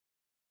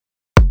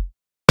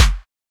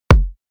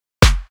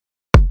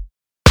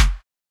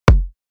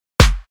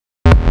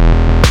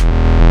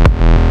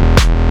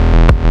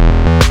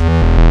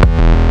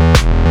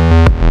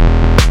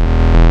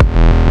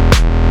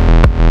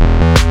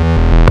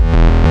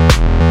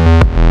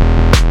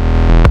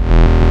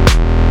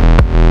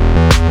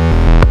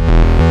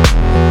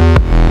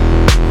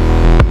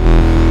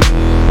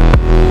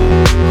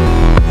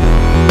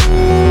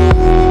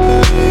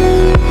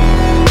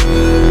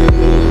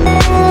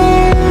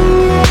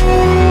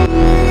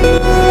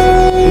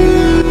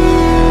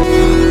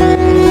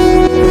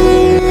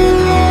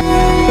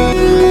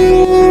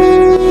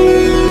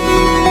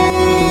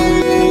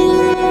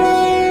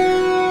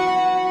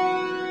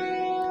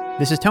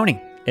This is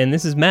Tony. And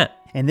this is Matt.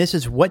 And this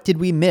is What Did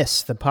We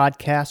Miss, the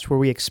podcast where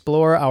we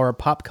explore our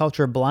pop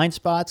culture blind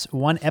spots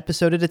one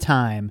episode at a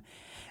time.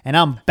 And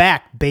I'm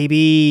back,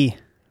 baby.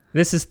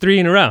 This is 3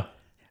 in a row.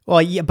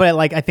 Well, yeah, but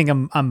like I think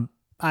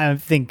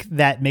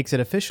that makes it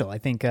official. I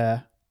think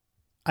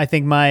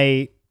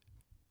my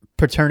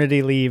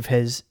paternity leave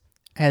has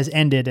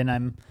ended, and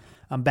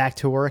I'm back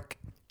to work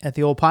at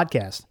the old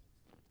podcast.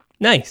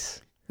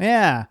 Nice.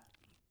 Yeah.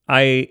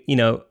 I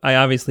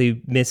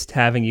obviously missed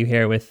having you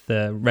here with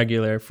the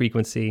regular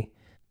frequency.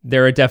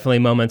 There are definitely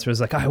moments where it's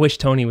like, oh, I wish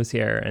Tony was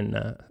here, and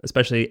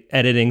especially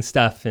editing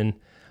stuff and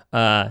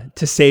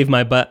to save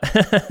my butt,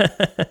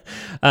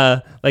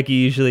 like you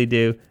usually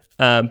do.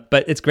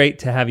 But it's great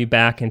to have you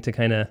back and to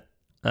kind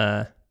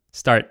of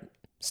start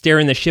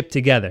steering the ship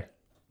together.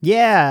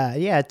 Yeah,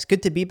 it's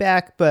good to be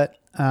back. But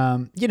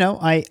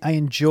I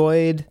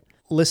enjoyed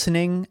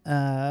listening,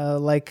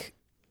 like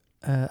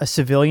a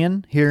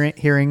civilian,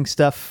 hearing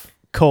stuff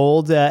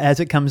cold as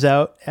it comes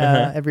out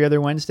every other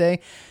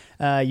Wednesday.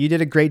 You did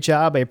a great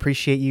job. I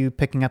appreciate you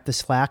picking up the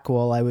slack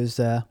while I was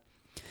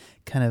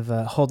kind of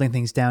holding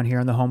things down here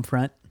on the home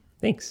front.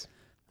 Thanks.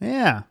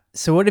 Yeah.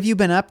 So what have you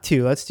been up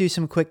to? Let's do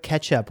some quick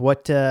catch up.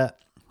 What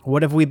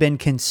have we been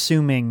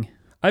consuming?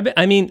 I've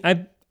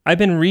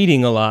been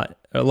reading a lot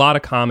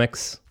of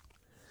comics.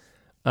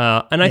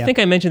 And I think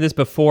I mentioned this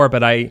before,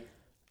 but I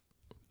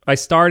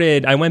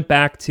went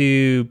back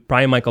to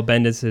Brian Michael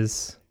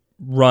Bendis'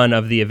 run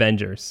of the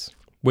Avengers,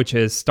 which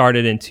has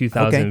started in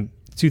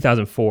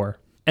 2004.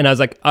 And I was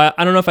like,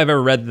 I don't know if I've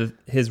ever read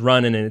his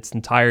run in its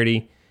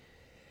entirety.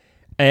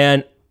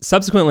 And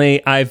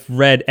subsequently, I've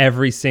read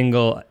every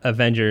single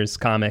Avengers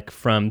comic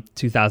from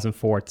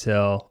 2004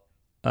 till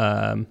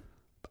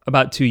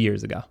about 2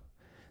 years ago.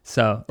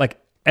 So like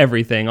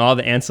everything, all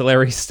the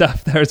ancillary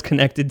stuff that was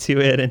connected to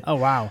it. And oh,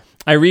 wow.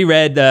 I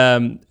reread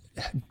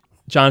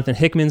Jonathan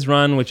Hickman's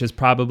run, which is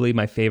probably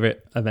my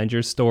favorite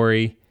Avengers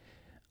story.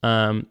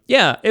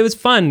 It was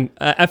fun.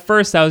 At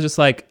first, I was just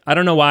like, I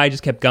don't know why I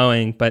just kept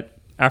going. But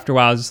after a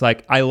while, I was just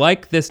like, I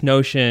like this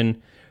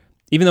notion,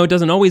 even though it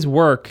doesn't always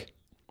work,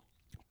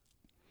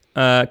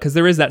 because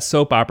there is that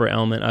soap opera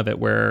element of it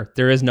where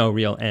there is no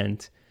real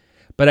end.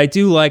 But I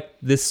do like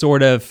this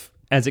sort of,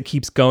 as it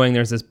keeps going,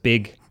 there's this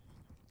big,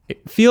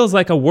 it feels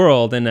like a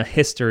world and a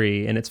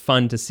history, and it's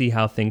fun to see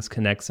how things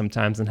connect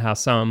sometimes and how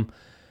some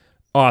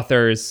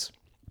authors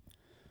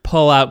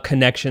pull out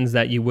connections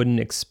that you wouldn't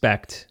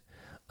expect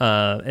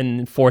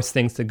and force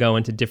things to go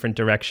into different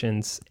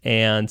directions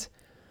and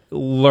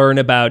learn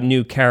about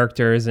new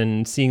characters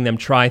and seeing them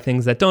try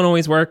things that don't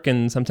always work,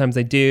 and sometimes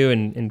they do,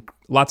 and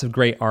lots of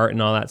great art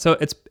and all that. So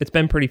it's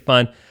been pretty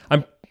fun.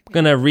 I'm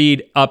going to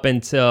read up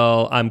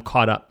until I'm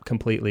caught up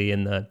completely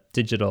in the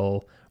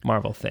digital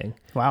Marvel thing.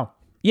 Wow.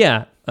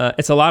 Yeah,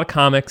 it's a lot of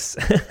comics,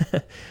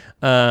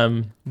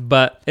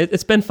 but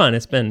it's been fun.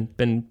 It's been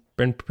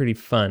pretty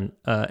fun.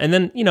 And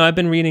then, I've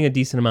been reading a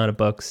decent amount of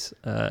books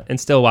and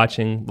still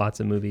watching lots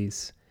of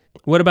movies.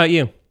 What about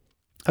you?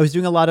 I was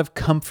doing a lot of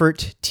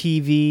comfort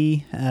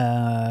TV.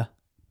 I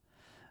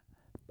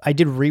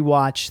did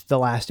rewatch The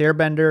Last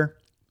Airbender,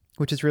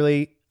 which is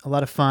really a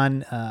lot of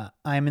fun.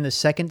 I'm in the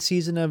second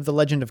season of The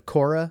Legend of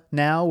Korra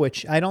now,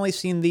 which I'd only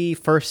seen the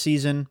first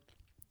season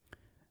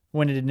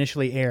when it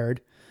initially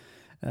aired.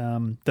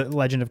 The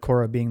Legend of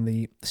Korra being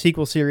the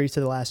sequel series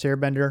to The Last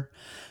Airbender.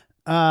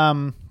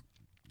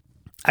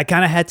 I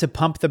kind of had to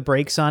pump the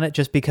brakes on it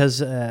just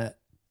because I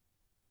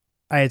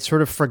had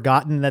sort of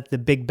forgotten that the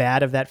big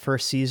bad of that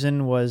first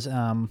season was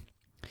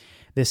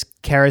this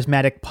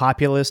charismatic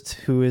populist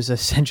who is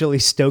essentially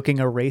stoking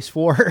a race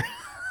war.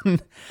 I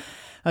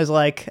was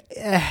like,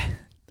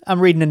 I'm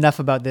reading enough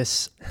about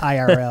this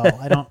IRL.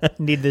 I don't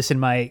need this in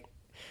my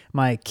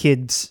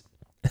kids'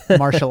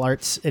 martial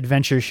arts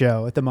adventure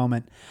show at the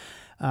moment.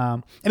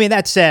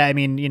 That said,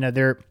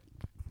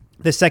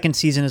 the second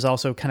season is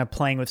also kind of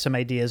playing with some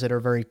ideas that are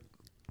very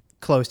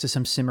close to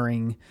some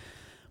simmering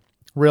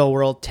real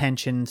world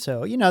tension.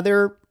 So,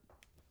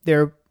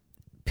 they're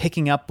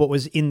picking up what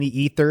was in the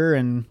ether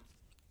and,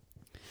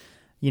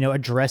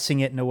 addressing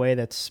it in a way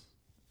that's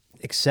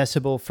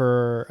accessible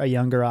for a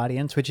younger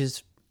audience, which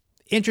is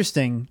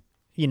interesting,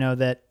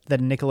 that a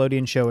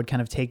Nickelodeon show would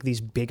kind of take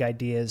these big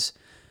ideas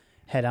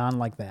head on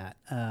like that.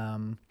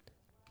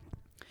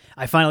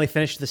 I finally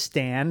finished The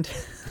Stand.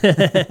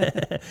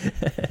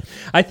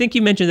 I think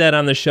you mentioned that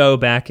on the show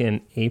back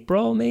in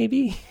April,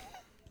 maybe?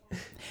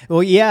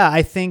 Well, yeah,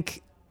 I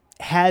think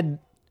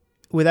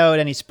without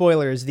any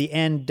spoilers, the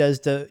end does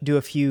do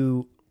a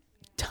few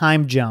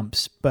time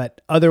jumps, but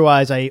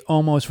otherwise I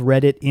almost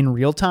read it in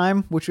real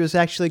time, which was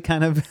actually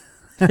kind of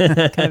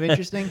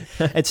interesting.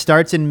 It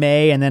starts in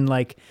May and then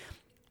like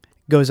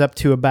goes up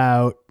to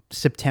about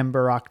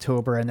September,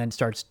 October, and then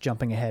starts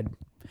jumping ahead.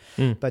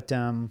 But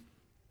and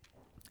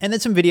then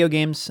some video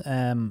games.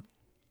 I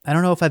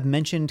don't know if I've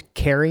mentioned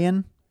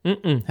Carrion.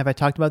 Have I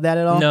talked about that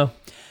at all? No.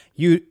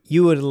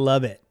 You would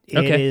love it.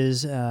 Okay. It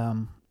is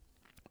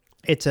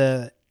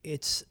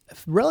it's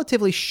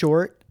relatively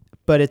short,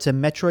 but it's a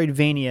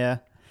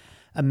Metroidvania.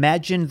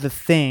 Imagine The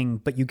Thing,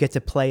 but you get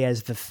to play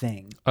as The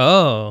Thing.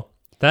 Oh.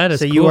 That is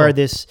so cool. you are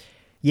this,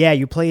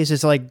 you play as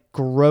this like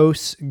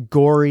gross,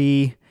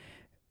 gory,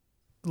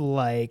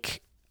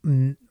 like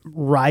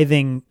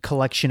writhing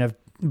collection of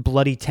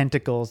bloody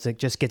tentacles that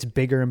just gets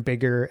bigger and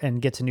bigger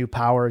and gets new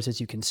powers as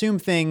you consume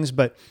things,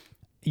 but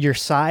your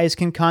size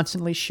can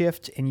constantly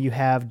shift and you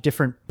have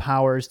different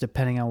powers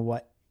depending on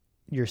what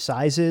your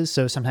size is.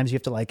 So sometimes you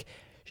have to like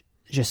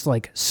just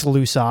like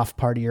sluice off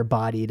part of your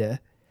body to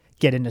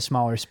get into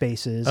smaller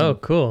spaces. Oh,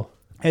 cool.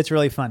 It's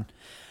really fun.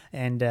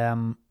 And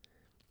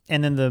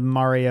then the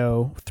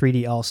Mario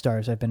 3D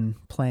All-Stars, I've been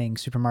playing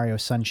Super Mario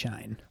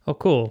Sunshine. Oh,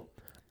 cool.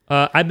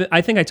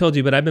 I think I told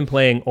you, but I've been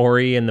playing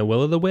Ori and the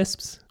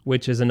Will-o'-the-Wisps,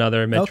 which is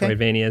another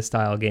Metroidvania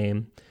style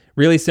game.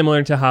 Really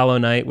similar to Hollow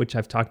Knight, which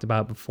I've talked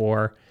about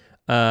before.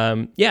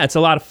 It's a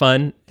lot of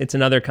fun. It's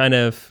another kind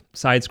of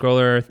side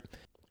scroller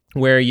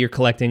where you're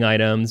collecting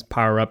items,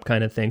 power up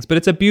kind of things. But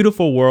it's a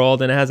beautiful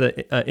world and it has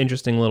an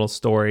interesting little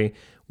story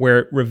where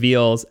it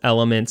reveals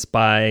elements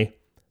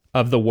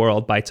of the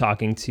world by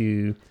talking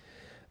to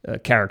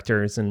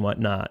characters and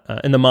whatnot.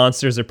 And the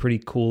monsters are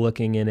pretty cool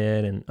looking in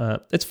it. And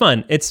it's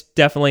fun. It's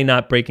definitely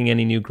not breaking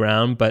any new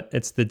ground, but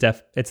it's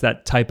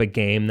that type of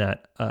game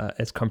that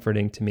is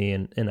comforting to me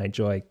and I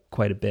enjoy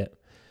quite a bit.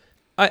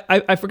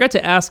 I forgot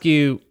to ask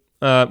you,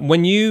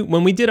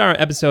 when we did our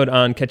episode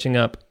on catching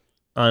up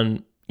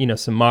on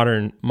some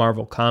modern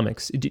Marvel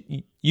comics,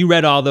 you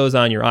read all those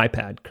on your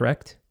iPad,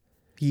 correct?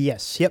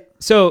 Yes. Yep.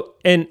 So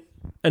and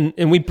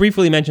we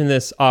briefly mentioned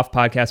this off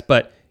podcast,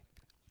 but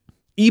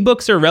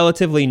ebooks are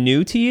relatively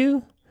new to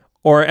you,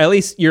 or at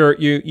least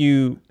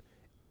you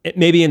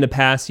maybe in the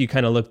past you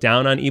kind of looked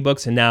down on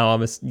ebooks, and now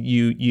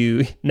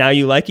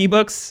you like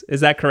ebooks.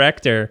 Is that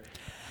correct? Or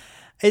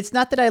it's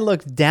not that I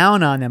looked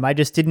down on them. I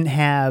just didn't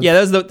have. Yeah,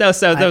 that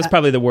was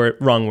probably the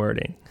wrong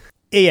wording.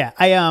 Yeah,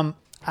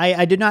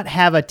 I did not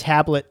have a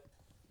tablet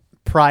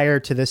prior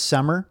to this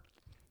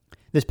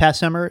past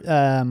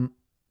summer.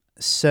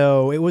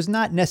 So it was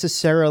not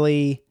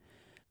necessarily,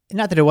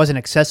 not that it wasn't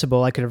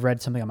accessible. I could have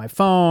read something on my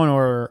phone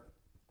or,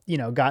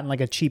 gotten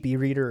like a cheap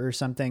e-reader or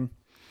something.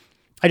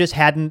 I just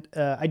hadn't.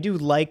 I do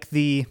like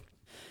the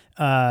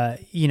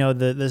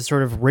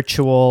sort of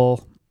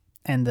ritual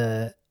and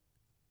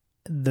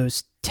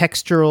those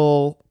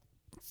textural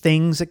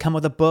things that come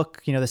with a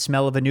book. The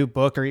smell of a new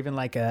book, or even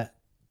like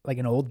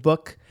an old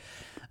book.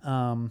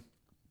 I've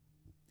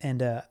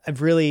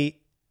really,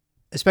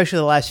 especially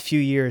the last few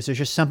years, there's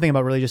just something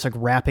about really just like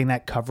wrapping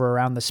that cover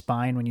around the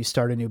spine when you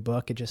start a new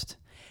book. It just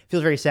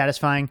feels very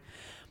satisfying.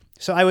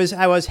 So I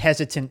was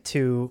hesitant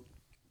to,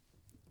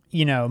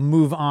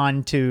 move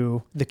on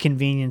to the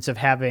convenience of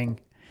having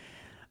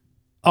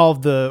all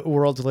of the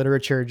world's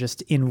literature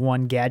just in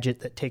one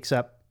gadget that takes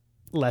up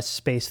less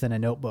space than a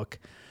notebook.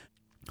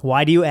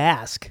 Why do you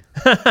ask?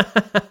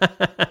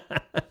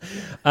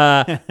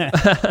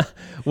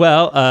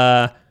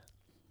 Well,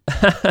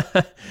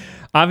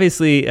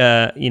 obviously,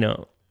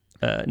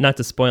 not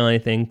to spoil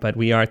anything, but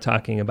we are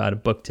talking about a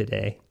book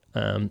today.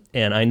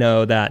 And I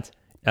know that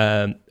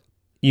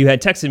you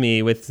had texted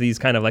me with these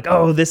kind of like,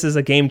 oh, this is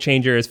a game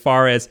changer as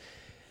far as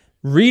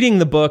reading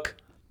the book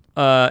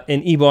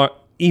in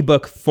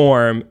ebook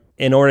form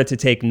in order to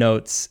take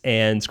notes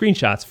and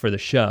screenshots for the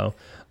show.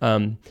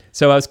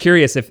 So I was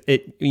curious if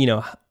it,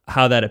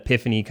 how that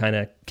epiphany kind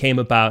of came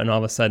about, and all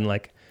of a sudden,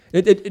 like,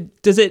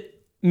 does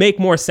it make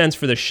more sense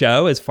for the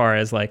show as far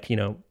as like,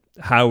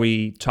 how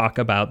we talk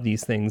about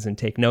these things and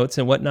take notes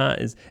and whatnot?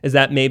 Is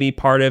that maybe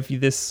part of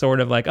this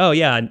sort of like, oh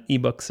yeah,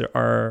 ebooks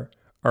are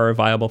a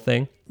viable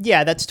thing?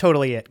 Yeah, that's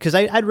totally it. Because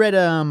I'd read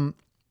a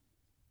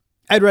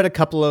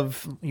couple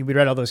of, we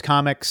read all those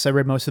comics. I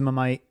read most of them on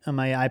my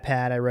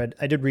iPad.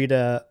 I did read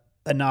a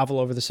novel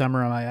over the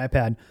summer on my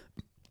iPad.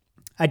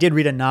 I did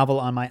read a novel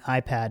on my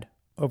iPad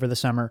over the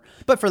summer,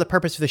 but for the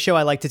purpose of the show,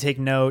 I like to take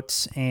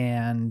notes.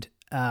 And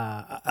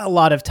a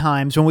lot of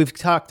times when we've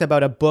talked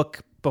about a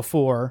book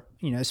before,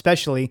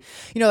 especially,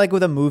 like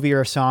with a movie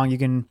or a song, you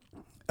can,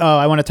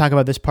 I want to talk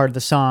about this part of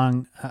the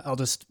song. I'll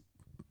just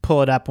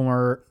pull it up when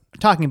we're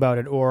talking about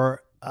it,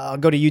 or I'll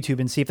go to YouTube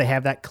and see if they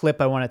have that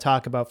clip I want to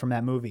talk about from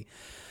that movie.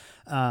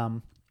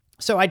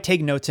 So I'd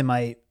take notes in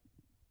my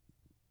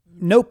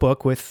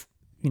notebook with,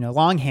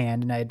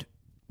 longhand, and I'd,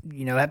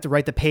 have to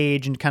write the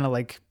page and kind of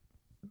like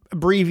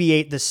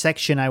abbreviate the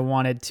section I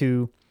wanted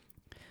to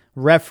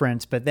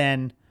reference. But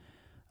then,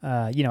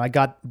 I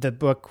got the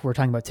book we're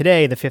talking about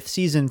today, the 5th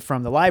season,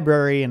 from the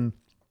library, and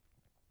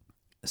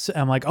so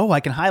I'm like, oh, I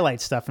can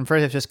highlight stuff. And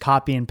first I was just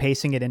copying and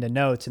pasting it into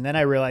notes. And then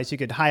I realized you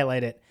could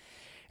highlight it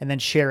and then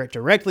share it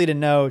directly to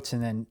notes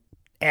and then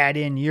add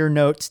in your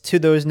notes to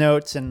those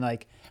notes. And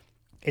like,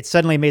 it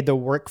suddenly made the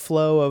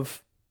workflow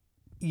of,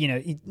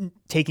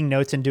 taking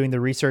notes and doing the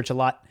research a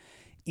lot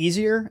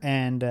easier.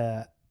 And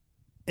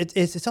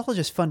it's also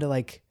just fun to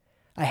like,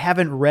 I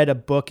haven't read a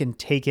book and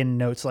taken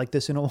notes like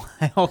this in a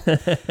while.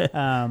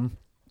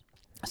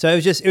 So it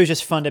was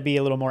just fun to be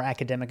a little more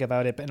academic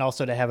about it, and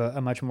also to have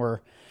a much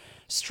more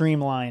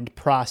streamlined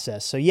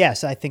process. So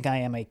yes, I think I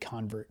am a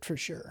convert for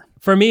sure.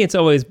 For me, it's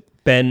always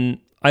been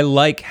I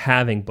like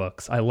having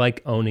books. I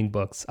like owning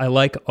books. I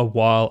like a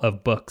wall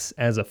of books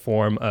as a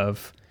form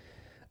of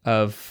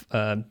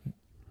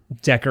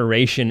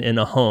decoration in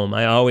a home.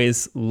 I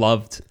always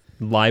loved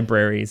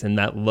libraries and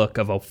that look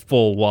of a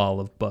full wall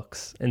of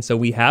books. And so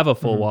we have a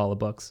full wall of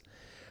books.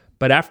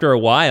 But after a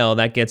while,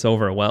 that gets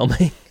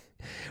overwhelming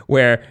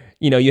where,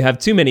 you have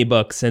too many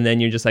books and then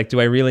you're just like, do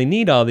I really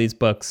need all these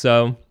books?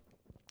 So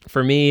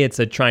for me, it's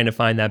trying to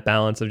find that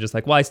balance of just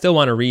like, well, I still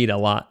want to read a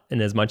lot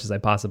and as much as I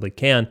possibly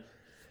can.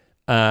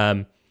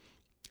 But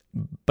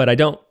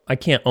I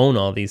can't own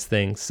all these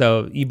things.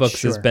 So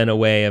ebooks has been a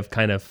way of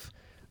kind of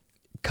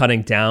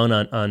cutting down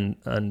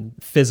on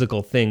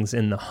physical things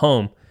in the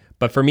home.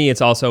 But for me,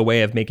 it's also a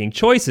way of making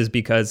choices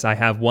because I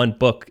have one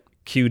book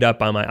queued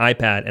up on my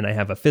iPad and I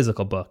have a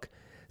physical book.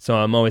 So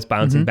I'm always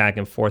bouncing back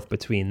and forth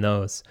between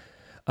those.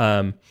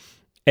 And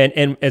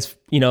as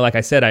like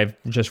I said, I've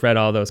just read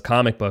all those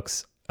comic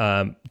books.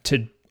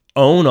 To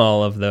own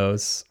all of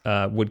those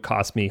would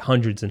cost me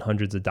hundreds and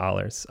hundreds of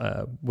dollars.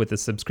 With a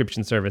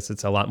subscription service,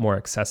 it's a lot more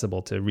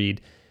accessible to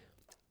read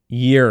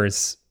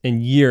years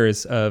and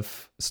years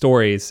of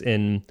stories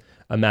in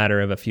a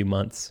matter of a few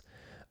months.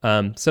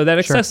 So that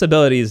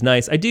accessibility is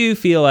nice. I do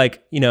feel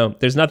like,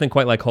 there's nothing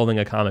quite like holding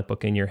a comic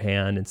book in your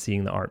hand and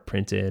seeing the art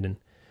printed.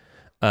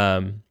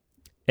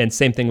 And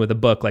same thing with a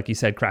book, like you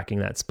said, cracking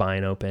that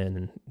spine open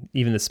and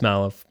even the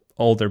smell of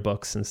older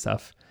books and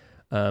stuff.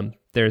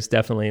 There's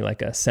definitely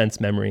like a sense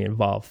memory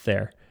involved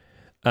there.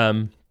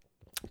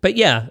 But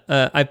yeah,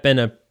 I've been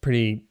a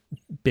pretty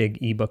big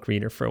ebook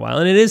reader for a while,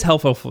 and it is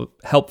helpful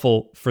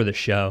for the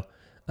show.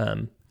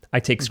 I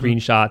take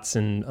screenshots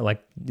and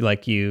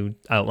like you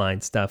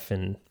outline stuff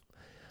and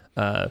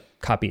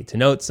copy it to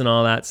notes and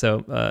all that.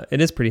 So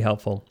it is pretty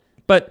helpful.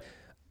 And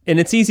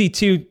it's easy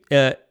too,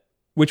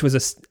 which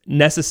was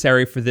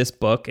necessary for this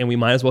book, and we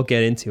might as well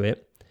get into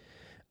it.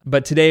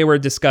 But today we're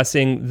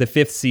discussing the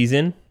 5th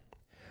season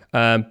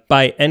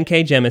by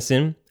N.K.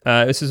 Jemisin.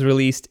 This was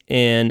released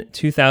in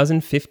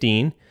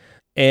 2015.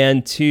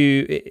 And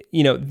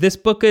this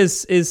book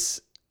is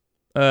it's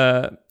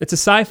a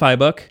sci-fi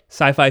book,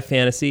 sci-fi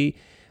fantasy,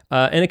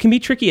 and it can be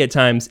tricky at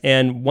times.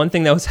 And one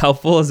thing that was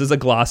helpful is there's a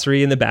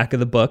glossary in the back of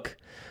the book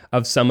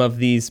of some of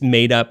these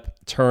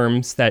made-up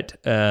terms that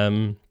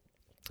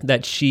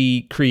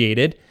she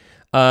created.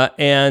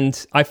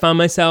 And I found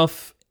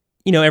myself,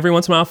 every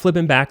once in a while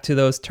flipping back to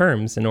those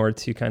terms in order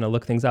to kind of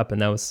look things up.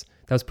 And that was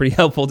pretty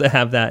helpful to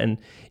have that in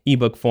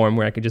ebook form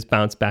where I could just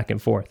bounce back and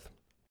forth.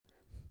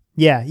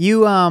 Yeah,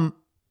 you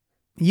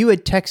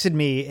had texted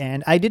me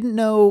and I didn't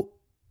know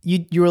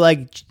you were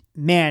like,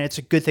 man, it's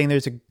a good thing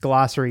there's a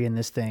glossary in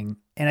this thing.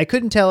 And I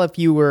couldn't tell if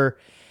you were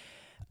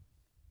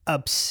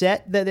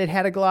upset that it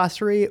had a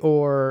glossary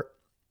or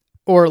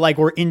like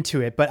we're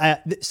into it.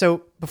 But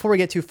so before we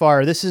get too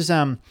far, this is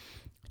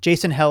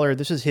Jason Heller.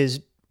 This is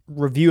his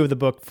review of the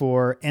book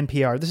for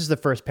NPR. This is the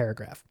first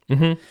paragraph.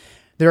 Mm-hmm.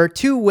 There are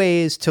two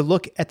ways to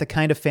look at the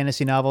kind of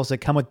fantasy novels that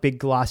come with big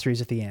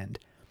glossaries at the end.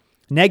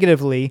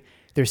 Negatively,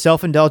 they're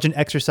self-indulgent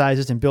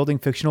exercises in building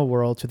fictional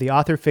worlds with the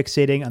author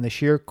fixating on the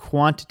sheer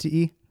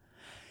quantity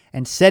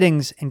and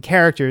settings and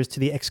characters to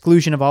the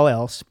exclusion of all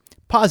else.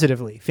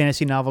 Positively,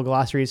 fantasy novel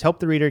glossaries help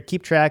the reader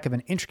keep track of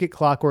an intricate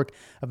clockwork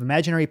of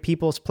imaginary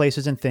peoples,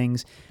 places, and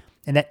things,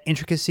 and that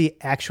intricacy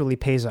actually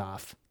pays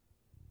off.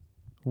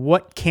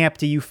 What camp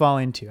do you fall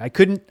into? I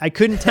couldn't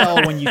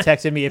tell when you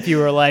texted me if you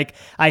were like,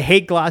 I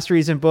hate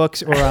glossaries in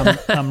books, or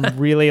I'm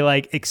really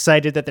like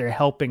excited that they're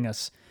helping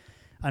us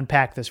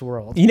unpack this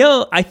world.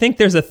 I think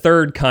there's a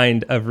third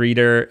kind of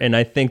reader, and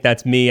I think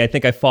that's me. I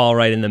think I fall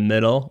right in the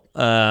middle.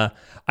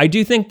 I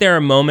do think there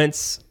are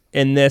moments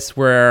in this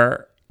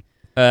where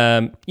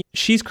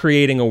she's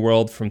creating a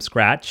world from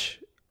scratch,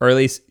 or at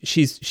least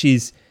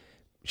she's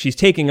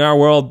taking our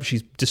world,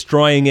 she's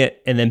destroying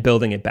it, and then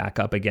building it back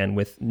up again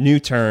with new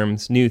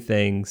terms, new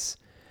things.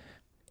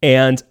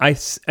 And I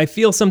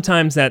feel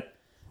sometimes that,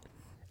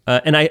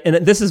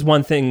 and this is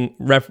one thing.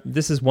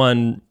 This is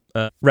one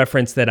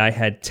reference that I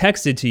had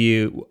texted to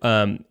you.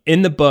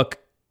 In the book,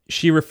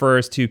 she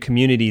refers to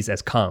communities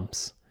as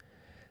comms,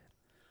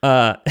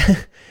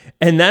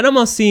 and that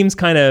almost seems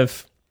kind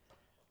of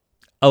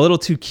a little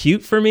too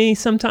cute for me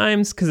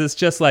sometimes, because it's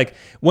just like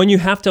when you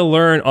have to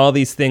learn all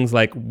these things,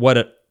 like what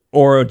an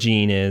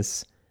orogene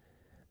is,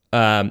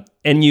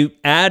 and you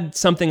add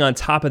something on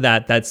top of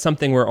that that's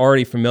something we're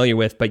already familiar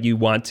with, but you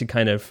want to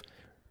kind of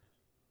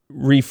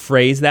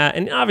rephrase that.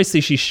 And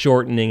obviously she's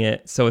shortening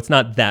it, so it's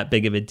not that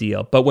big of a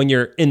deal. But when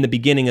you're in the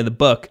beginning of the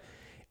book,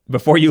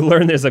 before you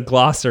learn there's a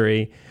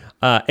glossary,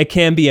 it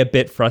can be a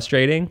bit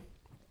frustrating.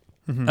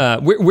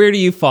 Mm-hmm. Where do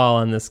you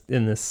fall in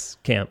this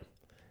camp?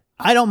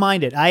 I don't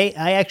mind it. I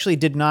actually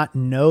did not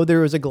know there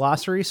was a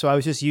glossary, so I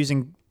was just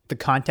using the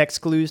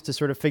context clues to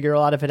sort of figure a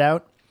lot of it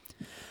out.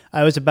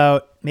 I was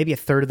about maybe a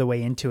third of the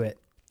way into it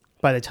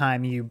by the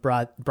time you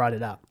brought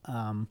it up.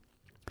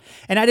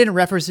 And I didn't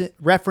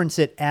reference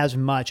it as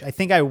much. I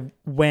think I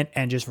went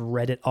and just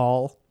read it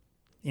all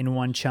in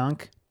one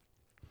chunk.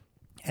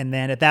 And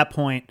then at that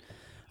point,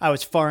 I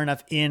was far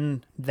enough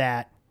in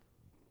that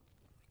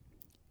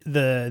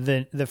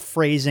the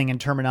phrasing and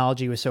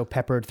terminology was so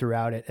peppered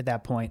throughout it at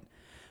that point.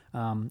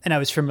 And I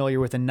was familiar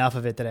with enough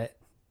of it that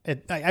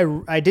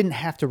I didn't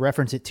have to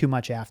reference it too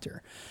much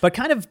after. But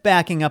kind of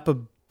backing up a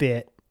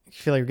bit, I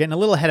feel like we're getting a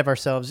little ahead of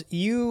ourselves.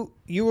 You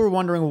were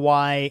wondering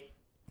why,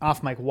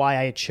 off mic, why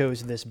I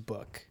chose this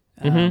book.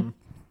 And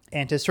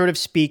to sort of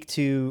speak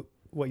to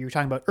what you were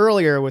talking about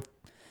earlier with,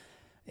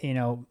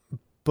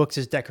 books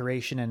as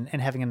decoration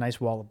and having a nice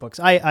wall of books.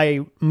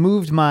 I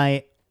moved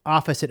my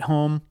office at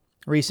home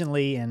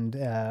recently, and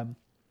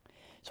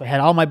so I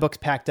had all my books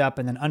packed up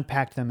and then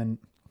unpacked them and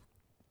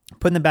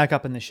putting them back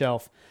up on the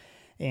shelf.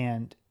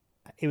 And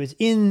it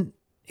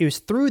was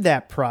through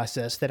that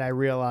process that I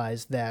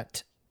realized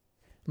that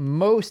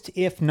most,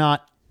 if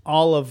not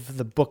all, of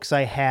the books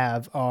I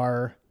have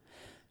are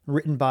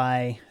written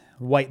by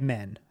white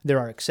men. There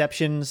are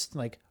exceptions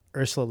like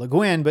Ursula Le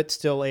Guin, but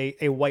still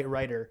a white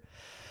writer.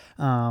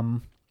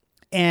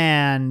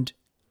 And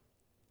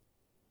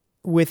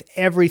with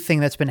everything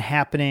that's been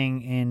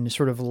happening in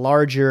sort of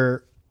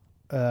larger,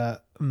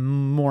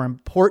 more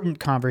important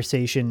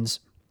conversations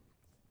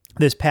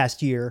this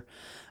past year,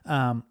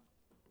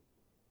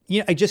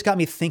 it just got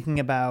me thinking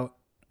about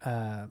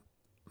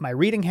my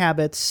reading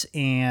habits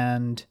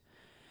and,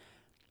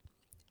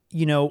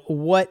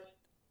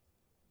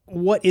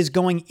 what is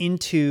going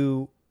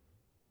into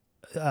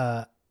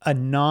a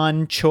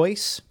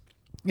non-choice,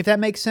 if that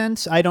makes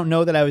sense. I don't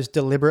know that I was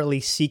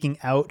deliberately seeking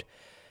out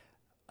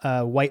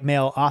white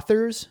male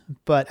authors,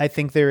 but I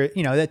think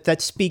that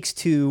speaks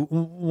to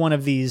one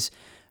of these,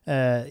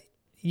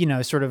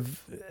 sort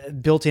of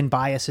built-in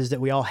biases that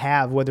we all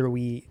have, whether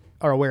we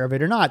are aware of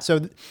it or not.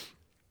 So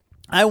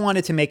I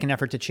wanted to make an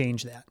effort to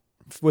change that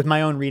with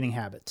my own reading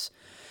habits.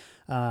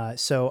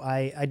 So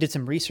I did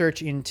some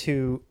research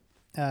into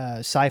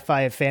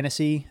sci-fi and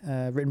fantasy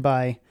written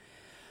by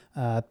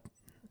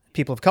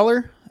people of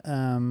color.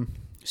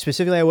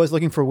 Specifically, I was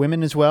looking for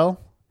women as well.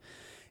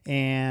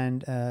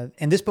 And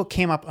this book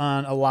came up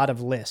on a lot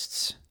of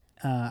lists.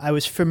 I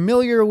was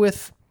familiar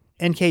with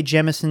N.K.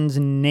 Jemisin's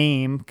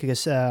name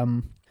because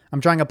I'm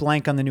drawing a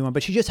blank on the new one,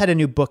 but she just had a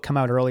new book come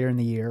out earlier in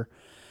the year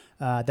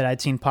that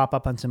I'd seen pop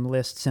up on some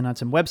lists and on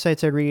some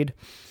websites I read.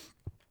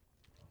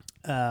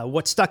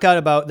 What stuck out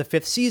about the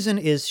 5th season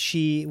is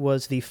she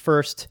was the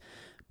first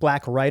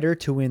Black writer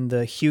to win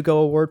the Hugo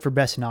Award for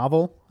Best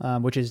Novel,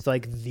 which is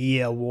like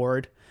the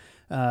award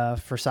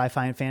for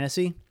sci-fi and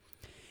fantasy.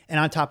 And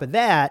on top of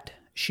that,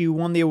 she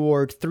won the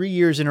award 3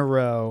 years in a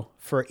row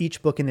for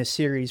each book in this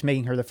series,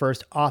 making her the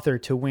first author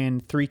to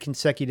win 3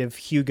 consecutive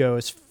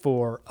Hugos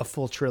for a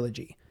full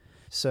trilogy.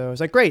 So I was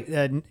like, great.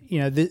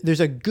 There's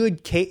a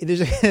good chance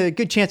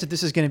that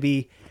this is going to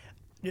be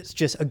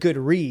just a good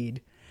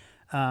read.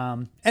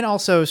 And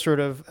also sort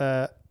of,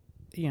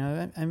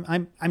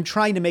 I'm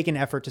trying to make an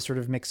effort to sort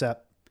of mix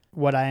up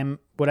what I'm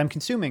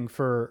consuming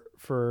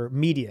for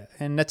media.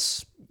 And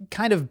that's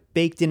kind of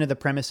baked into the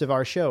premise of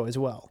our show as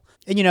well.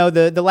 And,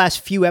 the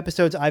last few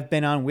episodes I've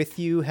been on with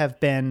you have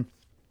been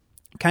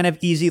kind of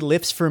easy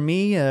lifts for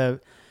me,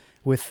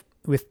 with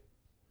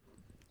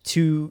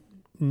 2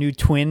 new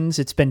twins.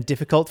 It's been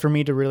difficult for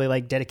me to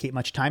really dedicate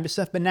much time to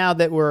stuff. But now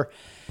that we're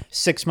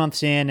 6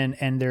 months in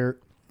and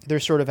they're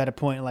sort of at a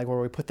point where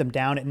we put them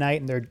down at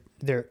night and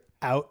they're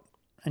out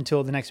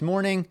until the next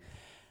morning,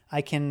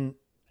 I can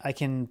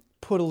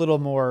put a little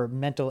more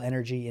mental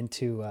energy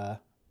into,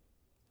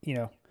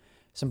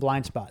 some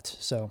blind spots.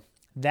 So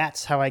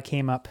that's how I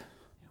came up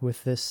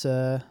with this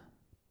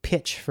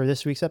pitch for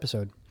this week's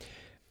episode.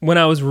 When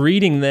I was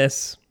reading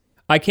this,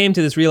 I came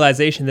to this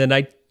realization that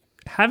I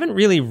haven't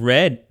really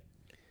read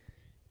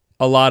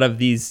a lot of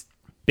these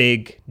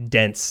big,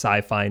 dense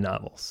sci-fi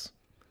novels.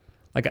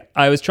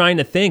 I was trying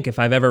to think if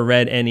I've ever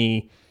read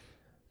any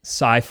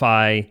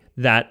sci-fi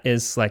that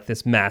is like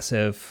this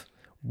massive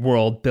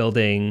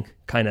world-building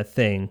kind of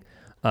thing.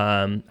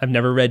 I've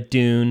never read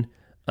Dune.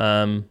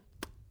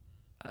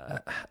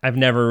 I've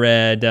never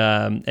read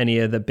any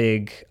of the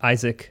big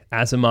Isaac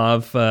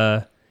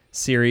Asimov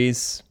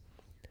series.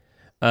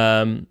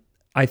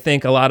 I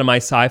think a lot of my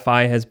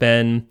sci-fi has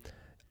been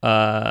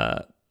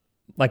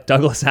like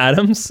Douglas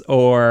Adams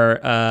or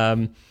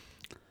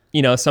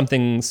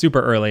something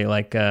super early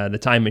like The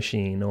Time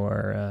Machine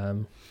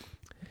or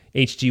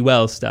H.G.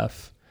 Wells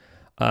stuff.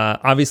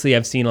 Obviously,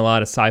 I've seen a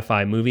lot of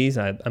sci-fi movies.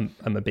 I'm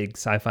a big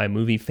sci-fi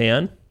movie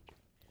fan.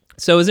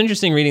 So it was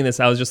interesting reading this.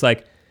 I was just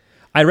like,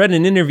 I read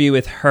an interview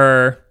with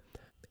her,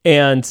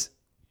 and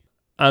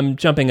I'm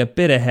jumping a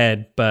bit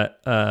ahead,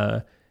 but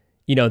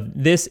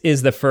this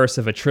is the first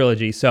of a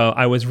trilogy. So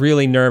I was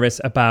really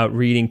nervous about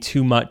reading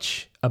too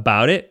much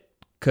about it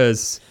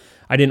because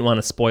I didn't want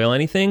to spoil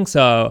anything.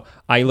 So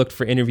I looked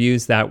for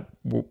interviews that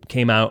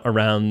came out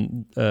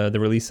around the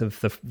release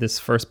of this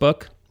first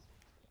book.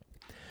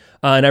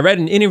 And I read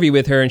an interview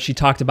with her, and she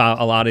talked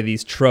about a lot of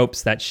these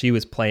tropes that she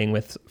was playing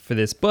with for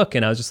this book.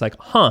 And I was just like,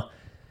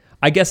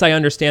 I guess I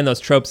understand those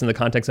tropes in the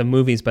context of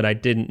movies, but I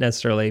didn't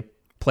necessarily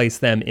place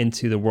them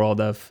into the world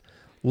of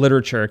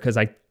literature because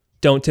I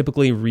don't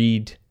typically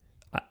read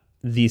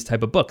these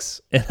type of books.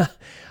 And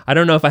I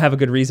don't know if I have a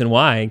good reason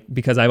why,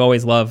 because I've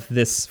always loved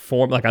this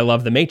form. Like I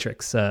love The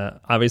Matrix,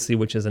 obviously,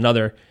 which is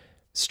another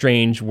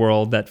strange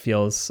world that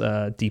feels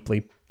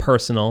deeply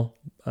personal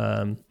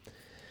and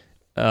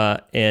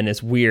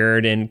is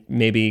weird and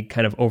maybe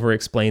kind of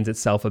over-explains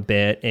itself a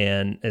bit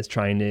and is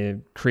trying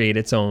to create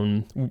its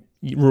own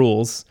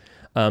rules.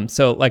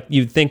 So like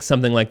you'd think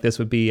something like this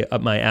would be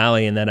up my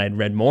alley and that I'd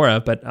read more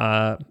of, but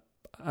I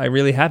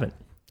really haven't.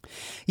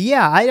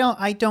 Yeah,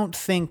 I don't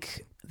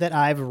think that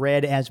I've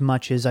read as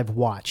much as I've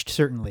watched.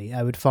 Certainly,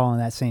 I would fall in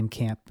that same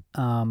camp.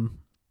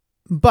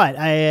 But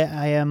I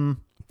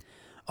am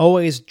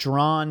always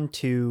drawn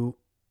to,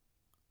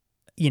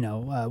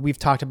 we've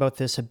talked about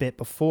this a bit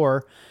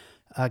before.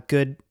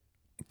 Good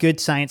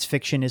science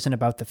fiction isn't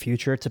about the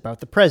future; it's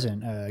about the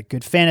present.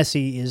 Good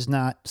fantasy is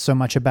not so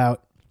much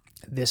about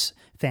this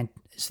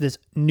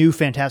new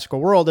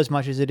fantastical world as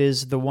much as it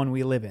is the one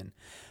we live in.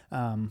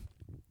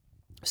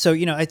 So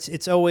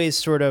it's always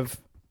sort of,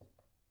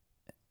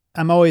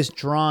 I'm always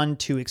drawn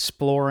to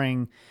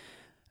exploring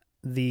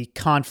the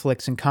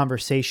conflicts and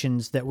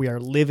conversations that we are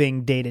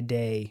living day to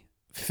day,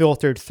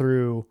 filtered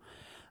through,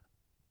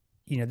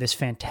 this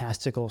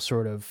fantastical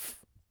sort of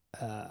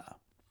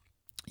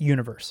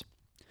universe.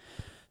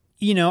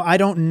 I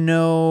don't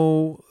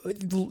know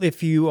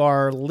if you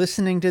are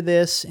listening to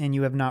this and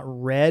you have not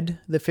read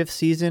the 5th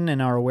season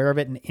and are aware of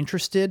it and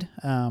interested.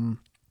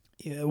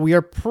 We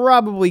are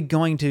probably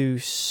going to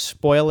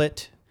spoil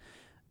it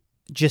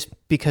just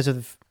because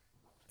of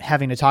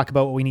having to talk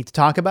about what we need to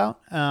talk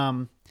about.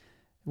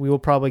 We will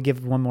probably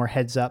give one more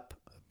heads up,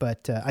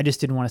 but I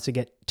just didn't want us to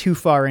get too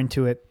far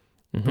into it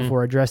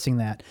before addressing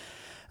that.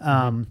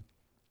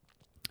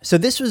 So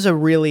this is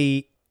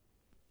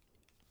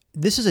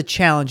a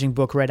challenging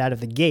book right out of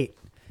the gate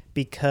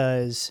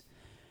because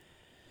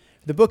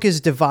the book is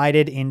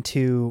divided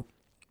into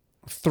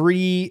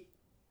 3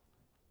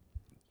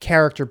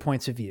 character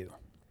points of view.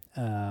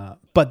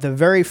 But the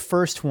very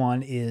first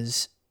one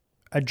is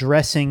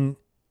addressing,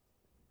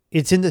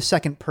 it's in the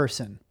second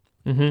person.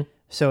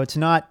 So it's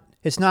not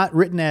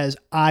written as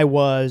I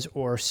was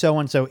or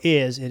so-and-so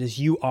is, it is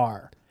you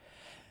are,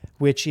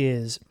 which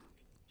is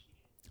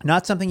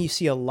not something you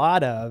see a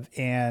lot of.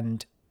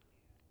 And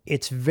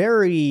it's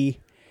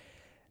very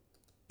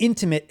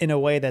intimate in a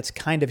way that's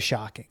kind of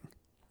shocking.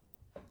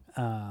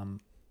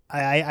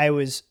 I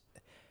was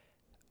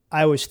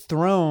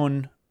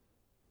thrown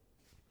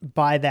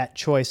by that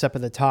choice up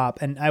at the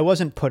top, and I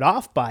wasn't put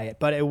off by it,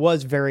 but it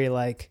was very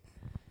like,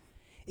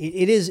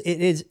 it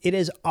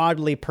is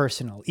oddly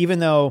personal, even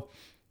though,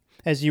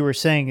 as you were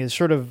saying, is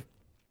sort of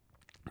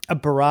a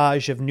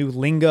barrage of new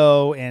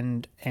lingo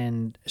and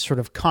sort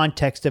of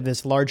context of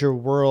this larger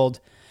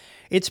world.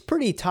 It's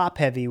pretty top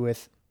heavy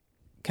with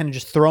kind of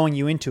just throwing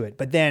you into it.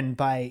 But then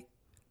by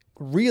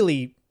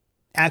using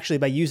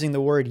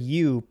the word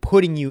you,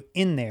 putting you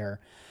in there.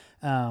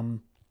 I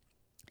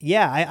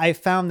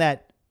found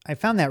that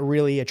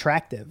really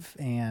attractive.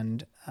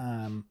 And,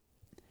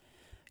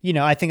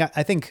 I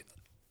think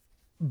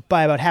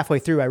by about halfway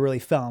through, I really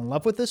fell in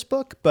love with this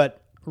book,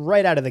 but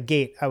right out of the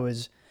gate, I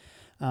was,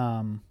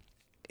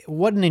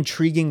 what an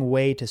intriguing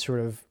way to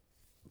sort of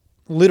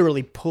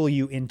literally pull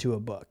you into a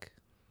book.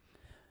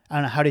 I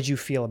don't know. How did you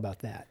feel about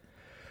that?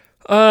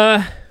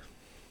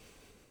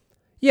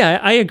 Yeah,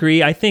 I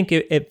agree. I think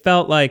it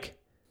felt like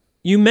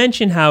you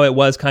mentioned how it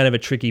was kind of a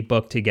tricky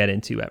book to get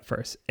into at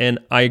first. And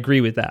I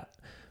agree with that.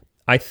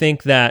 I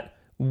think that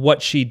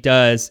what she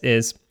does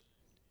is,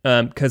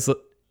 because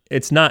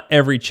it's not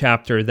every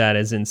chapter that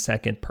is in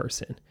second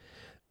person.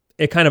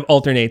 It kind of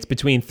alternates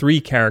between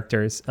 3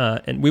 characters.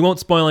 And we won't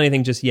spoil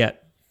anything just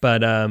yet,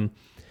 but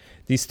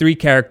these 3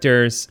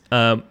 characters,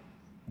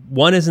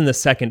 one is in the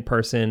second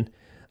person,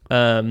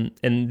 and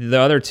the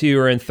other 2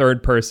 are in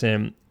third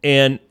person.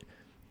 And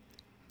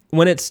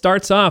when it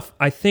starts off,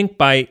 I think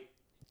by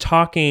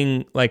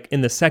talking like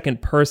in the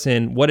second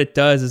person, what it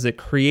does is it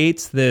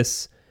creates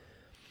this,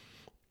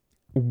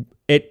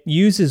 it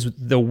uses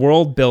the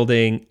world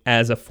building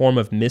as a form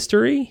of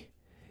mystery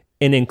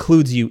and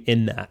includes you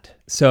in that.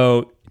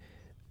 So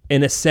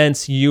in a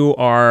sense, you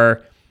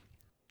are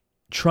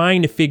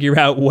trying to figure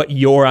out what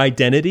your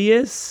identity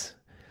is.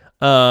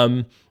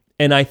 And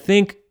I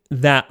think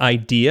that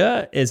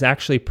idea is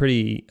actually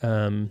pretty,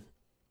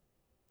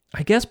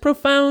 I guess,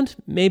 profound.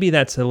 Maybe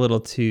that's a little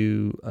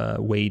too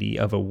weighty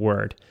of a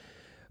word.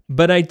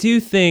 But I do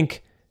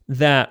think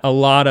that a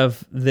lot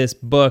of this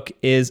book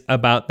is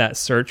about that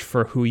search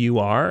for who you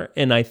are.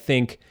 And I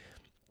think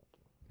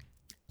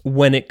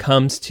when it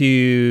comes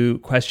to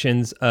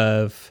questions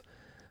of,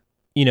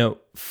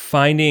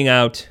 finding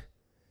out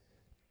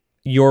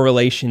your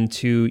relation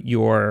to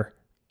your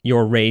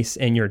race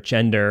and your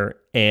gender,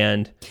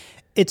 and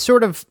it's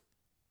sort of,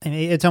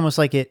 it's almost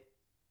like it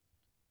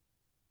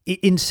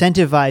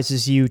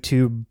incentivizes you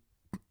to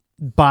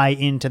buy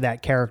into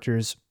that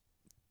character's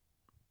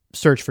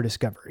search for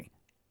discovery.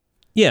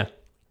 Yeah.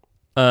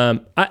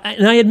 I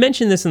had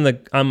mentioned this in the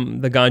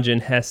Ganja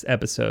and Hess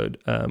episode,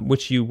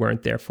 which you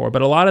weren't there for,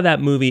 but a lot of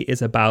that movie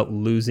is about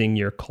losing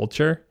your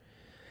culture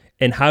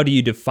and how do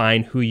you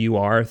define who you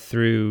are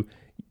through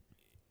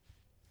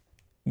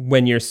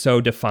when you're so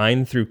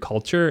defined through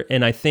culture?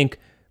 And I think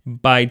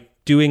by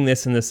doing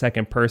this in the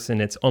second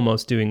person, it's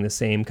almost doing the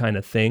same kind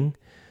of thing.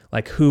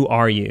 Like, who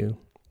are you?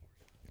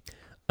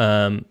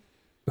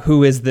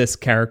 Who is this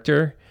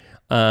character?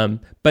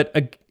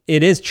 But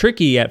it is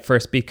tricky at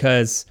first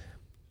because,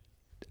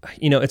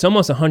 it's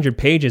almost 100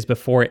 pages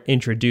before it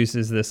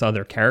introduces this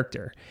other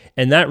character.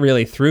 And that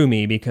really threw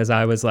me because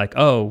I was like,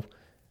 oh,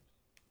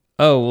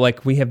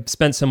 like we have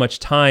spent so much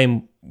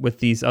time with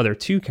these other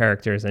two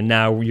characters and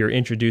now you're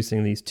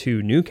introducing these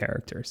two new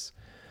characters.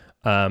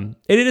 It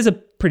is a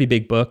pretty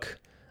big book.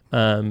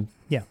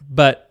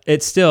 But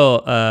it's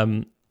still,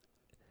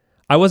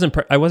 I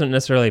wasn't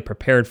necessarily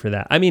prepared for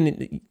that. I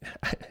mean,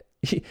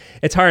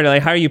 it's hard.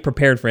 Like, how are you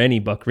prepared for any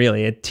book,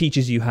 really? It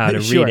teaches you how to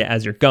read it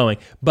as you're going.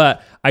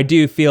 But I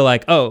do feel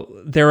like,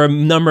 there are a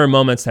number of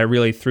moments that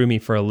really threw me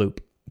for a loop.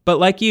 But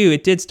like you,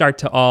 it did start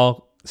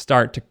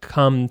to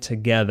come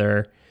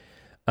together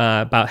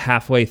about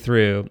halfway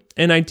through.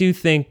 And I do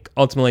think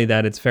ultimately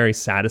that it's very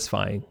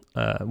satisfying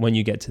when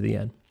you get to the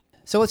end.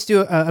 So let's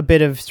do a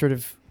bit of sort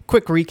of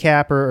quick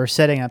recap or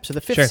setting up. So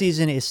the fifth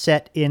season is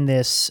set in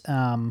this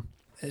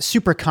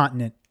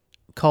supercontinent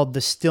called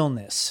the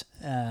Stillness.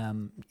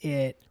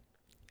 It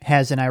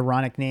has an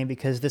ironic name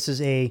because this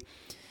is a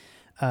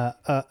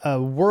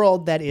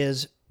world that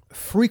is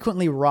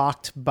frequently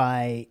rocked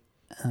by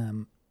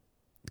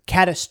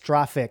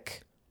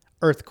catastrophic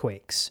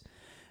earthquakes.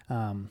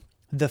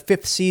 The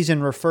fifth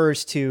season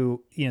refers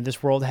to,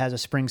 this world has a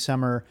spring,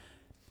 summer,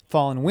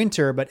 fall, and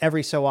winter, but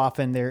every so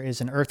often there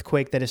is an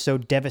earthquake that is so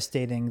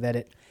devastating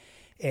that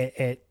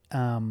it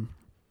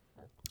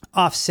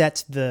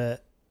offsets the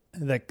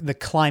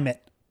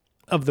climate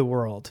of the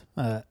world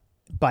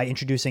by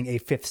introducing a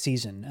fifth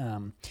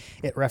season.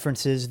 It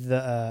references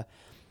the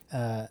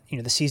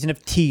season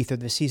of teeth or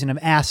the season of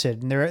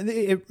acid, and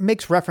it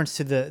makes reference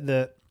to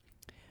the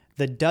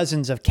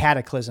dozens of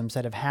cataclysms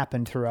that have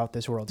happened throughout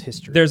this world's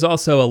history. There's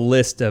also a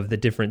list of the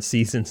different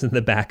seasons in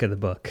the back of the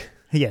book.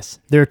 Yes,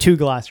 there are 2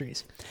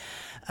 glossaries.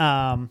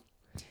 The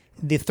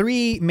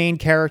 3 main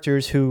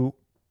characters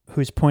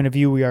whose point of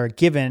view we are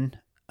given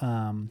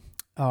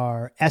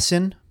are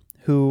Essen,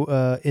 who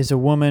is a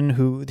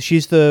woman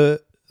she's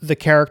the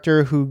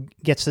character who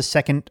gets the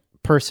second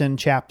person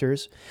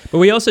chapters. But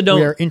we also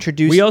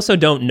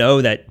don't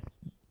know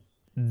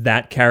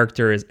that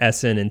character is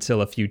Essen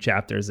until a few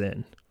chapters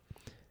in.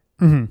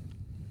 Mm-hmm.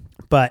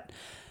 But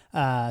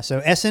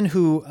so Essen,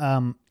 who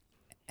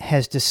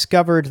has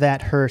discovered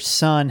that her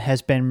son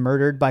has been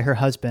murdered by her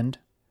husband,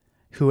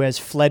 who has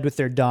fled with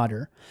their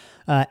daughter.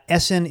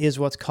 Essen is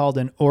what's called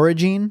an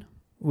origin,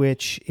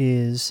 which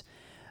is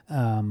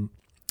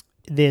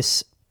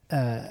this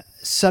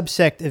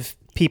subsect of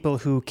people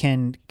who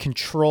can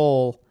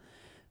control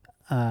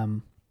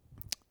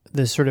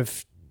the sort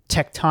of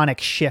tectonic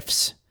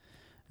shifts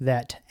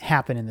that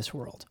happen in this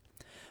world.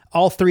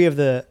 All 3 of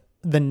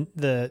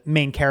the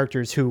main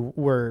characters who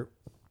were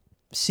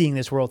seeing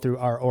this world through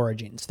our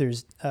origins.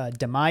 There's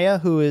Demaya,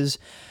 who is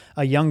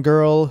a young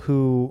girl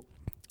who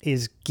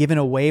is given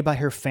away by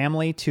her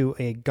family to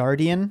a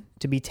guardian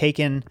to be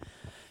taken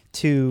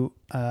to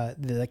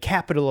the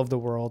capital of the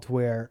world,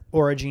 where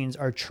origins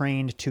are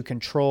trained to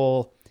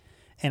control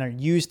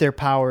and use their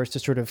powers to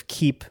sort of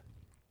keep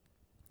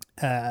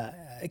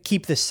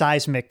the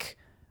seismic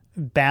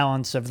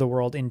balance of the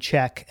world in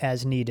check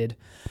as needed.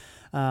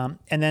 And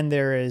then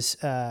there is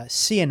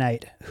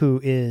Cyanite,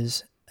 who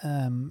is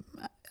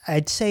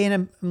I'd say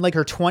in like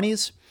her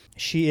 20s.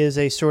 She is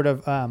a sort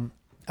of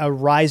a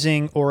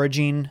rising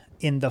origin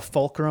in the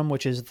Fulcrum,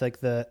 which is like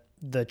the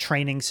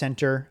training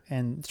center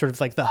and sort of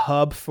like the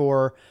hub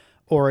for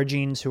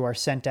origins who are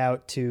sent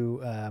out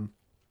to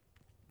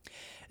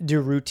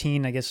do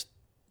routine, I guess,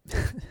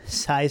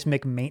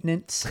 seismic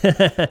maintenance.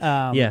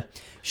 Yeah.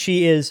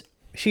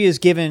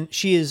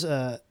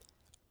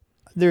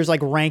 There's like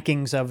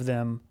rankings of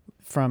them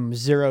from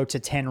 0 to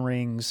 10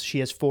 rings. She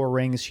has 4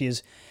 rings. She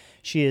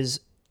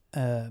is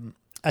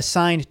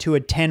assigned to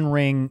a 10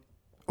 ring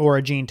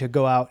origin to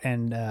go out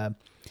and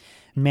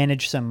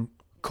manage some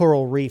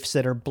coral reefs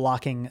that are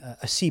blocking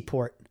a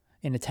seaport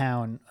in a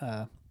town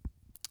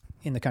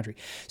in the country.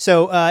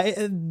 So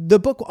the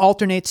book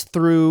alternates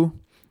through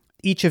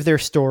each of their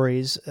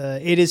stories.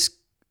 It is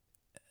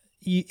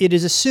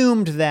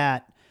assumed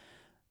that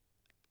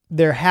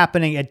they're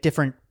happening at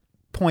different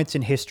points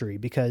in history,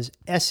 because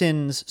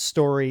Essen's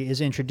story is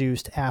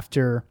introduced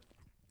after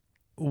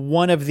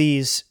one of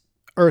these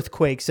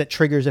earthquakes that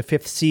triggers a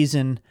 5th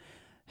season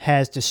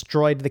has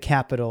destroyed the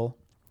capital.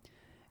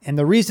 And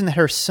the reason that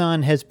her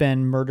son has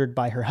been murdered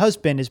by her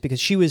husband is because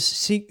she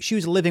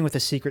was living with a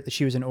secret that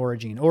she was an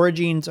origin.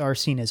 Origins are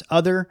seen as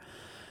other.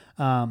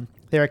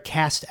 They are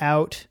cast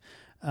out,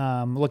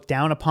 looked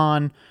down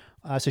upon.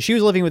 So she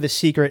was living with a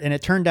secret, and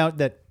it turned out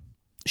that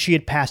she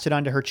had passed it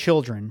on to her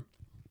children.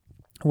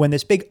 When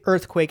this big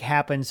earthquake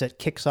happens that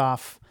kicks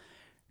off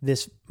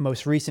this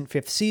most recent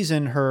 5th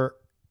season, her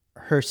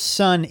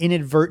son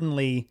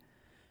inadvertently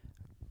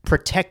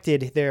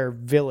protected their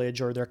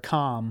village or their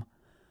comm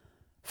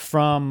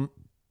from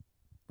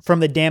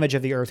the damage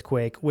of the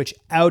earthquake, which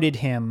outed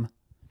him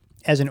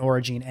as an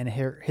Origin, and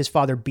his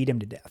father beat him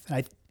to death.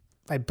 And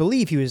I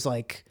believe he was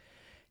like,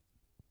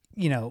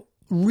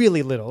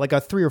 really little, like a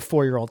 3 or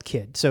 4 year old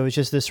kid. So it was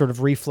just this sort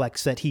of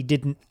reflex that he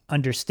didn't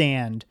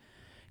understand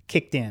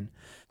kicked in.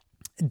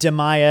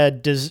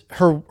 Demaya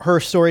her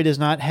story does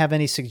not have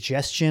any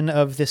suggestion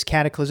of this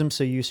cataclysm,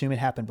 so you assume it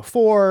happened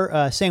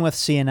before. Same with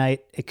Seonite.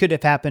 It could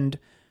have happened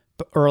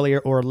earlier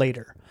or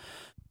later.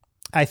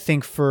 I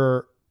think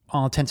for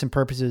all intents and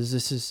purposes,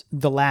 this is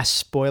the last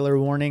spoiler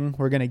warning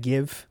we're going to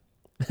give.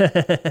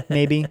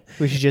 Maybe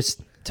we should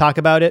just talk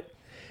about it.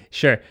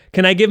 Sure.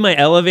 Can I give my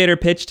elevator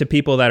pitch to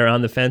people that are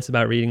on the fence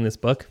about reading this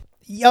book?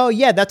 Oh,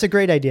 yeah, that's a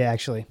great idea,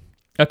 actually.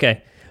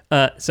 Okay.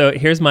 So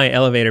here's my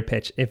elevator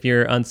pitch if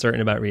you're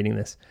uncertain about reading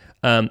this.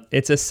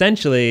 It's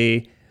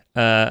essentially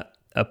a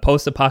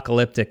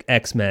post-apocalyptic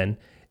X-Men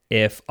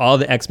if all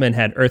the X-Men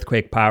had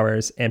earthquake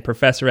powers and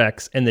Professor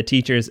X and the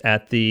teachers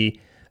at the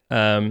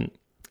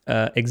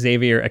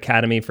Xavier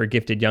Academy for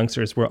Gifted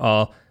Youngsters were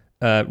all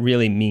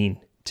really mean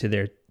to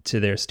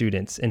their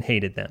students and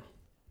hated them.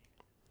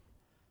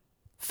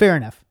 Fair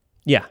enough.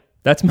 Yeah,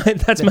 that's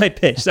my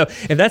pitch. So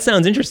if that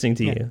sounds interesting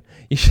to you,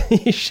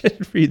 you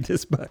should read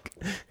this book.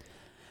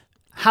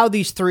 How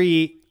these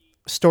three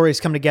stories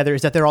come together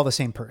is that they're all the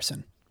same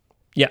person.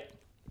 Yeah.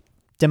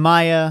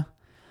 Demaya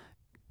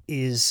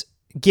is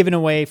taken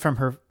away from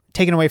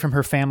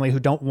her family who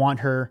don't want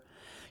her.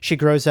 She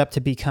grows up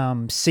to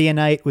become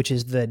Seonite, which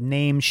is the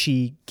name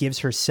she gives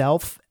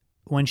herself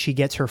when she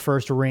gets her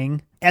first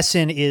ring.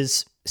 Essen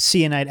is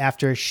Seonite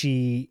after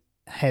she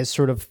has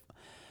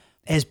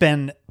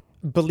been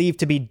believed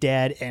to be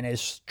dead and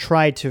has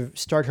tried to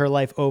start her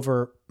life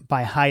over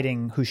by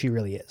hiding who she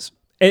really is.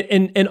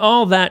 And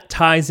all that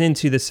ties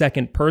into the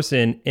second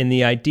person in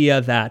the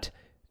idea that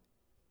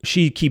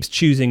she keeps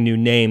choosing new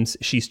names.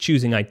 She's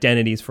choosing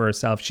identities for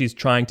herself. She's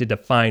trying to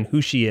define who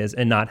she is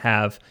and not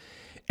have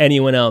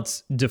anyone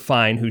else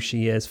define who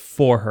she is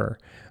for her.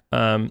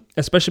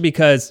 Especially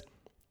because,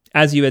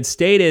 as you had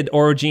stated,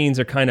 Orogenes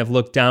are kind of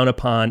looked down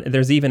upon.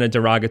 There's even a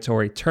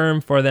derogatory term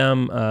for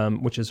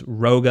them, which is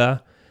Roga.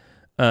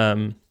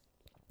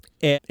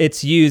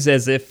 It's used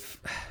as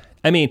if,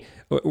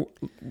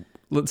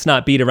 let's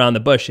not beat around the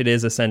bush. It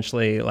is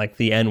essentially like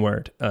the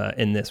N-word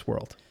in this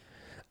world.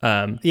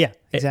 Yeah,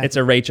 exactly. It's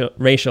a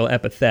racial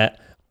epithet.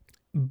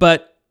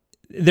 But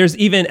there's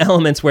even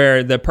elements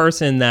where the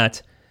person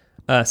that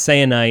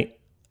Seonite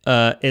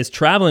is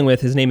traveling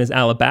with, his name is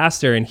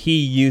Alabaster, and he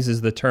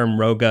uses the term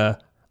Roga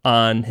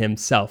on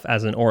himself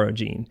as an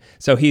Orogene.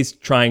 So he's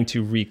trying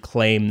to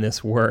reclaim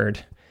this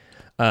word.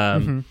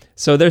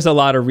 So there's a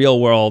lot of real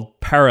world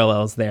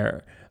parallels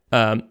there.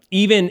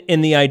 Even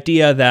in the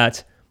idea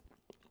that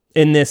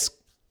in this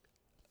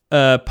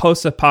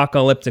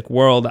post-apocalyptic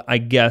world, I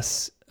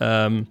guess,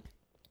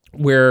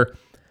 where,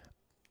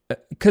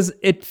 because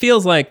it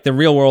feels like the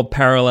real world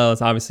parallel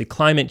is obviously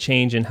climate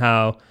change and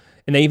how,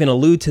 and they even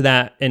allude to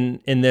that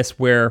in this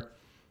where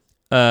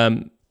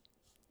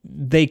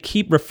they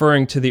keep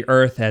referring to the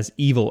Earth as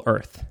evil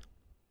Earth,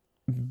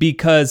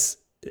 because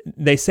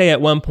they say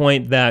at one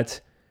point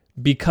that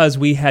because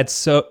we had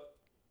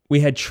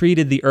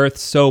treated the Earth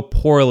so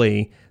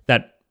poorly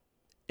that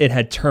it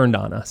had turned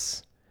on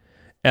us.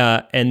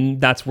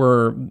 And that's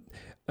where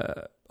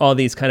all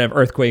these kind of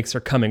earthquakes are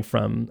coming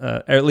from,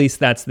 or at least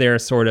that's their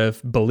sort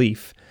of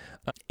belief.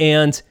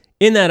 And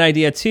in that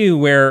idea too,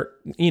 where,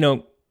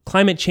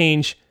 climate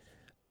change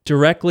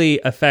directly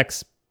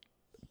affects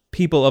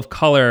people of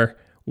color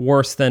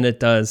worse than it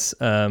does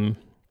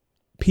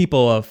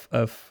people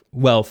of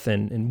wealth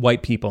and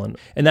white people.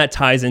 And that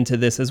ties into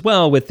this as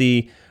well, with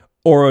the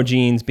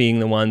Orogenes being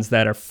the ones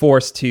that are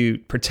forced to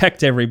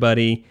protect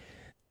everybody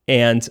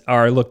and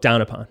are looked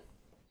down upon.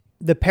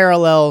 The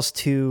parallels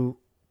to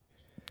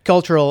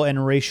cultural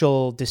and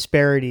racial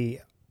disparity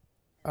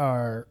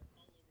are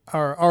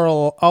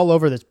all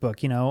over this book.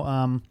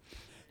 The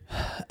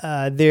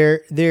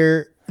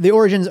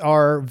origins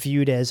are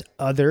viewed as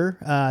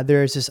other.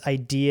 There's this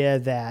idea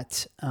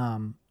that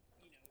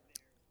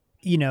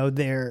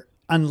they're,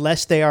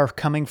 unless they are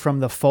coming from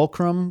the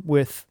fulcrum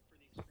with,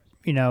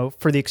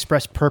 for the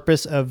express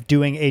purpose of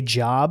doing a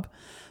job,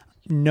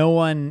 no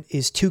one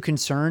is too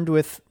concerned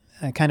with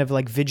kind of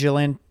like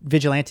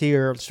vigilante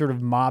or sort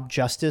of mob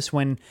justice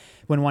when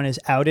one is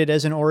outed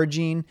as an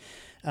Origene.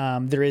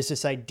 There is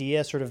this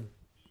idea sort of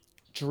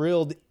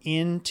drilled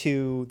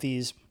into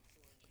these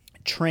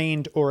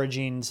trained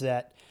Origines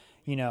that,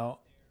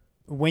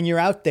 when you're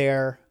out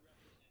there,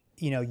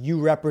 you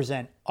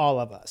represent all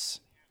of us,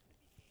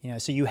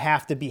 so you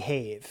have to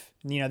behave.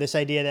 This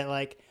idea that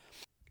like,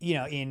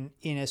 in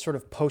a sort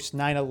of post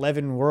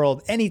 9/11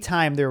 world,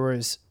 anytime there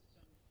was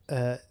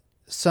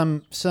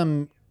some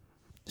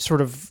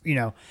sort of,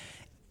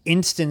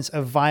 instance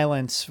of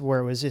violence where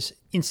it was just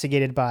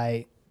instigated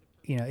by,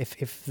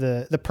 if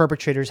the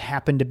perpetrators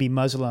happened to be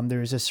Muslim,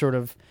 there's this sort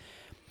of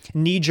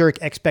knee-jerk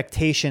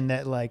expectation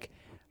that like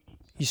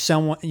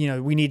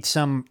we need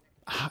some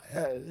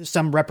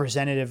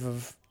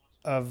representative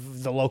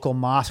of the local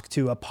mosque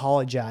to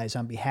apologize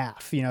on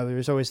behalf. You know,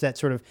 there's always that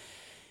sort of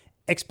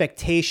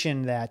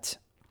expectation that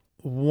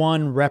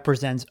one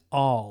represents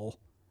all,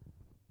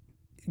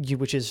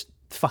 which is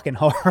fucking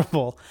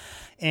horrible.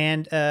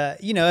 And,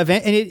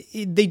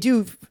 they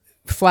do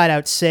flat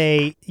out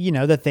say,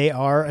 that they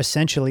are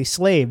essentially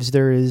slaves.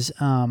 There is,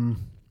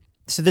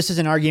 so this is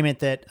an argument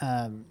that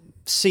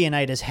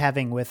Seonite is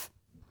having with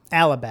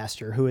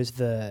Alabaster, who is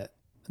the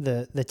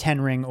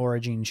Ten Ring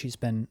Origin she's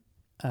been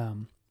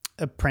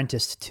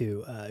apprenticed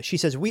to. She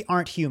says, "We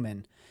aren't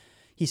human."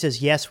 He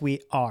says, "Yes,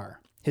 we are."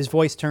 His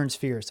voice turns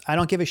fierce. "I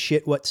don't give a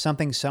shit what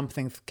something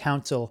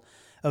council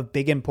of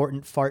big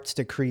important farts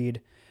decreed,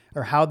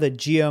 or how the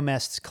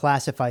geomests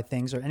classify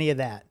things, or any of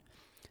that.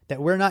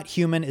 That we're not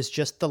human is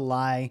just the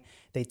lie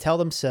they tell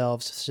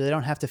themselves so they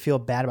don't have to feel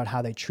bad about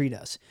how they treat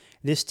us.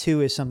 This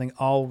too is something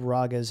all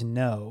Ragas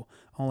know,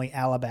 only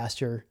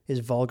Alabaster is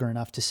vulgar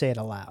enough to say it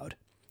aloud."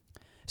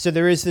 So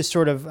there is this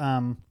sort of,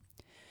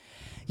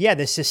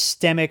 this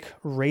systemic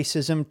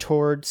racism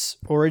towards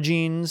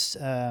Origins.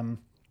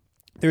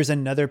 There's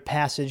another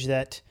passage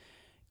that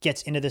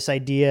gets into this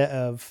idea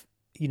of,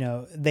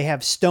 they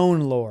have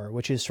stone lore,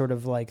 which is sort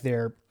of like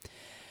their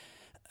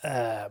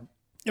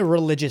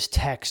religious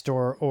text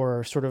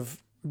or sort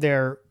of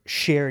their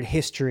shared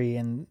history.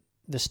 And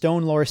the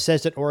stone lore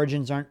says that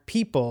Origins aren't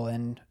people.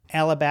 And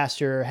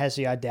Alabaster has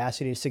the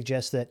audacity to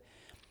suggest that,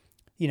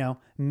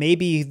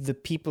 maybe the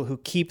people who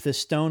keep the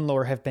stone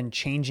lore have been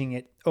changing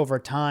it over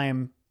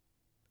time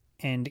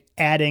and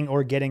adding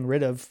or getting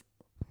rid of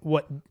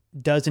what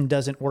does and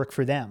doesn't work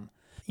for them.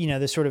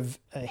 This sort of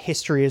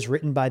history is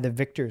written by the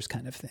victors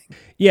kind of thing.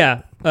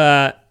 Yeah.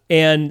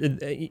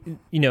 And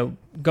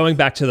going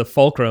back to the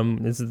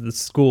Fulcrum, this is the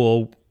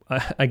school.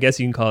 I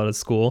guess you can call it a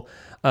school.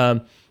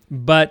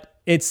 But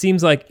it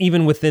seems like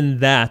even within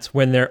that,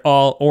 when they're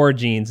all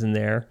Origins in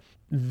there,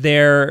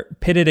 they're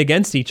pitted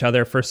against each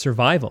other for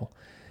survival.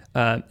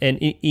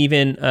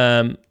 Even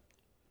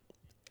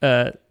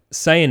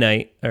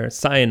Cyanite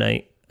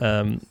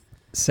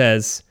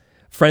says,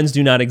 "Friends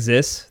do not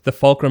exist. The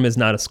Fulcrum is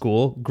not a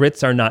school.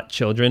 Grits are not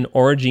children.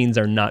 Origins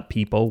are not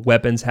people.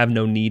 Weapons have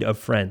no need of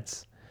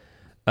friends."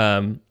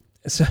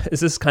 So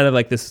this is kind of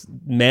like this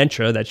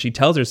mantra that she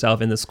tells herself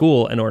in the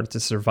school in order to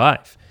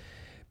survive,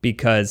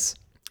 because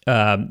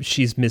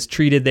she's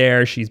mistreated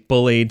there, she's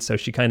bullied, so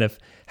she kind of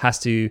has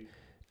to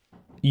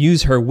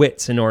use her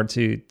wits in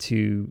order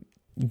to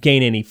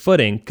gain any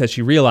footing, because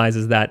she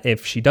realizes that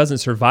if she doesn't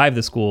survive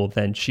the school,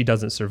 then she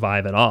doesn't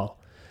survive at all,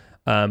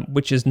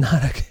 which is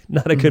not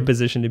a good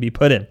position to be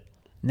put in.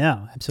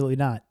 No, absolutely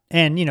not.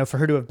 And, for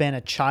her to have been a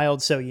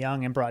child so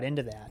young and brought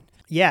into that.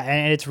 Yeah,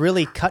 and it's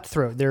really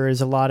cutthroat. There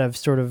is a lot of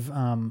sort of,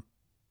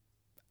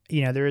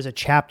 there is a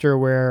chapter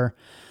where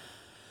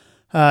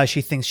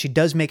she thinks she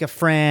does make a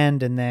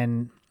friend, and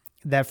then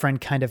that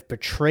friend kind of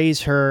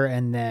betrays her,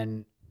 and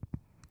then,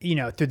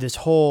 through this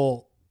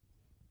whole,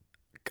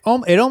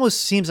 it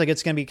almost seems like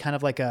it's going to be kind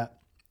of like a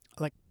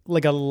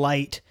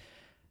light,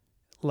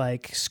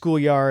 like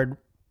schoolyard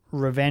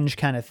revenge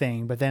kind of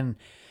thing. But then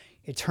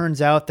it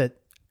turns out that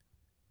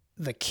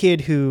the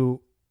kid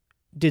who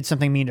did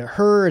something mean to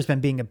her has been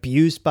being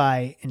abused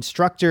by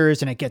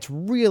instructors, and it gets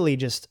really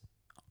just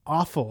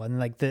awful. And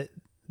like the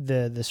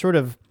sort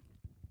of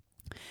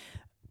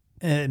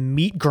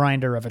meat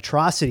grinder of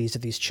atrocities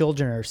that these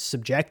children are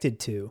subjected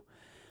to,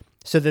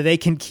 so that they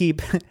can keep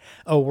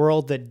a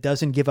world that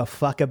doesn't give a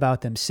fuck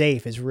about them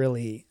safe, is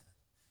really,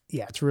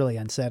 it's really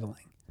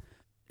unsettling.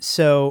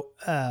 So,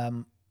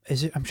 I'm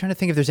trying to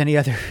think if there's any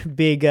other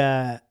big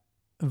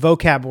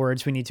vocab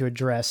words we need to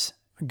address.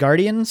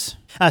 Guardians.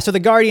 So the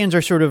Guardians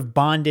are sort of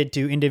bonded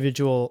to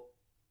individual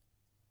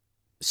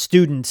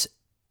students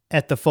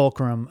at the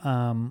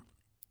Fulcrum.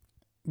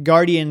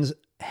 Guardians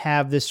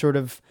have this sort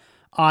of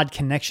odd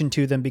connection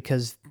to them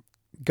because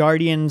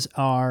Guardians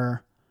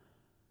are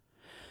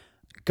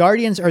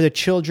the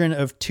children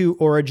of two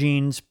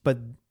Origins, but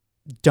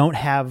don't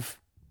have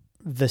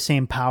the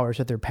same powers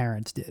that their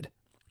parents did.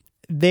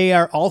 They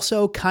are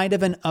also kind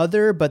of an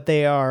other, but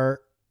they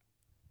are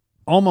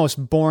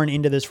almost born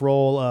into this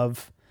role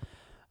of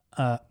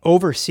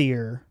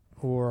overseer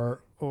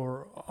or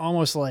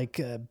almost like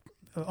a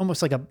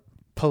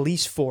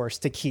police force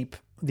to keep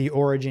the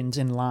Origins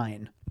in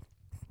line.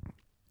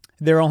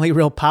 Their only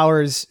real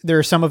powers, there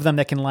are some of them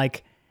that can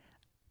like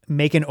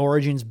make an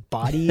Origin's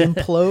body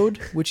implode,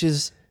 which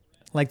is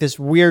like this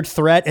weird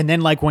threat. And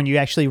then like when you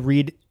actually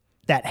read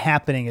that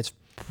happening, it's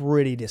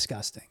pretty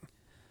disgusting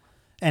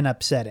and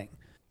upsetting.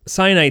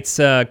 Cyanite's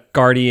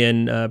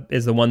guardian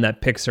is the one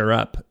that picks her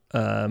up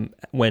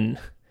when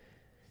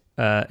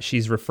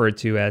she's referred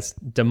to as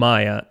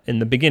Demaya in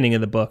the beginning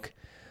of the book.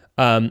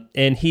 And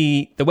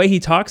the way he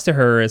talks to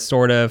her is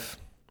sort of,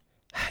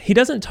 he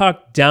doesn't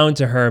talk down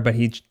to her, but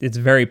it's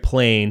very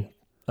plain.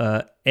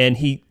 And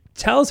he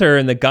tells her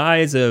in the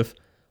guise of,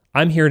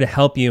 I'm here to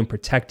help you and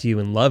protect you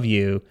and love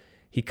you.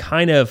 He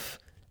kind of,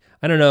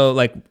 I don't know,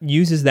 like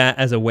uses that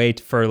as a way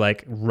for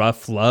like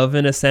rough love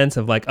in a sense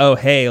of like, oh,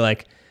 hey,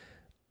 like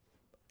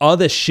all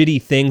the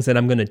shitty things that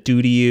I'm going to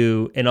do to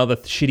you and all the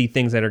shitty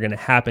things that are going to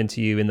happen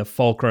to you in the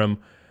Fulcrum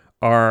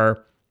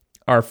are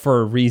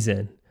for a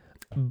reason.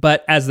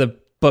 But as the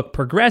book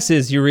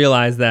progresses, you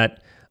realize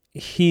that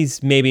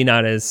he's maybe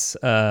not as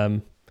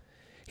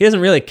he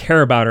doesn't really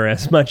care about her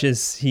as much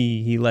as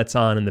he lets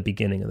on in the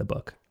beginning of the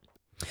book.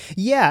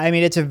 Yeah, I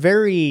mean,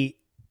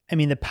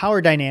 the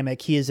power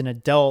dynamic, he is an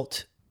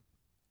adult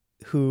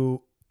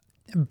who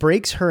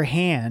breaks her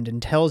hand and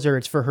tells her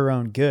it's for her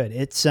own good.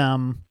 It's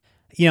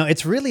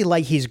it's really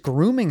like he's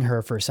grooming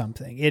her for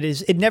something.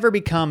 It never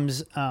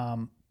becomes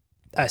a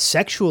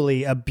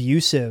sexually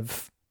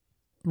abusive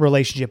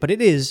relationship, but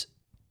it is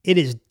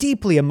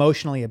deeply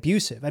emotionally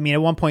abusive. I mean,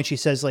 at one point she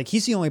says, like,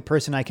 he's the only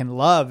person I can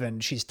love,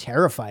 and she's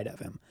terrified of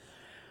him.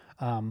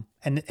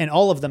 And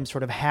all of them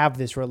sort of have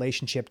this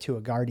relationship to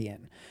a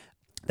guardian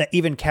that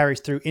even carries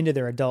through into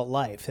their adult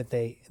life, that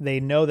they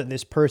know that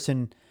this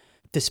person,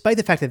 despite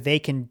the fact that they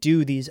can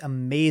do these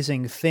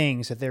amazing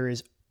things, that there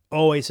is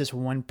always this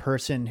one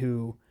person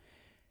who,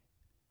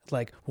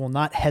 like, will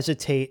not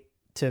hesitate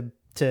to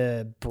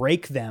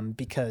break them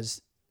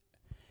because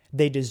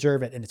they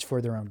deserve it and it's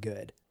for their own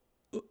good.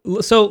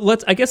 So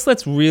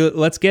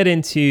let's get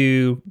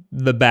into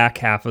the back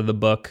half of the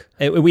book.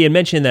 We had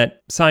mentioned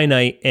that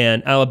Cyanite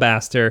and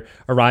Alabaster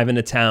arrive in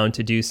the town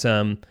to do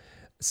some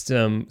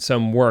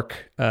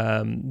work.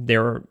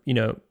 They're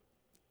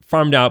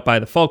farmed out by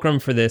the Fulcrum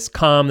for this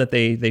comm that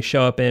they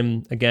show up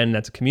in. Again,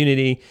 that's a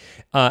community,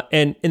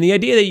 and the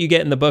idea that you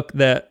get in the book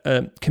that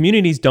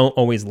communities don't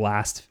always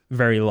last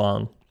very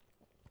long.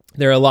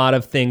 There are a lot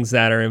of things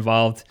that are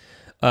involved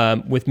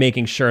with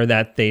making sure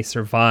that they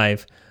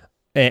survive.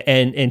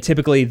 And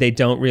typically they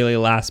don't really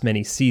last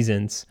many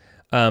seasons,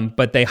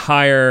 but they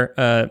hire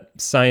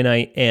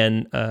Cyanite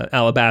and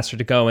Alabaster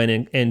to go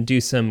in and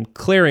do some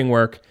clearing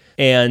work.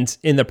 And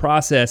in the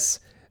process,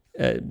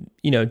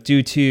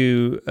 due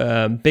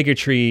to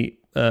bigotry,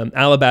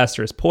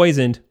 Alabaster is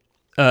poisoned.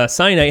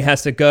 Cyanite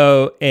has to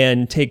go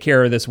and take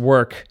care of this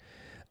work.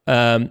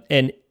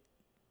 And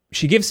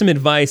she gives some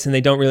advice, and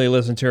they don't really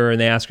listen to her, and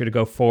they ask her to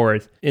go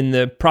forward. In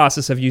the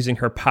process of using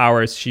her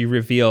powers, she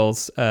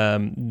reveals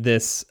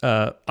this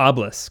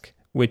obelisk,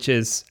 which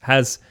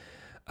has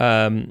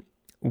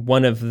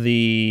one of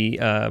the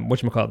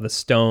the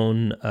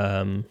stone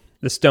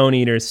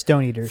eaters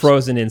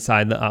frozen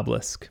inside the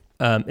obelisk.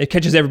 It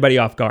catches everybody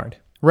off guard.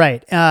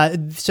 Right.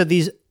 So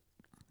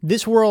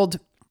this world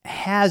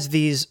has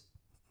these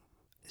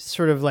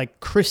sort of like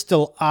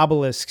crystal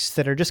obelisks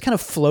that are just kind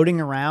of floating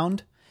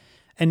around.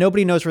 And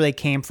nobody knows where they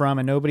came from,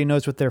 and nobody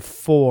knows what they're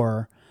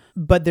for.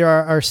 But there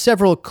are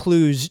several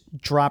clues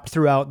dropped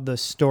throughout the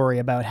story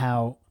about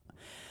how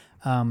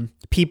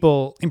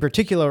people, in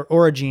particular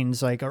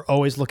Origins, like, are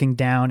always looking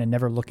down and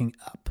never looking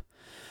up.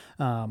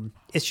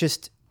 It's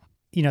just,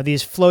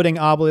 these floating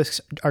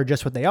obelisks are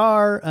just what they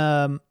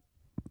are.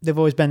 They've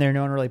always been there.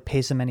 No one really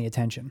pays them any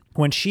attention.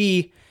 When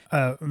she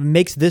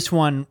makes this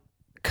one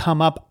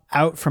come up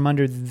out from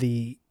under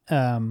the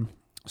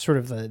sort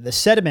of the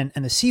sediment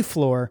and the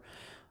seafloor,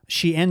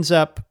 she ends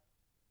up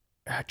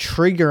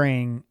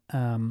triggering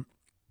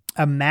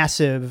a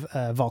massive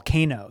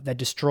volcano that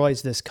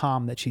destroys this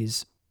comm that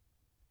she's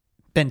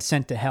been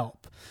sent to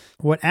help.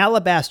 What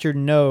Alabaster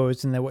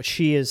knows, and that what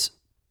she is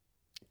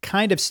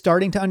kind of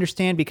starting to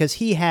understand, because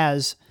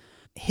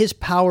his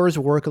powers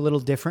work a little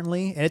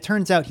differently, and it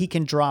turns out he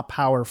can draw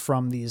power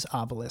from these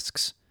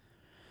obelisks.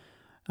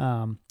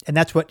 And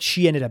that's what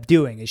she ended up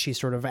doing, is she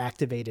sort of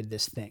activated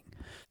this thing.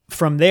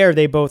 From there,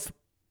 they both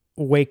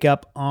wake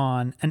up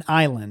on an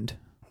island.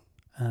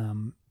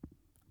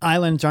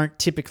 Islands aren't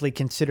typically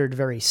considered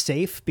very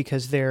safe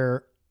because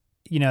they're,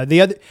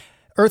 the other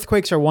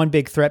earthquakes are one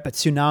big threat, but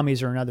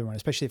tsunamis are another one,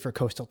 especially for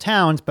coastal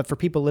towns. But for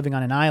people living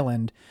on an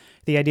island,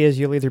 the idea is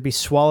you'll either be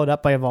swallowed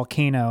up by a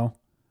volcano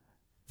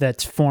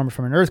that's formed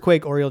from an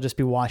earthquake, or you'll just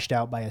be washed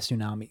out by a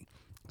tsunami.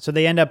 So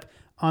they end up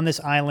on this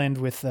island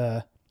with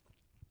a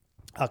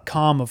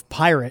comm of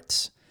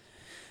pirates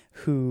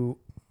who,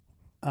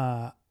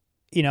 a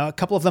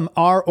couple of them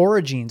are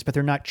Origins, but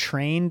they're not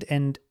trained,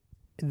 and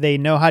they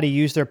know how to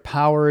use their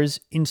powers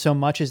in so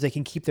much as they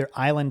can keep their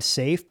island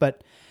safe.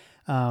 But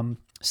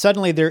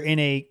suddenly they're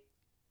in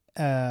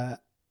a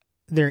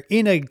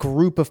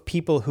group of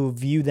people who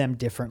view them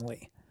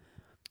differently.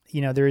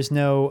 There is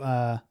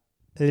no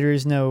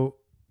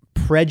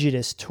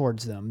prejudice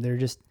towards them.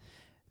 The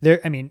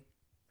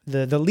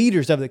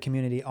leaders of the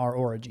community are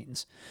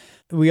Origins.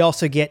 We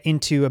also get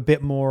into a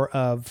bit more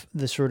of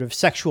the sort of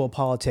sexual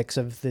politics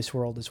of this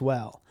world as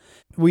well.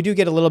 We do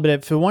get a little bit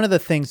of, so one of the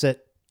things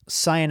that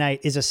Cyanite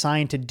is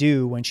assigned to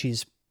do when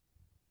she's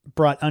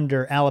brought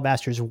under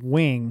Alabaster's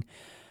wing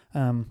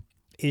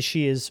is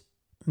she is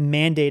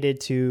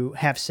mandated to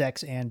have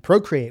sex and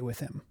procreate with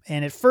him.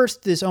 And at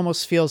first, this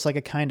almost feels like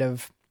a kind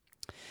of,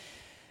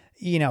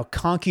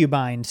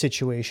 concubine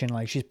situation,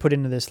 like she's put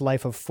into this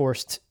life of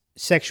forced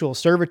sexual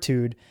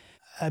servitude.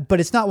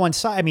 But it's not one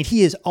side. I mean,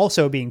 he is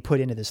also being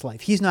put into this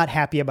life. He's not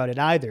happy about it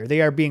either.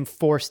 They are being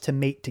forced to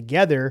mate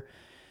together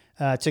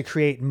to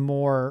create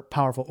more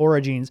powerful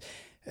Origins.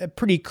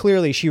 pretty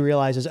clearly she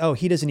realizes, oh,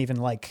 he doesn't even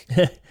like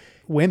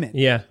women.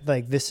 Yeah.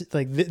 Like this,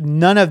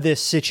 none of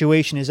this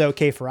situation is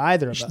okay for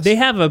either of us. They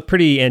have a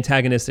pretty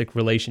antagonistic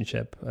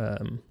relationship.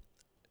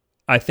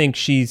 I think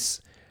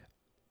she's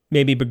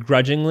maybe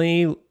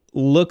begrudgingly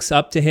looks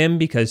up to him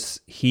because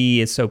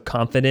he is so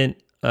confident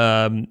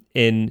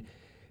in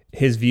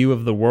his view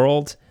of the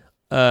world.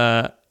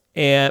 But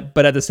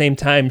at the same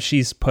time,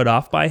 she's put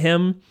off by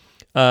him.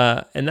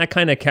 And that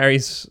kind of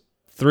carries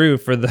through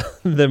for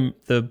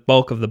the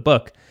bulk of the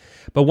book.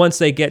 But once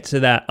they get to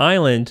that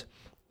island,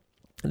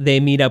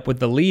 they meet up with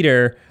the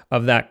leader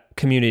of that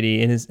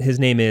community, and his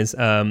name is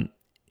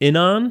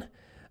Inon.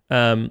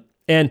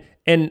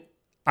 And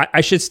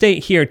I should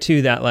state here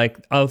too that like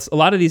a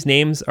lot of these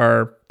names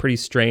are pretty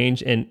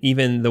strange, and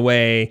even the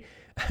way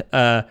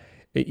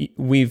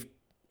we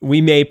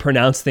may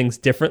pronounce things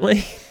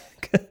differently.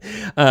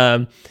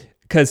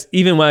 Because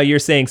even while you're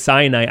saying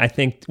cyanite, I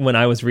think when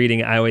I was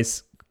reading, I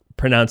always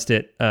pronounced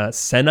it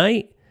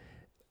senite.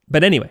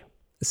 But anyway,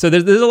 so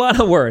there's a lot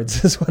of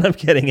words is what I'm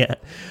getting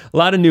at. A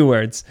lot of new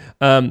words.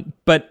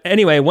 But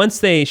anyway, once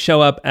they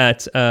show up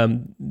at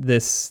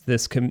this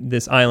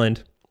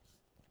island,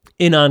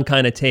 Inon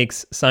kind of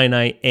takes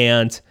cyanite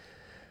and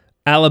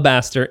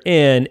alabaster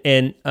in,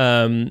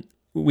 and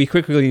we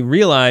quickly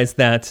realize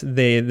that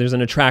there's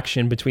an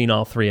attraction between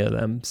all three of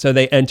them. So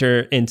they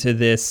enter into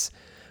this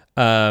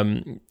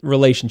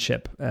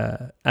relationship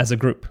as a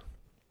group.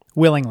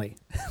 Willingly.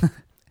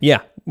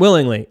 Yeah,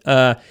 willingly.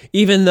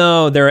 Even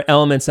though there are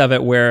elements of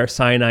it where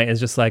cyanite is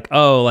just like,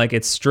 oh, like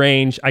it's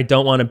strange. I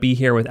don't want to be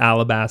here with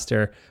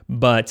alabaster,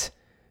 but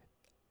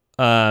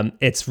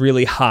it's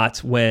really hot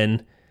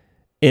when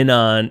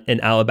Inon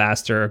and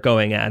alabaster are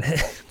going at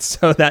it.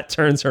 So that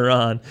turns her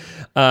on.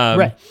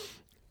 Right.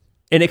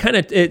 And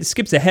it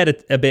skips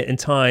ahead a bit in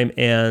time,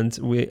 and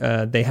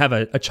they have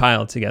a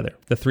child together,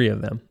 the three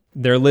of them.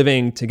 They're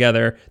living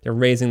together. They're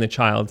raising the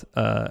child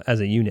as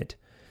a unit.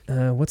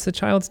 What's the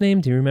child's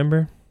name? Do you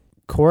remember?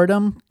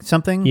 Corydum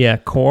something? Yeah,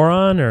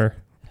 Coron or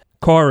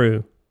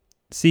Coru.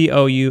 Coru.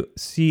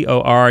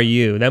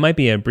 That might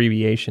be an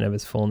abbreviation of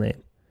his full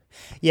name.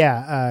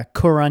 Yeah,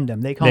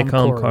 Corundum. They call him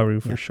Coru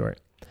for short.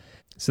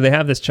 So they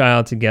have this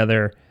child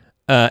together,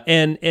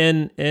 and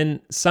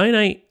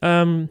Cyanite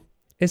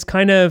is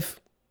kind of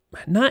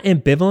not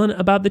ambivalent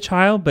about the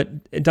child, but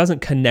it doesn't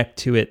connect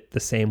to it the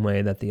same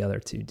way that the other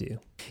two do.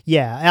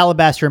 Yeah,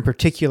 Alabaster in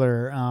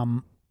particular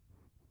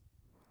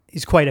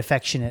is quite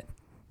affectionate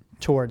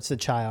towards the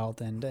child,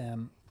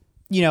 and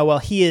while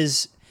he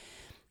is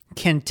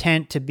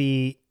content to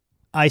be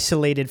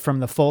isolated from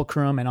the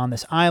fulcrum and on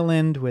this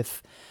island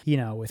with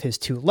his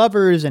two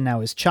lovers and now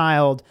his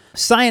child,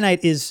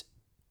 Cyanite is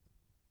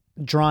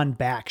drawn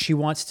back. She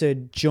wants to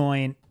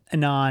join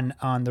Inon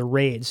on the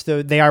raids.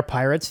 Though they are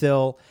pirates,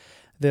 they'll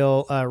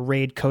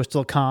raid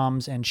coastal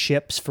comms and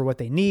ships for what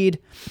they need.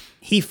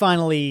 He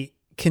finally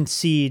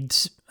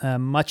concedes,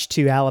 much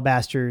to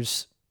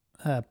Alabaster's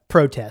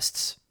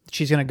protests.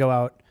 She's going to go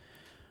out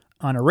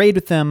on a raid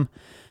with them,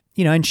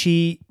 and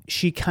she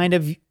kind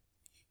of,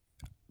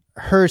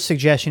 her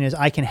suggestion is,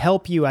 I can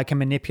help you. I can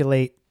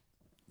manipulate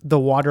the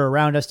water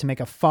around us to make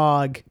a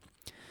fog.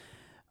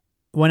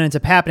 What ends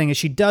up happening is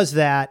she does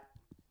that.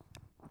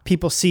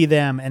 People see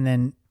them, and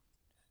then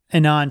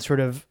Inon sort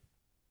of,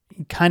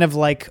 kind of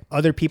like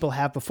other people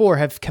have before,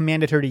 have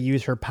commanded her to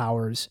use her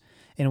powers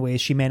in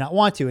ways she may not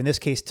want to. In this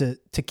case, to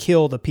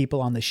kill the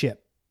people on the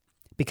ship,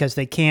 because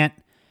they can't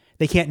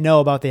know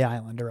about the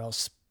island, or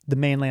else the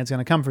mainland's going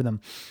to come for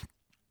them.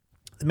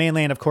 The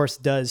mainland, of course,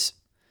 does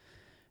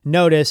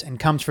notice and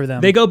comes for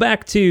them. They go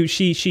back to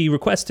she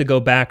requests to go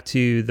back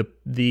to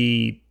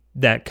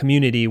that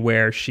community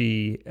where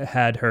she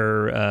had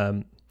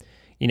her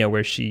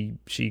where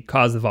she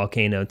caused the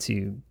volcano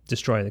to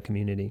destroy the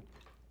community,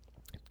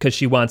 because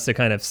she wants to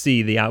kind of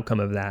see the outcome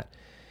of that.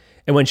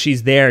 And when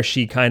she's there,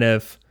 she kind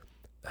of,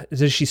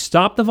 does she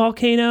stop the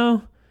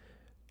volcano?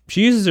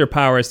 She uses her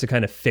powers to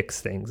kind of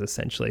fix things,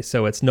 essentially,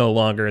 so it's no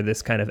longer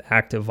this kind of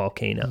active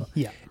volcano.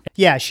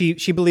 Yeah.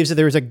 She believes that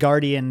there was a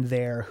guardian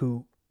there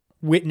who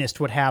witnessed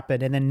what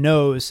happened and then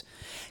knows,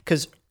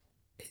 because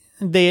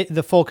they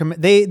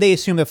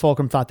assume that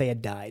Fulcrum thought they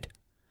had died,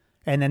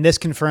 and then this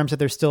confirms that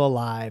they're still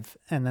alive,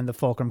 and then the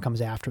Fulcrum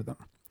comes after them,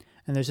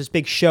 and there's this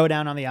big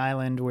showdown on the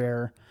island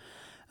where,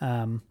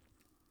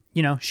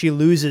 she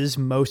loses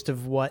most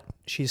of what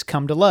she's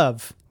come to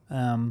love.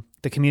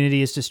 The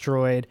community is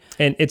destroyed.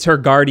 And it's her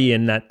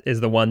guardian that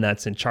is the one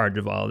that's in charge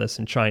of all this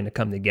and trying to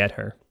come to get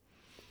her.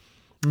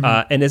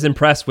 Mm-hmm. And is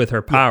impressed with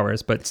her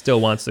powers, but still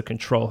wants to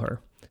control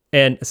her.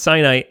 And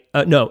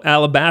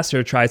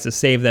Alabaster tries to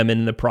save them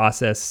in the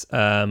process.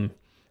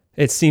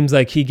 It seems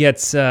like he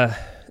dies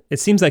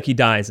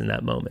in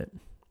that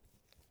moment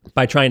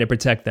by trying to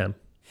protect them.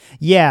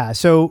 Yeah.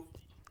 So,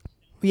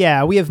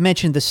 we have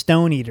mentioned the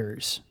Stone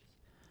Eaters,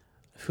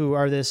 who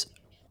are this,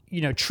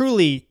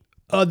 truly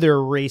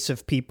other race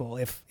of people.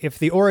 If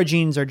the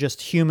Origins are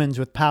just humans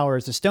with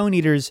powers, the Stone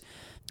Eaters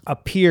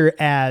appear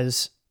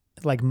as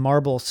like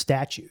marble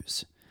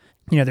statues.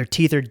 Their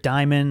teeth are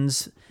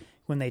diamonds.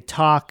 when they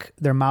talk,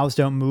 their mouths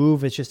don't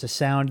move. It's just a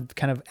sound that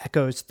kind of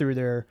echoes through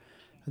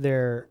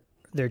their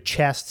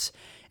chests,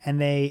 and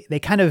they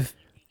kind of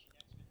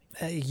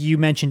you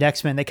mentioned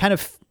X-Men. They kind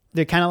of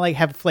like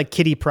have like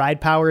Kitty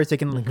Pryde powers. They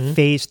can like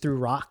phase through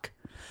rock,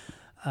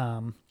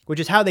 which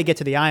is how they get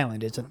to the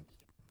island.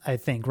 I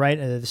think, right?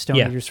 The Stone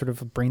Eaters sort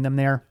of bring them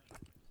there.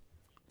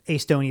 A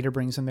Stone Eater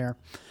brings them there.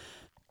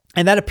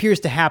 And that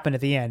appears to happen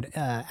at the end.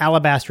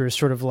 Alabaster is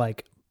sort of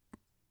like,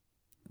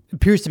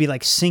 appears to be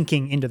like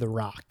sinking into the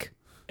rock.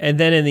 And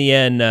then in the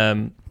end,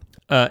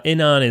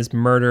 Inon is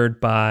murdered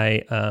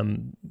by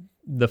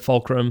the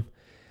Fulcrum.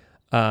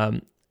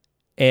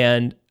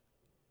 And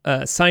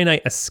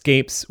Cyanite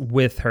escapes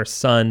with her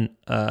son.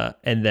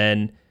 And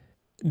then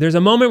there's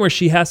a moment where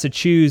she has to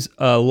choose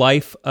a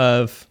life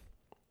of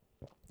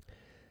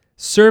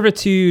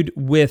servitude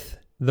with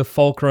the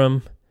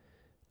Fulcrum,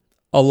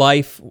 a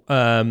life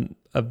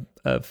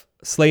of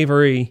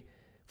slavery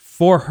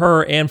for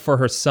her and for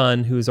her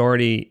son, who's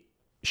already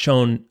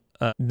shown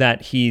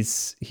that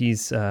he's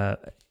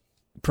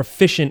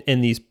proficient in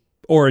these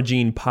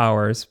Origene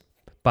powers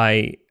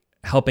by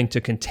helping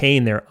to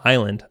contain their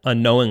island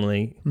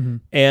unknowingly.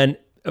 And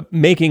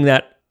making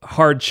that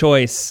hard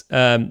choice,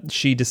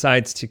 she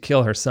decides to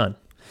kill her son.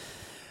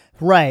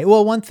 Right.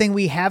 Well, one thing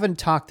we haven't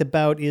talked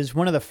about is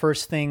one of the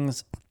first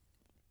things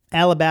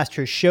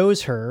Alabaster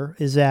shows her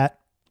is that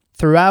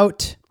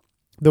throughout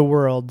the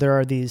world, there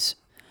are these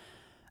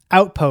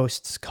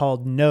outposts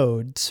called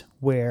nodes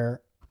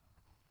where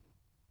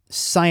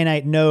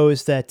Cyanite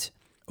knows that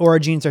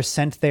Orogenes are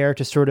sent there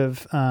to sort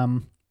of,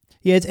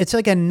 it's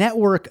like a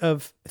network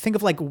of, think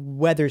of like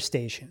weather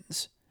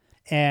stations.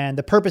 And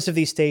the purpose of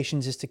these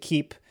stations is to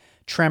keep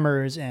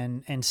tremors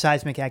and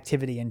seismic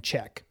activity in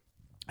check.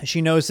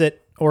 She knows that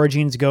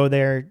Orogenes go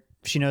there.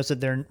 She knows that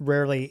they're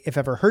rarely, if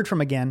ever, heard from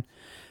again,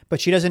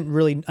 but she doesn't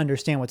really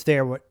understand what's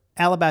there. What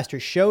Alabaster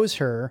shows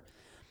her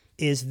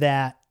is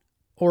that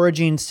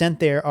Orogenes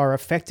sent there are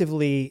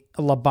effectively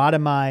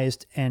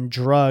lobotomized and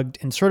drugged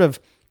and sort of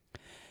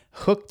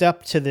hooked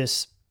up to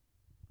this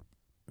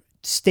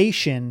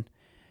station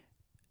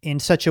in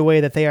such a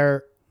way that they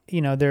are,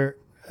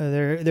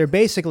 they're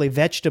basically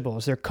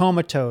vegetables. They're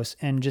comatose,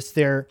 and just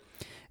their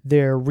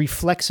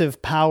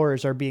reflexive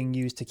powers are being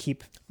used to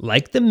keep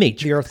like the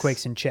Matrix, the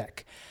earthquakes in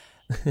check.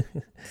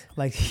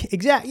 Like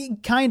exactly,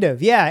 kind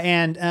of, yeah.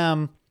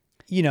 And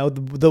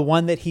the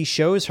one that he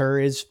shows her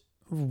is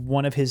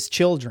one of his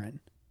children.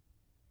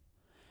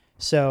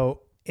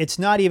 So it's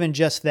not even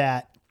just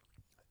that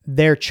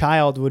their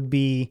child would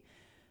be,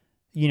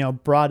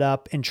 brought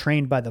up and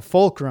trained by the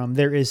Fulcrum.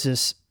 There is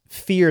this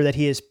fear that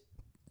he is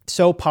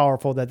so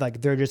powerful that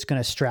like they're just going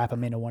to strap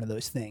him into one of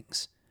those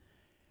things.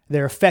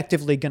 They're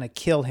effectively going to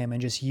kill him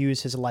and just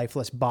use his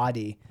lifeless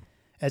body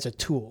as a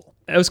tool.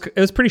 It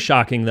was pretty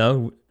shocking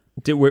though.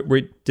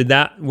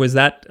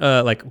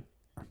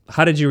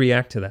 How did you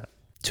react to that?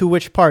 To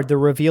which part? The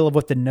reveal of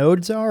what the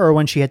nodes are, or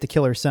when she had to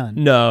kill her son?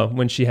 No,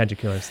 when she had to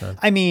kill her son.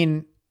 I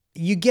mean,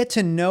 you get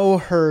to know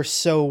her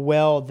so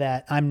well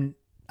that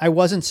I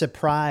wasn't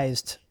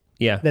surprised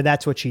that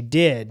that's what she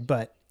did,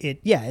 but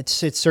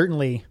it's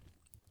certainly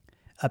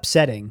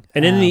upsetting.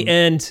 And in the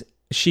end,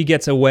 she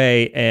gets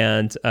away,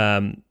 and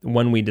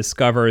when we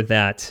discover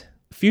that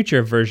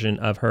future version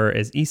of her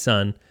is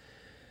Isan,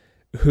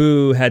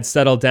 who had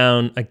settled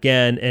down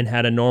again and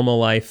had a normal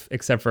life,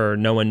 except for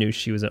no one knew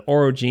she was an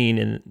Orogene.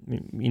 And,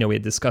 we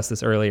had discussed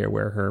this earlier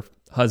where her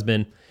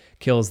husband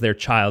kills their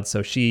child.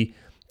 So she,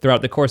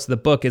 throughout the course of the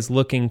book, is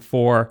looking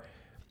for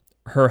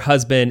her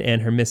husband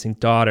and her missing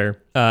daughter.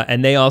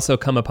 And they also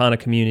come upon a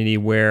community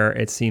where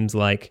it seems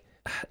like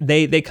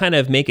they kind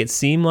of make it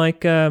seem like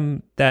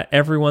that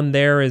everyone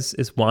there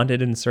is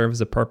wanted and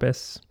serves a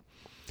purpose.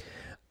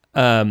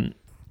 And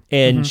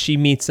she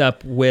meets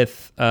up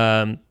with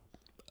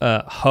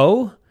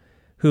Ho,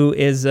 who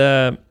is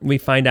we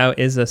find out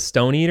is a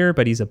Stone Eater,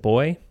 but he's a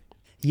boy.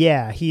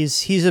 Yeah,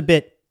 he's a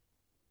bit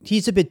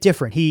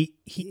different. He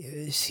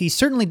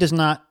certainly does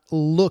not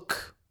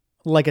look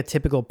like a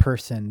typical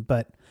person,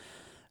 but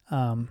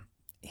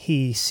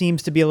he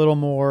seems to be a little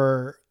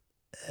more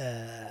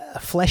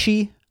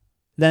fleshy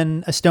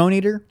than a Stone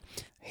Eater.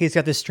 He's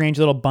got this strange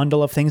little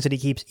bundle of things that he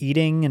keeps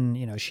eating,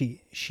 and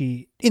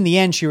she in the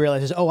end she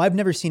realizes, oh, I've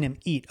never seen him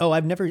eat. Oh,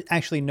 I've never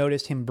actually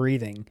noticed him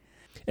breathing.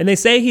 And they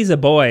say he's a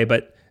boy,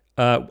 but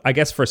I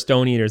guess for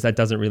Stone Eaters, that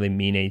doesn't really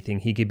mean anything.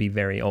 He could be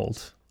very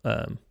old.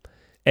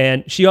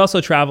 And she also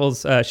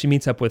travels, she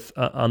meets up with,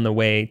 on the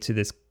way to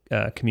this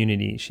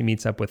community, she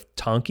meets up with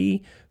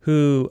Tonki,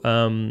 who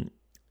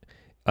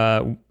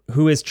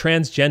is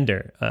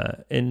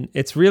transgender. And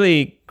it's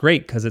really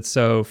great because it's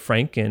so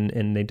frank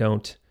and they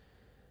don't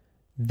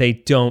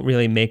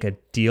really make a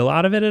deal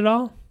out of it at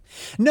all.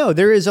 No,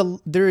 there is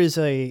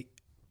a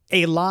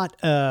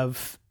lot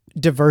of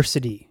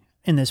diversity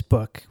in this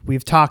book.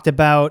 We've talked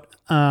about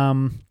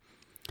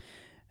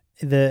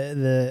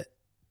there's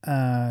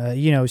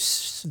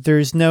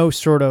no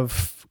sort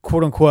of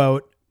quote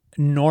unquote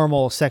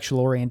normal sexual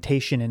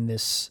orientation in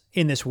this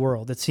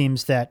world. It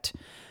seems that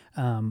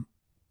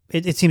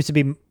it seems to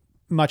be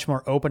much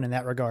more open in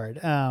that regard.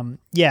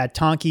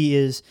 Tonki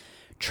is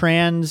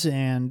trans,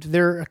 and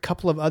there are a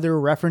couple of other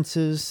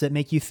references that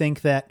make you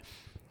think that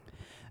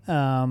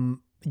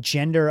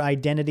gender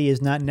identity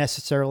is not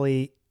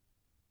necessarily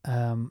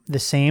the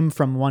same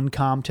from one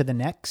com to the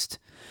next.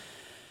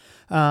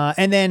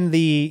 And then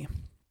the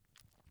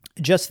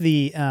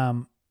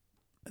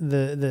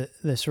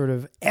sort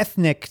of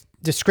ethnic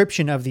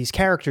description of these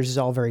characters is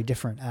all very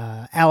different.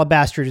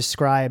 Alabaster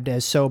described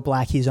as so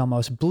black he's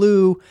almost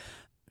blue.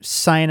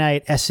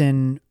 Cyanite,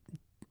 Essen,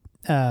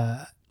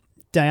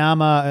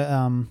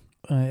 Diama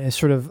is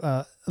sort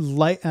of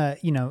light,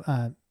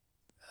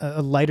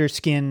 a lighter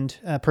skinned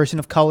person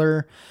of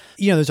color.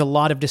 There's a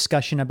lot of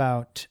discussion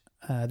about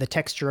the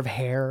texture of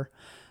hair.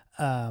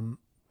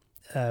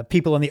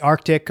 People in the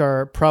Arctic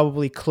are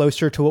probably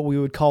closer to what we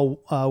would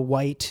call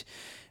white.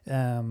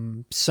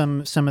 Some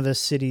of the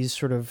cities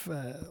sort of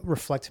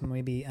reflect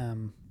maybe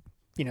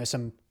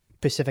some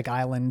Pacific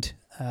Island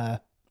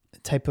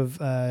type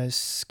of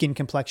skin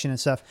complexion and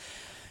stuff.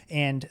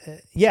 And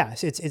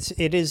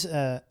it is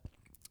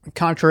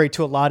contrary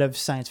to a lot of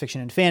science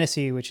fiction and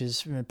fantasy, which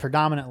is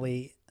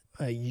predominantly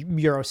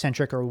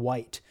Eurocentric or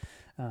white.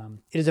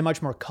 It is a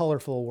much more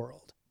colorful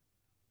world.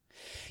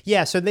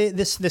 Yeah, so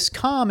this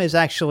com is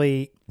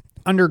actually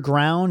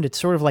underground. It's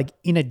sort of like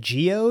in a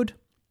geode.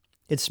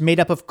 It's made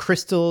up of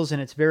crystals,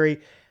 and it's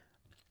very...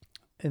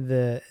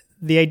 The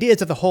idea is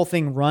that the whole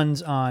thing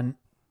runs on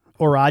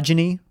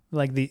orogeny.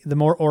 Like the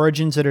more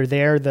origins that are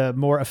there, the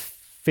more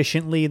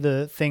efficiently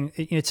the thing...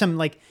 It's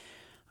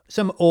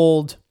some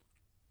old...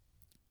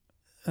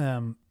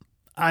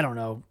 I don't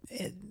know,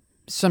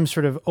 some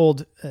sort of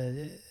old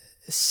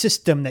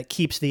system that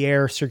keeps the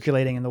air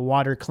circulating and the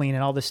water clean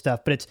and all this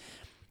stuff. But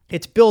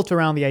it's built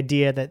around the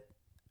idea that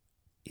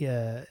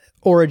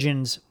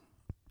origins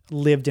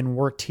lived and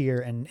worked here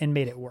and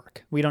made it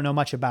work. We don't know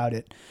much about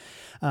it.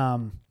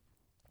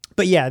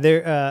 But yeah,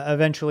 there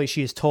eventually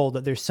she is told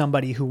that there's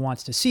somebody who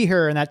wants to see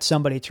her, and that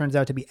somebody turns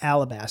out to be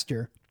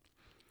Alabaster,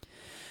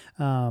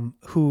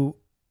 who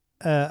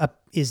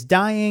is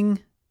dying.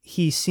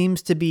 He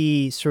seems to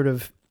be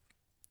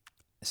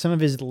some of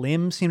his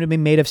limbs seem to be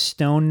made of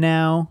stone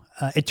now.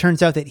 It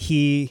turns out that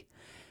he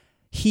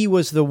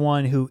was the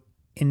one who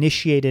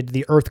initiated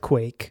the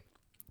earthquake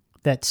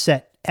that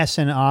set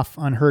Essen off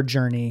on her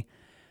journey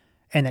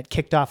and that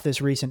kicked off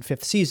this recent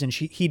 5th season.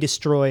 He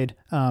destroyed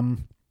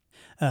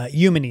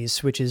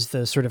Eumenes, which is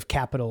the sort of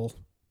capital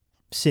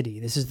city.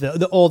 This is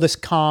the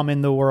oldest com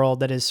in the world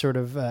that has sort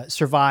of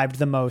survived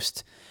the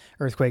most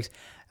earthquakes.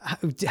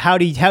 How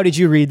did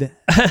you read that?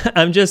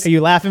 Are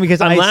you laughing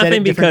because I'm laughing said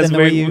it because than the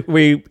way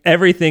we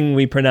everything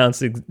we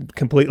pronounce it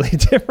completely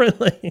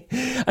differently.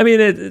 I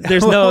mean,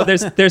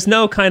 there's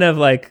no kind of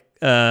like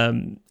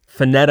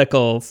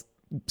phonetical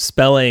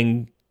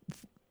spelling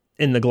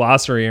in the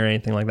glossary or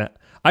anything like that.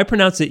 I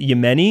pronounce it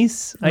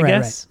Yemenis, I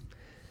guess, right.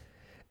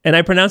 And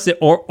I pronounce it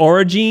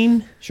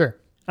origin. Sure.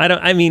 I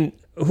don't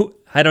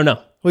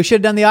know. We should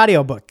have done the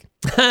audiobook.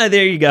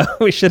 There you go.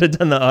 We should have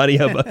done the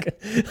audiobook.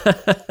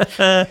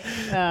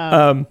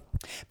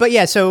 But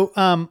yeah, so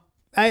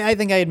I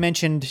think I had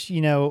mentioned,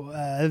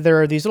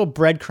 there are these little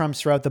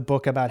breadcrumbs throughout the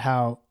book about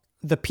how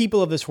the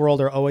people of this world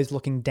are always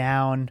looking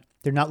down.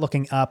 They're not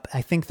looking up.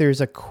 I think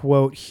there's a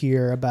quote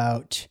here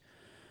about,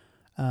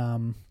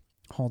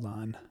 hold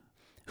on.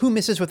 Who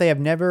misses what they have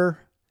never,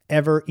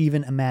 ever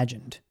even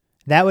imagined?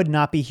 That would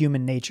not be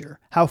human nature.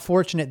 How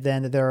fortunate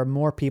then that there are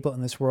more people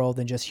in this world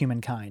than just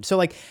humankind.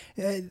 So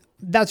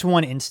that's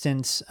one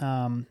instance.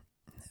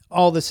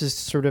 All this is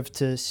sort of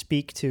to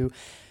speak to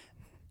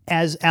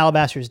as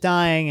Alabaster's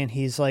dying and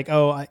he's like,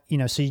 so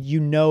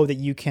that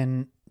you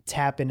can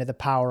tap into the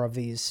power of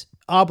these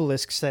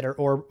obelisks that are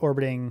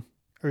orbiting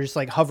or just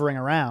like hovering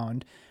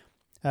around.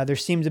 There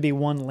seems to be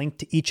one link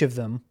to each of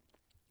them.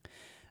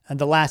 And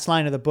the last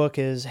line of the book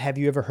is, have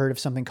you ever heard of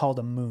something called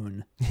a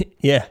moon?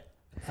 Yeah.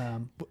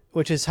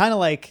 Which is kind of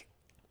like,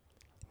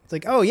 it's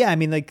like, oh yeah, I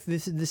mean, like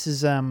this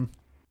is,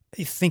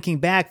 thinking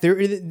back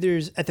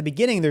there's at the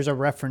beginning, there's a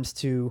reference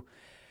to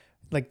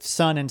like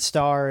sun and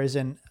stars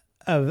and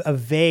a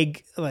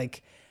vague,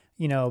 like,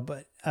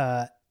 but,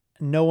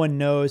 no one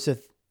knows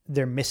if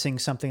they're missing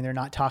something they're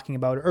not talking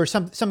about or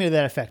something to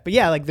that effect. But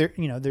yeah, like this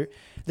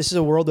is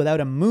a world without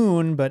a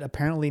moon, but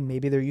apparently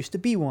maybe there used to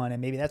be one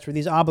and maybe that's where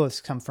these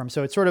obelisks come from.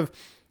 So it's sort of,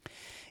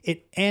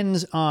 it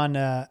ends on,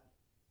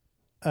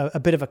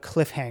 a bit of a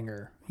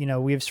cliffhanger.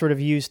 We've sort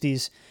of used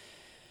these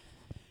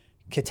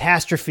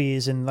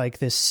catastrophes and like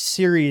this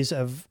series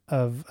of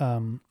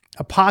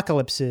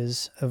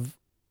apocalypses of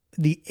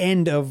the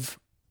end of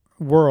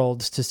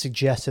worlds to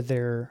suggest that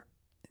there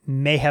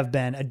may have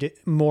been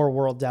more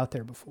worlds out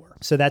there before.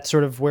 So that's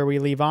sort of where we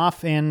leave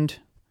off. And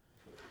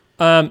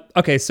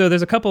okay, so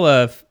there's a couple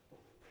of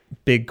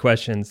big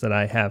questions that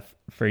I have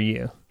for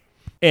you.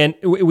 And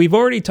we've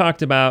already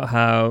talked about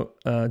how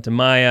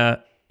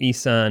Demaya,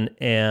 Isan,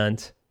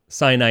 and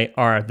Cyanite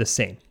are the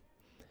same.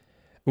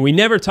 We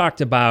never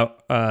talked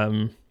about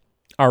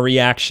our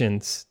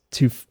reactions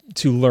to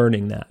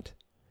learning that.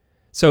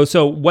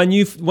 So when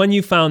you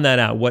found that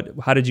out,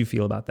 how did you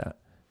feel about that?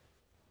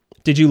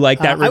 Did you like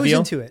that reveal? I was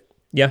into it.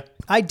 Yeah.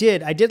 I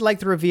did like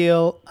the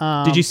reveal.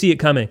 Did you see it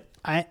coming?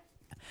 I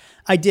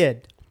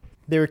did.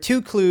 There were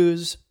two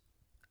clues.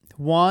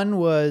 One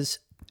was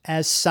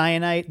as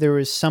cyanide, there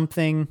was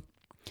something.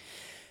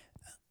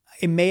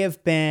 It may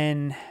have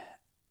been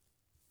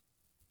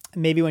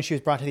maybe when she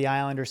was brought to the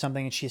island or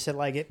something, and she said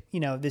like it,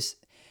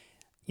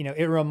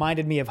 it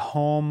reminded me of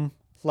home,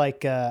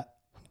 like an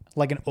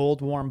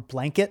old warm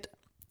blanket.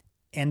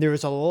 And there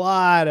was a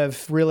lot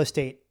of real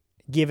estate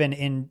given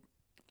in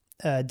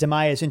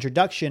Demaya's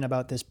introduction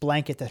about this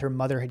blanket that her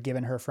mother had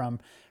given her from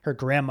her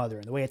grandmother,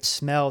 and the way it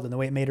smelled and the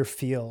way it made her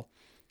feel.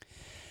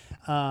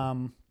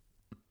 And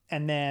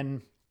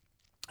then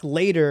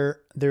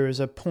later there was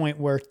a point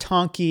where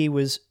Tonki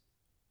was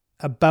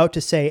about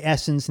to say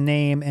Essen's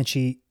name, and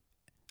she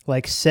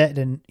like said,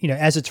 and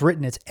as it's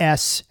written, it's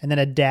S and then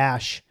a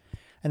dash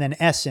and then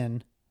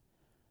Essen.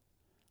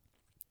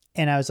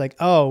 And I was like,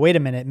 oh, wait a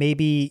minute,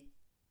 maybe.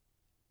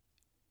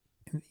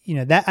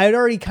 That I had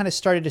already kind of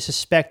started to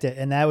suspect it.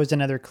 And that was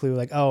another clue,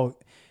 like, oh,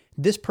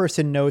 this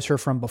person knows her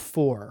from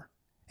before.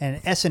 And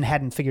Essen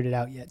hadn't figured it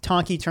out yet.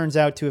 Tonki turns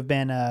out to have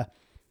been a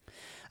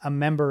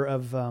member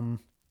of, one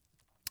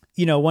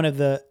of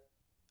the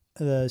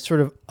sort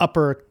of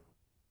upper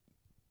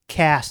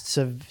castes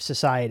of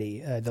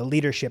society, the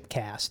leadership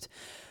caste,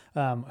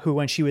 who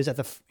when she was at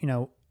the,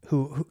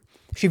 who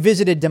she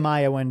visited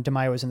Demaya when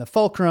Demaya was in the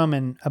Fulcrum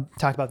and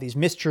talked about these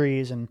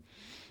mysteries and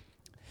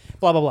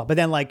blah, blah, blah. But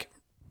then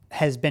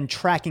has been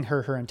tracking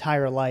her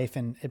entire life,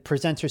 and it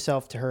presents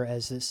herself to her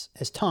as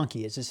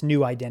Tonki, as this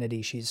new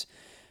identity she's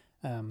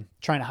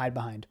trying to hide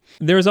behind.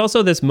 There was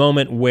also this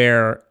moment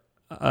where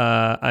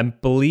I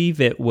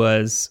believe it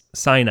was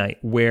Cyanide,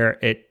 where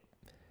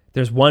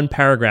there's one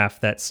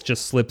paragraph that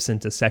just slips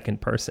into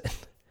second person.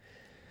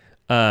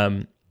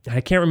 I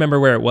can't remember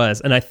where it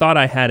was, and I thought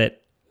I had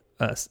it.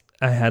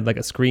 I had like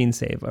a screen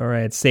save, or I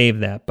had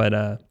saved that, but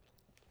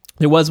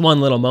there was one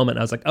little moment.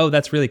 I was like, oh,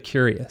 that's really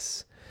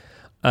curious.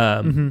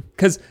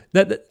 Because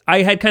that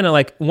I had kind of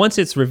like, once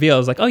it's revealed, I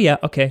was like, oh yeah,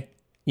 okay,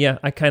 yeah,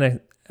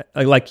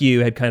 I like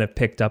you had kind of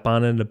picked up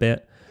on it a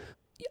bit.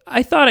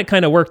 I thought it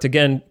kind of worked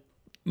again,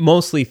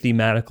 mostly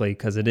thematically,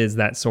 because it is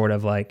that sort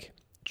of like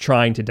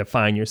trying to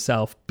define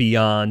yourself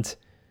beyond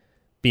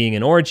being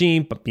an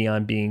origin, but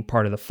beyond being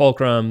part of the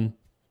Fulcrum,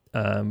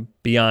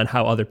 beyond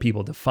how other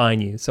people define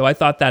you. So I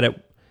thought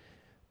that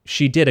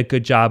she did a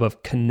good job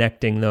of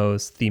connecting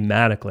those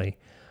thematically.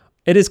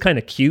 It is kind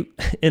of cute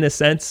in a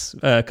sense,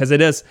 because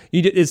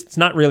it's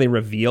not really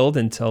revealed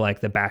until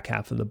like the back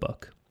half of the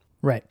book.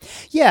 Right.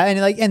 Yeah.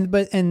 And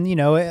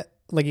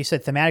like you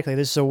said, thematically,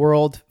 this is a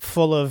world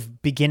full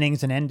of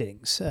beginnings and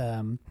endings.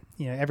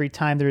 Every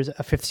time there's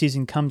a fifth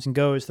season comes and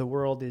goes, the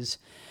world is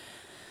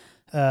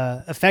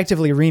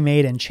effectively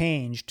remade and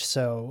changed.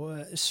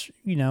 So,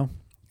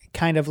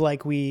 kind of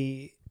like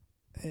we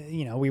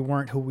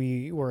weren't who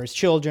we were as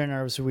children,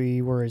 or as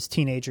we were as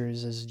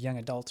teenagers, as young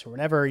adults, or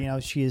whatever.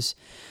 She is.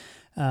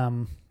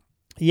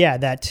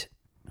 That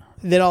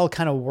all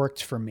kind of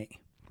worked for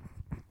me.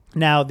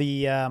 Now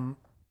the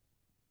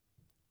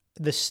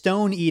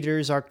Stone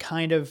Eaters are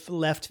kind of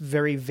left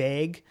very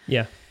vague.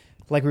 Yeah,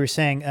 like we were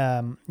saying,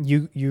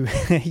 you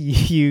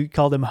you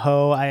called him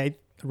Ho. I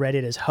read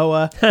it as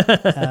Hoa.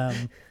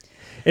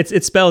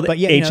 It's spelled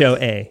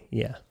Hoa.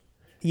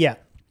 Yeah.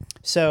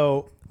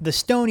 So the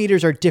Stone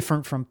Eaters are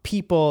different from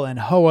people, and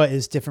Hoa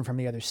is different from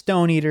the other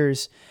Stone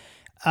Eaters,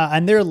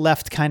 and they're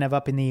left kind of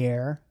up in the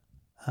air.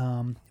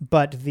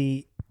 But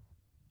the,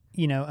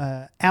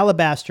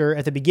 Alabaster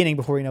at the beginning,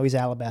 before we know he's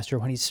Alabaster,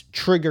 when he's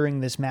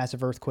triggering this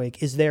massive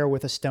earthquake, is there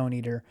with a Stone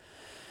Eater,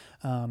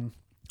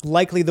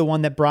 likely the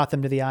one that brought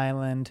them to the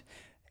island,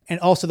 and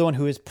also the one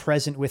who is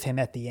present with him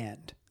at the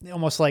end.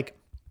 Almost like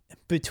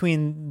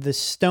between the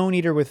Stone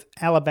Eater with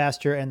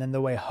Alabaster and then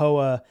the way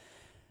Hoa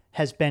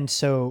has been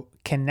so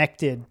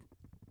connected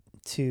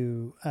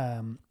to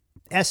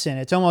Essen,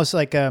 it's almost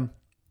like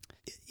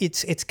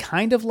it's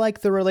kind of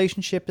like the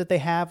relationship that they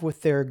have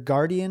with their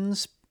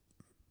guardians,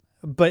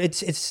 but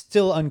it's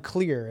still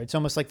unclear. It's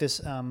almost like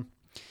this,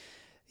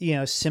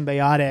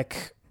 symbiotic,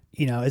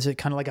 is it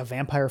kind of like a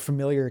vampire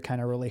familiar kind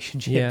of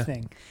relationship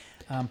thing?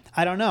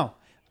 I don't know.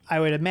 I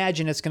would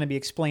imagine it's going to be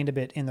explained a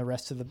bit in the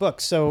rest of the book.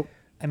 So,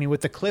 I mean,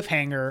 with the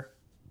cliffhanger,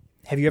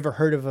 have you ever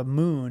heard of a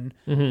moon?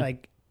 Mm-hmm.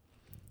 Like,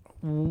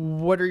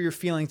 what are your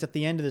feelings at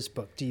the end of this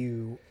book?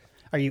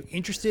 Are you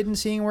interested in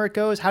seeing where it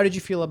goes? How did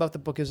you feel about the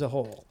book as a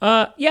whole?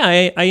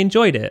 I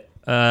enjoyed it.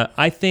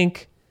 I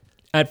think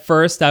at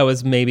first I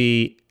was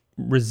maybe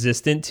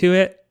resistant to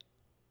it.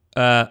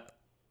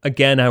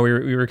 Again,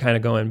 we were kind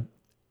of going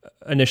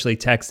initially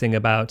texting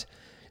about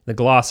the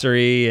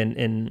glossary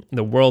and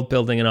the world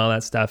building and all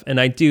that stuff.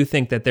 And I do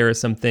think that there are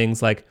some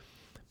things like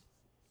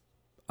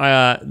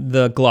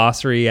the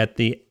glossary at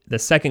the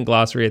second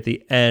glossary at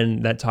the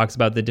end that talks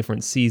about the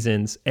different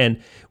seasons.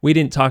 And we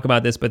didn't talk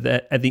about this, but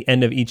at the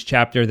end of each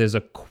chapter, there's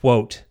a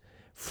quote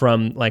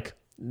from like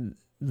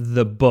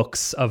the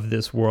books of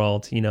this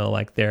world,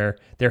 like their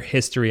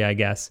history, I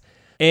guess.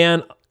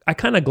 And I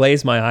kind of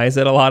glaze my eyes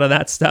at a lot of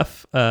that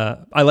stuff.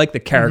 I like the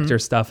character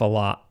stuff a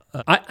lot.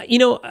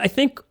 I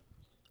think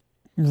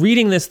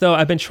reading this, though,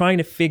 I've been trying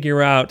to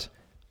figure out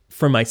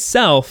for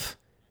myself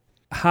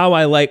how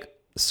I like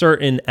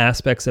certain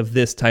aspects of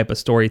this type of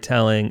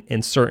storytelling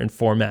in certain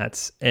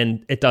formats,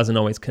 and it doesn't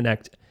always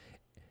connect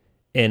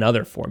in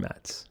other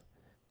formats.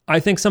 I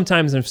think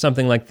sometimes in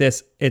something like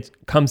this,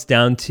 it comes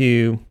down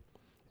to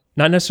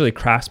not necessarily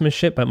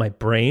craftsmanship, but my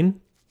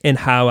brain and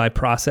how I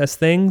process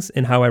things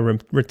and how I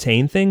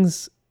retain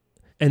things.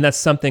 And that's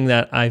something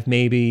that I've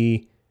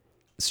maybe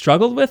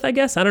struggled with, I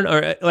guess. I don't know.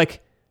 Or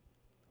like,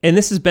 and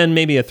this has been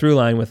maybe a through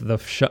line with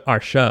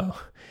our show,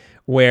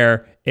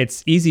 where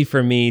it's easy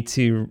for me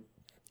to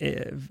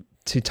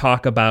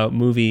talk about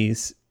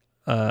movies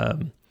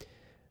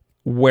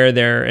where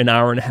they're an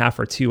hour and a half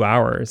or 2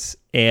 hours,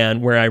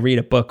 and where I read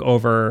a book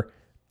over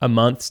a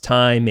month's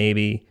time,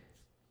 maybe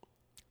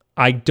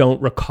I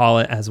don't recall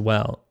it as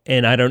well.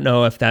 And I don't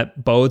know if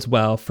that bodes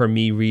well for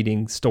me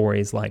reading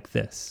stories like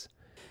this.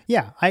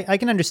 Yeah, I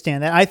can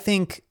understand that. I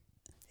think,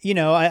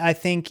 I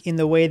think in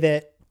the way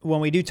that when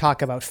we do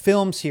talk about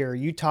films here,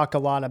 you talk a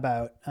lot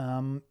about,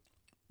 I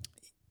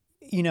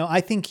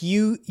think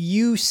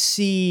you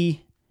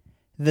see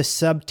the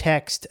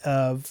subtext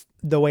of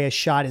the way a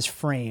shot is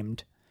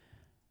framed,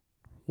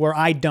 where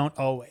I don't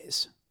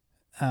always.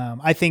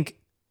 I think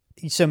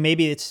so.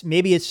 Maybe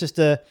it's just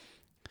a.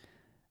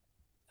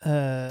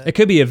 It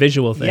could be a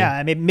visual thing. Yeah,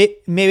 I mean,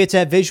 maybe it's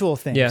that visual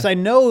thing. Yeah. Because I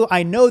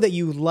know that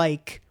you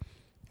like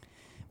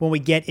when we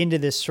get into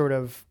this sort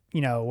of,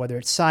 whether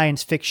it's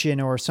science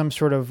fiction or some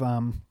sort of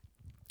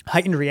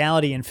heightened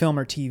reality in film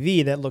or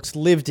TV that looks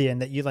lived in,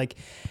 that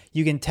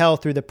you can tell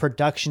through the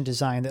production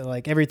design that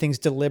like everything's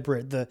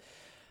deliberate. The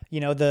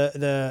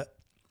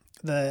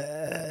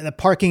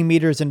parking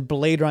meters in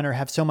Blade Runner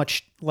have so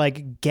much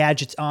like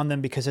gadgets on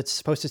them because it's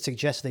supposed to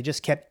suggest they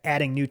just kept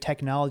adding new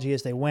technology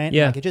as they went.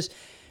 Yeah. Like it just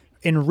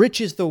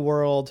enriches the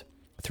world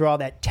through all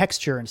that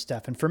texture and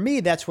stuff. And for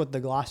me, that's what the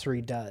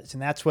glossary does.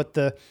 And that's what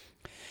the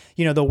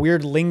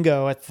weird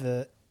lingo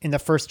in the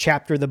first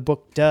chapter of the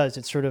book does.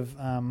 It sort of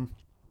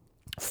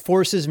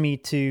forces me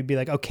to be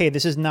like, okay,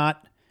 this is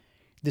not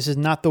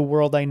the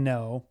world I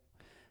know.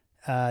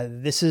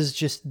 This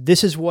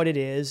is what it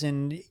is.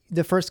 And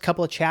the first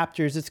couple of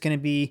chapters, it's going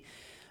to be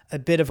a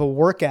bit of a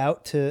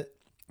workout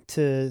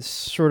to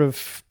sort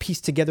of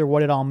piece together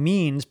what it all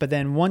means. But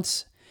then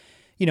once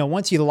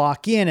you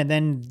lock in,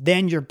 and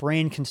then your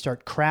brain can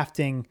start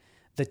crafting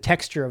the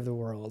texture of the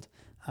world.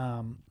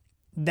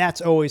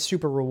 That's always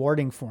super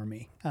rewarding for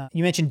me.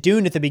 You mentioned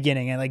Dune at the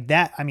beginning, and like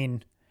that, I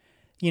mean,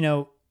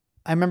 I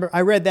remember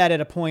I read that at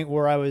a point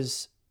where I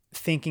was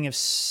thinking of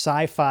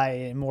sci-fi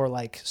in more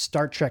like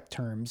Star Trek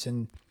terms,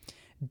 and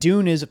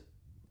Dune is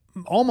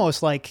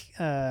almost like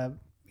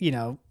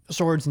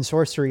swords and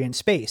sorcery in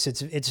space.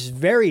 It's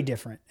very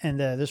different, and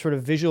the sort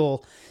of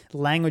visual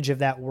language of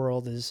that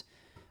world is,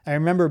 I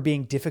remember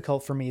being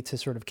difficult for me to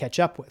sort of catch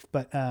up with.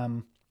 But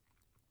I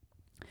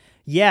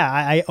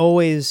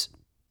always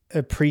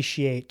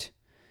appreciate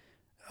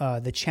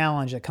the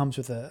challenge that comes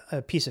with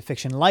a piece of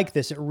fiction like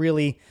this. It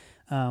really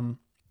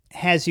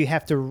has you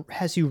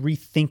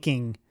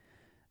rethinking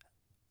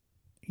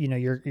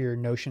your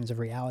notions of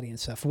reality and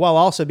stuff, while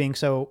also being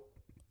so,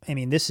 I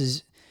mean, this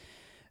is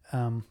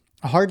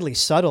hardly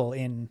subtle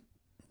in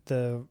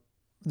the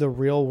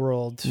real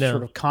world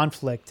sort of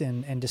conflict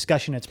and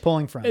discussion it's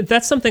pulling from.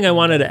 That's something I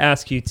wanted to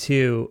ask you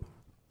too,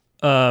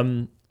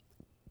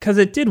 because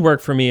it did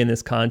work for me in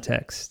this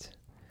context.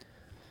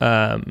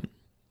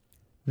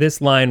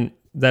 This line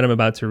that I'm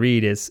about to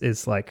read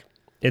is like,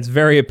 it's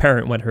very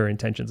apparent what her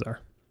intentions are.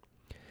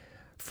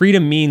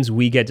 Freedom means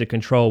we get to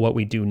control what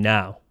we do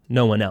now,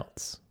 no one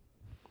else.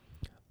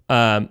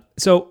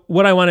 So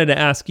what I wanted to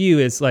ask you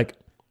is like,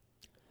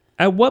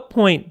 at what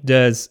point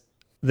does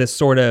this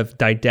sort of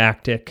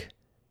didactic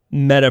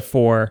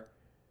metaphor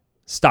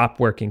stop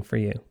working for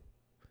you?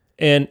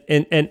 And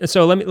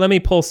so let me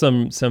pull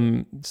some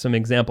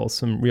examples,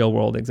 some real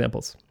world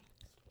examples.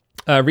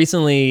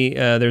 Recently,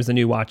 there's a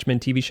new Watchmen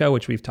TV show,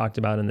 which we've talked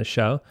about in the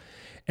show,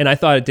 and I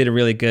thought it did a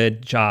really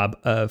good job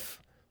of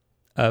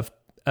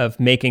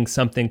making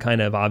something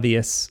kind of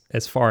obvious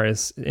as far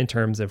as in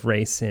terms of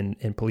race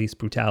and police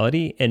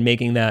brutality, and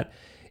making that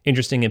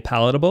interesting and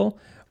palatable.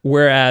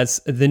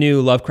 Whereas the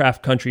new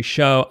Lovecraft Country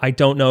show, I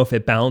don't know if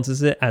it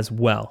balances it as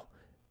well.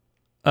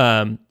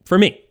 For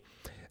me.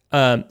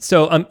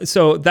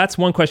 So that's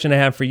one question I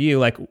have for you.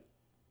 Like,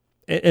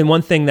 and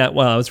one thing that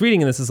while I was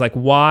reading this is like,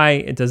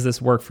 why does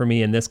this work for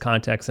me in this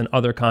context and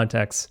other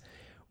contexts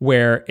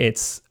where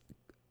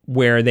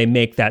they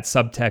make that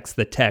subtext,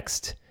 the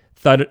text,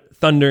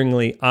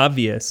 thunderingly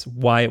obvious,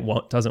 why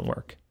it doesn't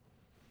work?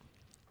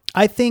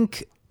 I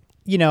think,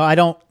 I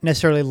don't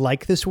necessarily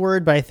like this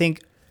word, but I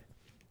think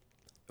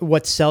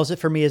what sells it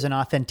for me is an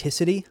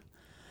authenticity.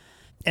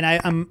 And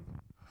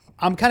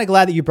I'm kind of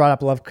glad that you brought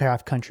up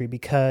Lovecraft Country,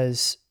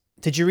 because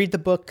did you read the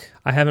book?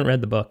 I haven't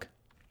read the book.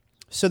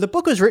 So the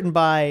book was written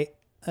by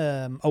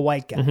a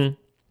white guy.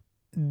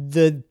 Mm-hmm.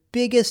 The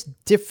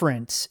biggest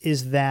difference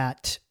is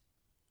that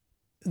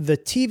the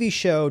TV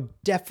show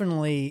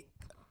definitely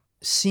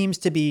seems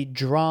to be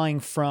drawing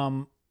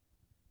from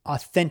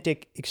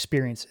authentic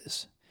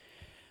experiences.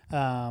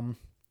 The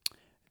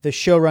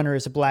showrunner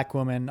is a black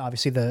woman.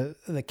 Obviously,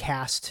 the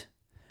cast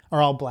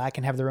are all black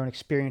and have their own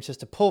experiences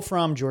to pull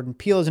from. Jordan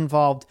Peele is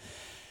involved.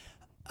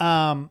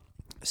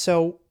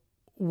 So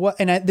what?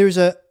 And there's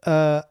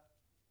I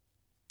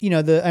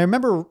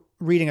remember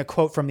reading a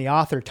quote from the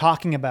author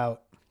talking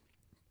about,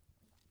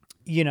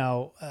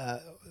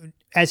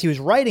 as he was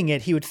writing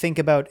it, he would think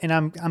about, and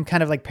I'm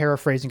kind of like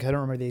paraphrasing because I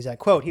don't remember the exact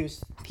quote.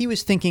 He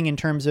was thinking in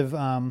terms of,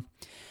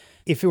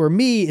 if it were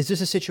me, is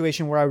this a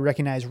situation where I would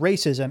recognize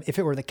racism? If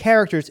it were the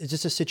characters, is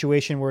this a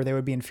situation where they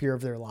would be in fear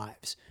of their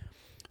lives?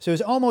 So it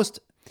was almost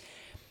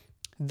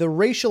the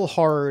racial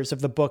horrors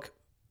of the book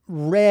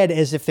read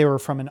as if they were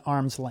from an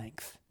arm's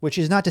length, which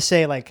is not to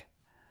say like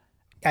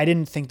I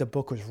didn't think the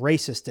book was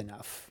racist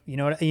enough. You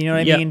know what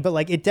I mean? But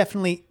like it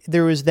definitely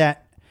there was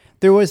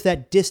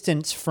that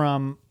distance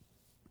from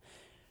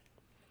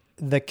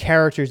the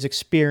character's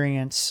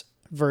experience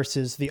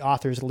versus the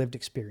author's lived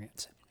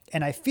experience.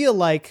 And I feel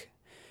like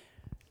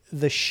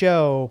the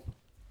show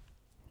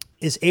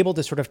is able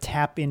to sort of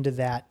tap into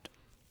that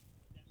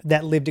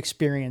lived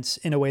experience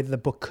in a way that the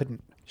book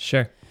couldn't.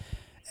 Sure.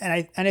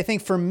 And I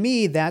think for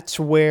me, that's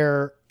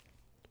where,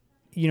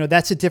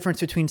 that's the difference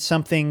between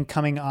something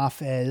coming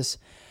off as,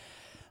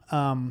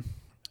 kind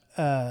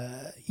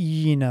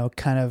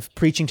of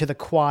preaching to the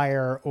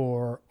choir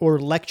or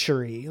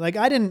lectury. Like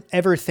I didn't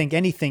ever think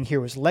anything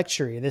here was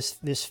lectury.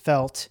 This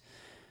felt,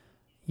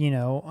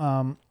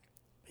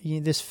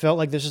 this felt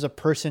like this is a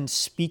person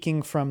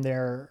speaking from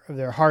their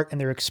heart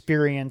and their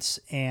experience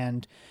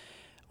and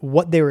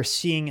what they were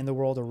seeing in the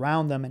world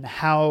around them and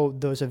how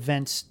those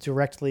events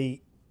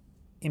directly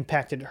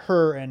impacted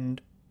her and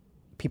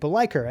people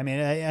like her. I mean,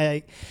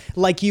 I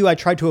like you, I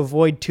tried to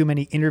avoid too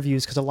many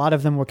interviews because a lot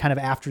of them were kind of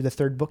after the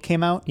third book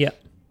came out. Yeah.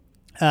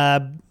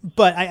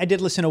 But I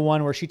did listen to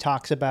one where she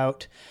talks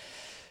about,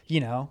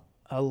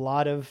 a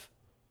lot of,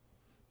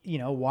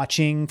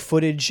 watching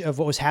footage of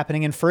what was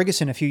happening in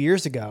Ferguson a few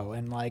years ago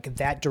and like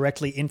that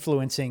directly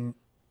influencing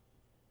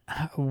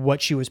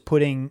what she was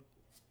putting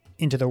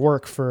into the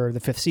work for the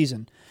 5th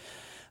season.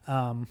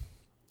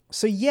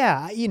 So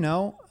yeah,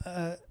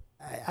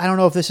 I don't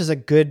know if this is a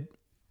good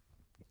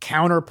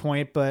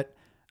counterpoint, but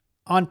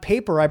on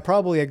paper, I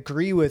probably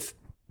agree with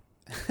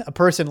a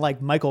person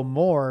like Michael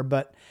Moore,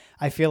 but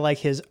I feel like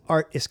his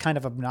art is kind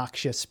of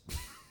obnoxious.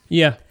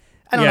 Yeah.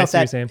 I don't know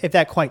if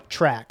that quite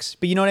tracks,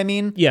 but you know what I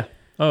mean? Yeah.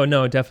 Oh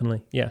no,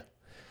 definitely. Yeah.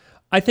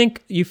 I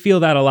think you feel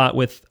that a lot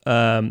with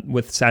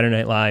Saturday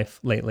Night Live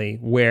lately,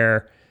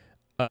 where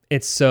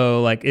it's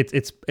so like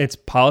its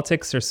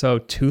politics are so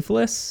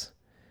toothless.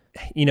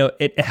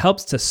 It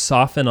helps to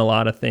soften a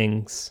lot of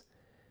things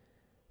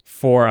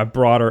for a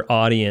broader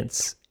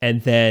audience,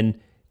 and then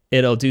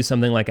it'll do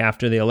something like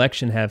after the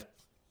election have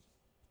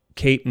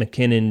Kate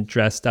McKinnon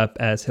dressed up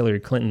as Hillary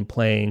Clinton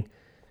playing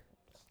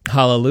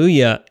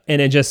Hallelujah,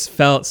 and it just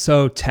felt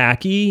so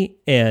tacky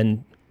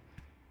and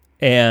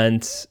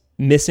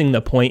missing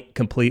the point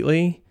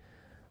completely.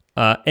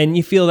 And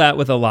you feel that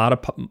with a lot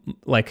of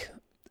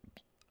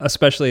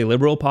especially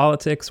liberal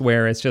politics,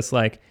 where it's just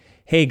like,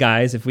 hey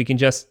guys, if we can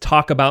just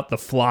talk about the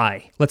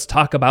fly, let's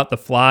talk about the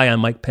fly on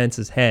Mike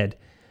Pence's head.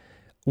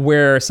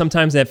 Where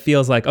sometimes that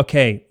feels like,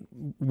 okay,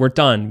 we're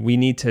done. We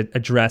need to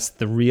address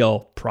the real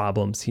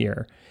problems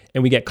here.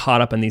 And we get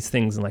caught up in these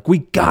things and like, we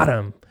got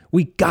him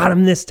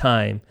this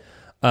time.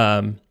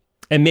 And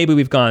maybe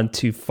we've gone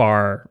too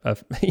far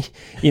of,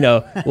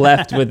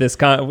 left with this,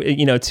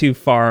 too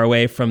far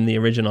away from the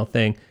original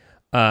thing.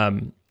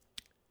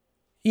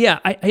 Yeah,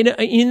 I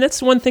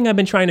that's one thing I've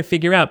been trying to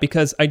figure out,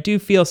 because I do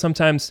feel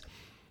sometimes,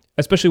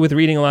 especially with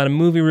reading a lot of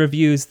movie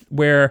reviews,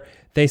 where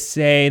they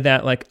say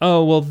that like,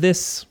 oh, well,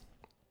 this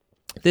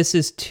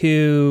is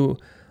too,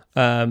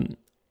 the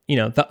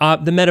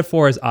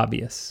metaphor is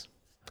obvious.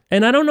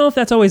 And I don't know if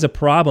that's always a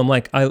problem.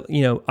 Like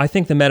I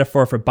think the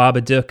metaphor for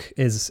Babadook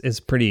is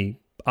pretty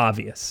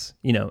obvious.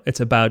 It's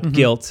about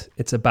guilt.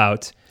 It's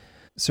about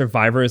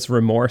survivor's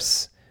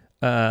remorse.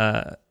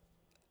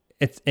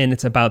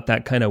 It's about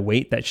that kind of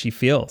weight that she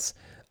feels.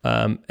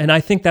 And I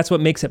think that's what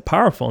makes it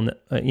powerful,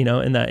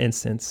 in that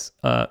instance.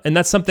 And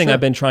that's something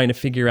I've been trying to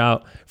figure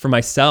out for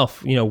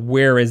myself.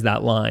 Where is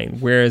that line?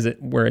 Where is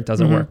it where it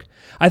doesn't work?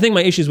 I think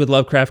my issues with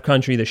Lovecraft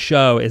Country, the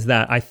show, is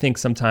that I think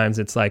sometimes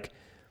it's like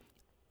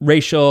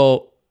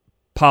racial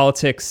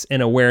politics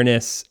and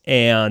awareness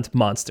and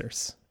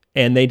monsters,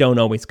 and they don't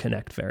always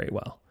connect very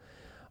well.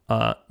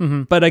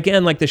 But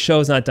again, like the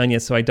show's not done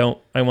yet, so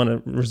I want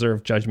to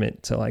reserve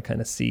judgment till I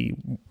kind of see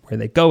where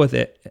they go with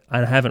it.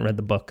 I haven't read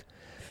the book.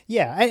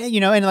 Yeah,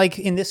 and like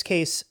in this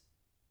case,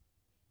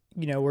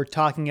 we're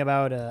talking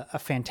about a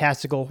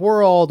fantastical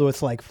world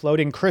with like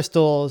floating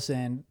crystals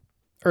and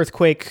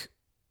earthquake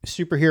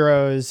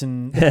superheroes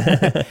and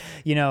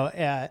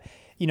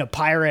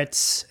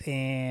pirates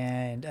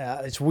and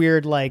it's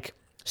weird like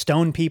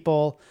stone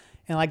people,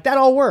 and like that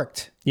all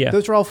worked. Yeah,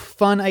 those were all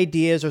fun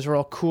ideas. Those were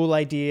all cool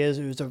ideas.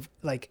 It was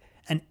like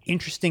an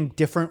interesting,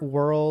 different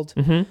world.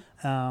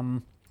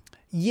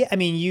 Yeah, I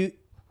mean,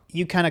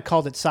 you kind of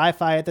called it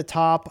sci-fi at the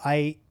top.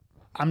 I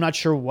I'm not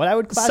sure what I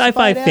would classify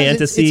Sci-fi it as.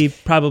 fantasy,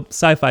 probably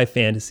sci-fi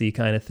fantasy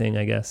kind of thing,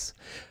 I guess.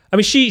 I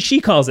mean, she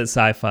calls it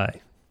sci-fi.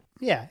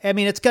 Yeah, I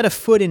mean, it's got a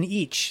foot in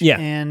each. Yeah.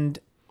 And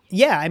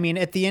yeah, I mean,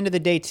 at the end of the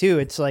day, too,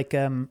 it's like,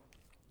 the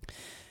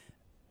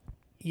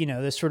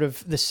sort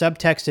of the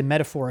subtext and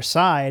metaphor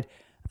aside,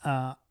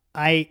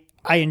 I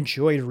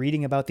enjoyed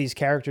reading about these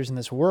characters in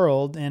this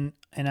world, and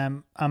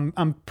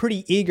I'm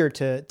pretty eager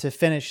to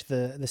finish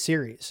the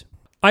series.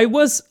 I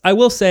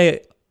will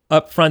say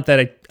up front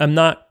that I'm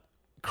not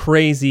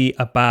crazy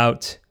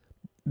about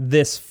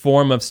this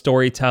form of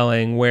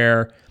storytelling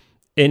where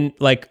in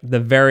like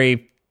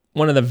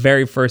one of the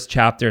very first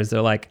chapters,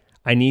 they're like,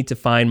 I need to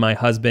find my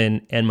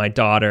husband and my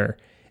daughter,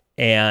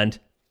 and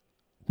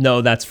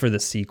no, that's for the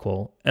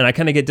sequel. And I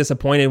kind of get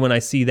disappointed when I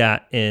see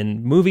that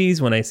in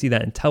movies, when I see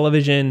that in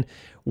television,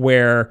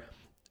 where,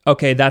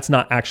 okay, that's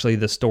not actually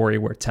the story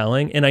we're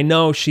telling. And I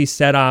know she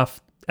set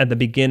off at the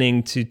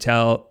beginning to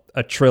tell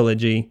a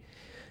trilogy.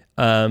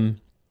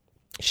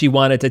 She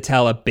wanted to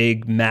tell a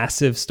big,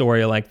 massive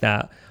story like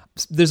that.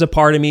 There's a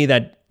part of me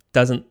that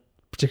doesn't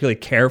particularly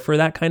care for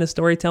that kind of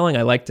storytelling.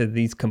 I like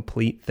these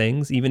complete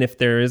things, even if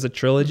there is a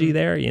trilogy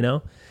there,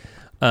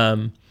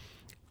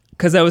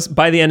 because I was,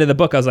 by the end of the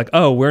book, I was like,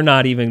 oh,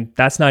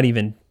 that's not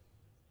even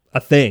a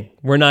thing.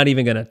 We don't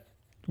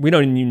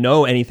even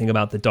know anything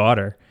about the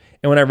daughter.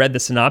 And when I read the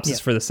synopsis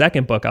for the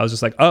second book, I was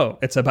just like, oh,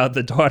 it's about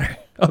the daughter.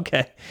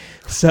 Okay.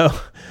 So,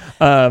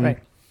 right.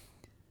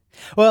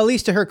 Well, at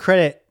least to her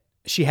credit,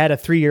 she had a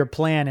 3-year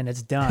plan and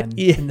it's done.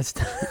 Yeah. And it's,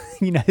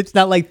 it's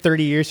not like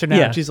 30 years from now.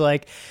 Yeah. She's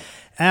like,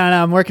 I don't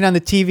know, I'm working on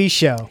the TV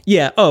show.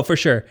 Yeah. Oh, for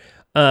sure.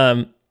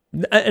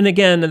 And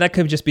again, that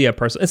could just be a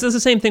personal. It's the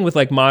same thing with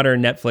like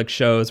modern Netflix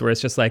shows where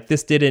it's just like,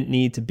 this didn't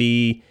need to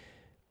be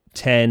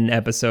 10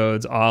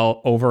 episodes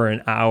all over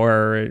an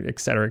hour, et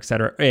cetera, et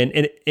cetera.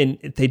 And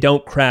they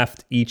don't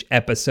craft each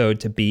episode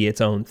to be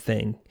its own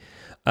thing.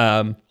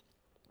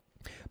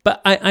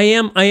 But I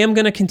am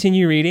going to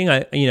continue reading.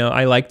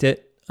 I liked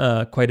it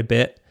quite a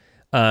bit.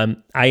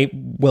 I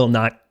will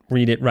not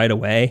read it right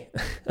away.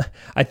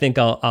 I think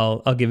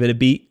I'll give it a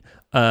beat,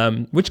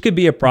 which could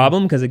be a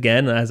problem because,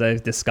 again, as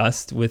I've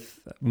discussed with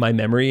my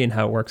memory and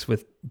how it works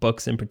with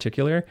books in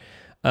particular,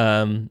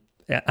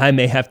 I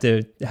may have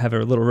to have a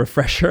little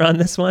refresher on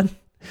this one.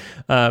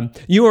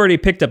 You already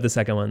picked up the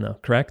second one, though,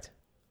 correct?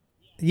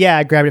 Yeah,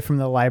 I grabbed it from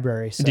the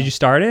library. So. Did you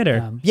start it,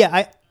 or?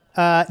 Yeah,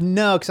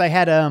 no, because I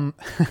had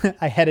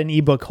I had an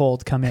ebook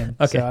hold come in,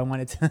 okay. So I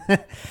wanted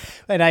to,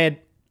 and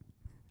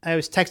I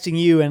was texting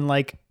you, and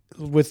like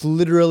with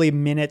literally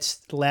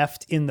minutes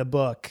left in the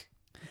book,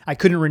 I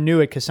couldn't renew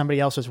it because somebody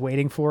else was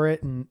waiting for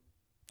it, and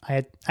I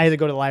had to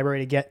go to the library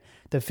to get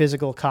the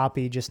physical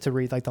copy just to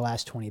read like the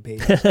last 20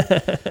 pages.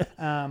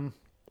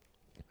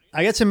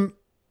 I got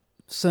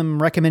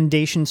some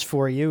recommendations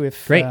for you.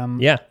 If great,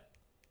 yeah.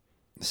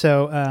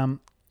 So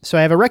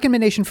I have a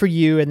recommendation for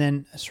you, and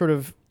then sort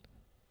of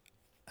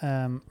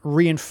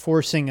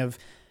reinforcing of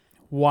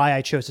why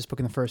I chose this book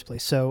in the first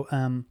place. So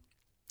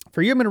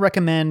for you, I'm going to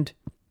recommend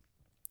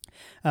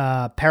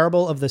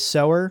Parable of the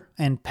Sower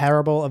and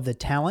Parable of the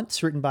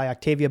Talents, written by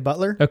Octavia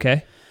Butler.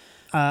 Okay.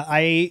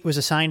 I was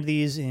assigned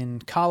these in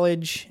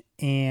college,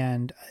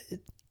 and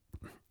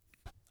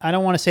I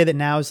don't want to say that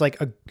now is like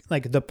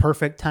the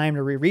perfect time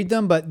to reread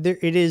them, but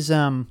it is.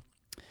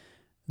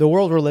 The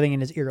world we're living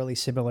in is eerily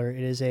similar.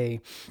 It is a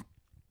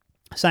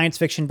science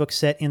fiction book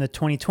set in the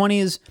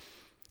 2020s.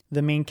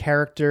 The main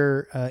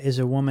character is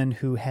a woman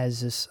who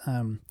has this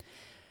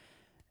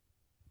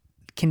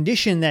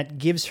condition that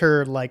gives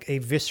her like a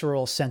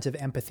visceral sense of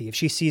empathy. If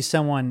she sees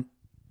someone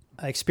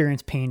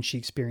experience pain, she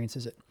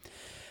experiences it.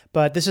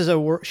 But this is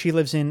she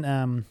lives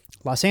in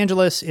Los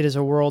Angeles. It is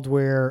a world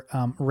where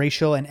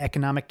racial and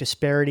economic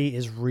disparity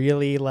is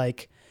really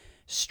like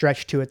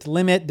stretched to its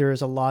limit. There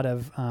is a lot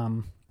of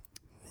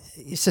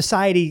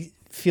society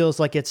feels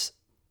like it's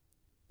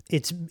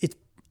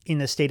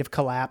in a state of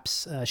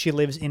collapse. She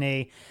lives in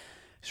a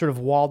sort of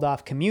walled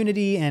off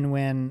community, and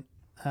when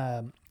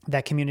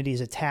that community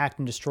is attacked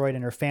and destroyed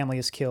and her family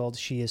is killed,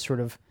 she is sort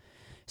of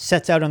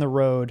sets out on the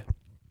road.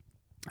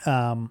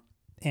 And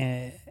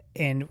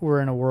we're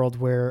in a world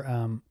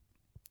where,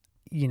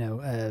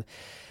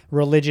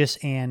 religious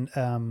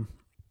and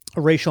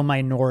racial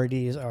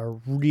minorities are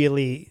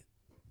really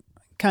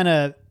kind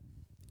of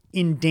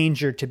in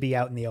danger to be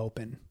out in the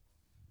open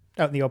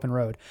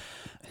road.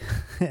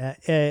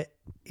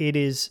 It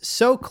is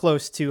so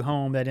close to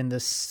home that in the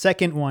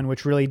second one,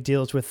 which really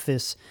deals with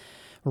this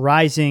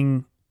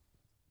rising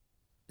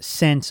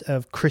sense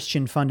of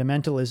Christian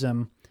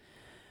fundamentalism,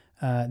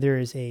 there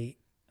is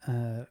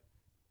either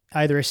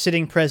a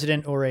sitting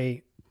president or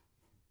a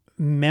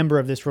member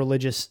of this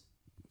religious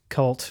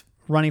cult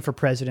running for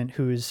president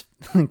whose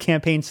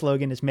campaign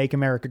slogan is "Make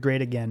America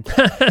Great Again."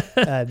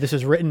 This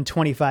was written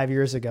 25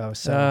 years ago.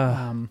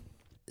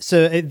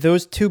 So,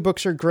 those two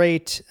books are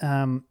great.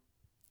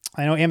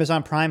 I know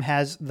Amazon Prime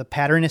has the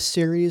Patternist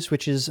series,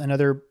 which is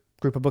another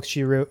group of books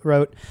she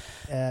wrote.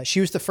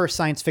 She was the first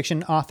science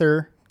fiction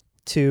author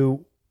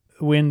to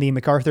win the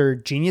MacArthur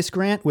Genius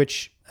Grant,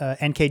 which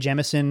N.K.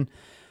 Jemisin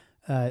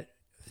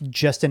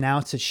just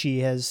announced that she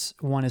has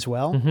one as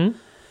well.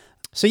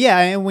 So yeah,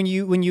 and when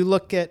you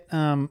look at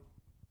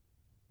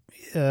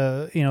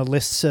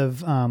lists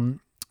of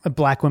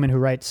Black women who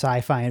write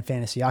sci-fi and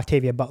fantasy,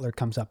 Octavia Butler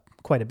comes up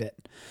quite a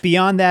bit.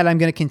 Beyond that, I'm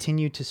going to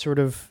continue to sort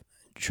of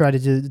try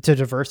to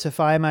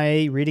diversify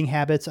my reading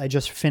habits. I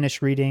just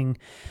finished reading.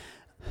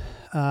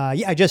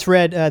 I just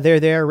read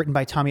There, written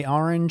by Tommy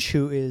Orange,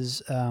 who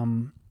is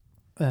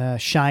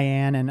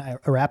Cheyenne and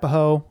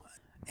Arapaho.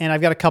 And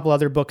I've got a couple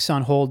other books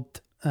on hold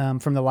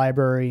from the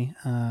library,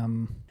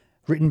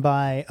 written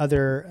by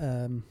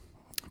other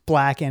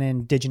Black and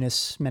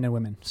Indigenous men and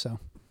women. So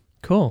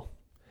cool.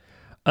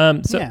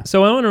 So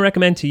I want to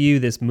recommend to you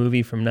this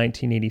movie from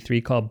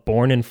 1983 called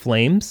Born in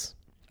Flames,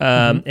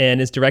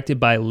 and it's directed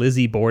by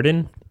Lizzie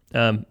Borden.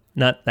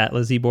 Not that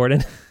Lizzie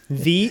Borden.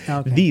 The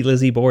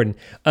Lizzie Borden.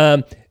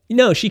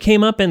 She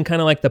came up in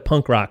kind of like the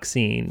punk rock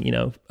scene,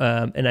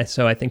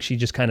 so I think she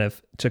just kind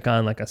of took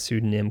on like a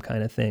pseudonym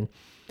kind of thing.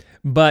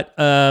 But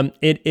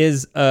it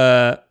is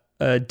a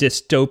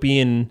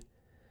dystopian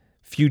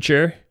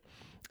future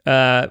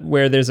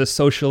where there's a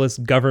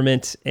socialist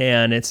government,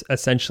 and it's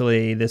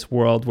essentially this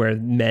world where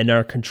men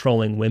are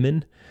controlling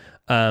women.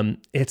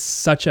 It's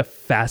such a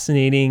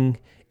fascinating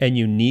and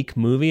unique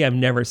movie. I've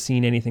never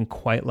seen anything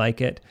quite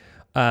like it.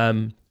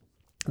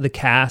 The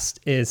cast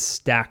is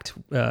stacked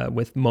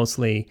with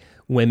mostly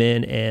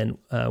women and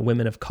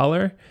women of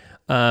color.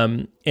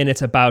 And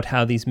it's about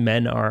how these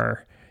men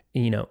are,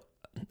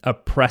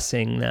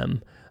 oppressing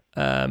them.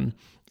 And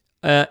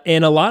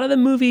a lot of the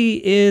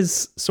movie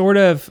is sort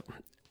of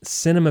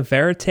cinema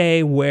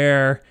verite,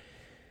 where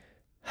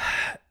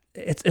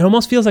it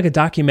almost feels like a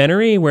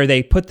documentary where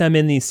they put them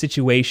in these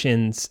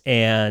situations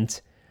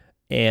and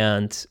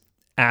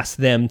ask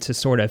them to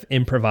sort of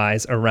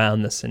improvise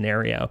around the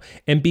scenario.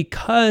 And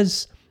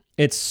because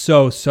it's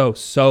so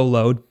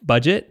low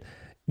budget,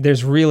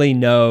 there's really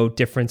no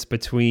difference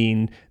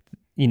between,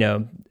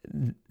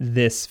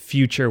 this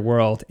future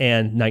world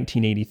and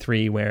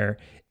 1983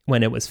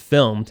 when it was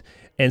filmed.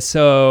 And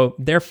so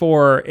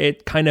therefore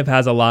it kind of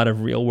has a lot of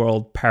real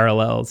world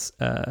parallels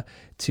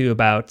to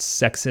about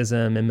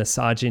sexism and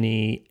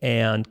misogyny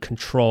and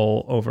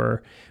control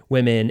over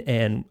women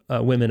and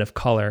women of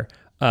color.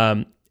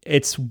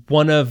 It's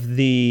one of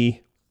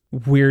the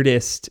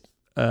weirdest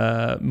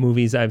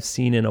movies I've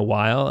seen in a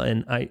while,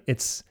 and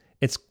it's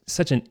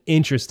such an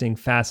interesting,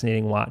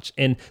 fascinating watch.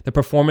 And the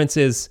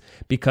performances,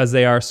 because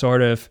they are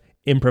sort of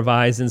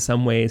improvised in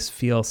some ways,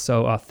 feel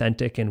so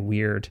authentic and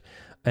weird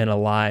and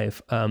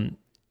alive.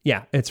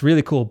 It's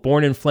really cool.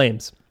 Born in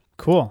Flames.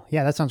 Cool.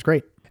 Yeah, that sounds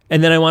great.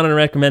 And then I wanted to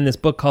recommend this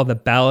book called The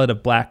Ballad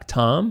of Black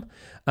Tom,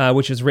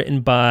 which was written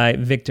by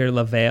Victor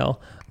LaValle.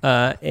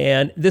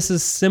 And this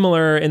is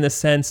similar in the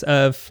sense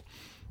of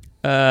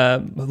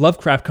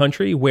Lovecraft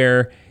Country,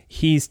 where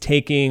he's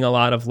taking a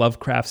lot of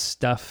Lovecraft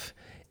stuff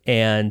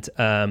and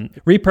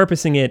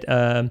repurposing it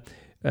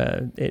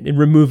and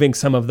removing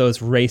some of those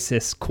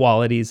racist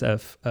qualities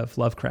of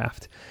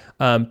Lovecraft.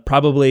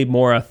 Probably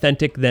more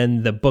authentic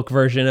than the book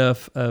version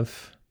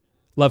of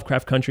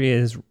Lovecraft Country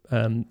is.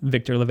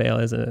 Victor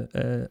LaValle is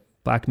a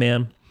black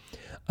man.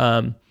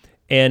 And,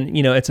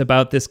 it's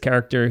about this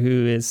character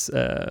who is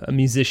a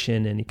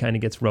musician, and he kind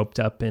of gets roped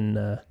up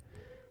in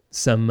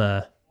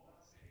some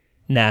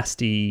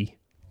nasty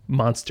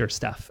monster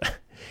stuff.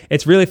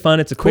 It's really fun.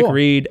 It's a quick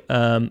read.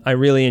 I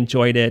really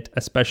enjoyed it,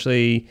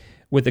 especially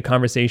with the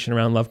conversation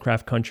around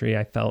Lovecraft Country.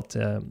 I felt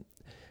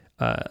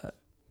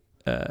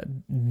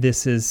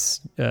this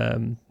is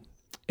in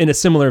a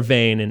similar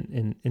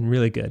vein and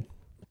really good.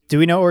 Do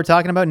we know what we're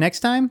talking about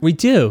next time? We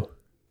do.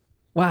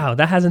 Wow,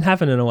 that hasn't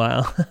happened in a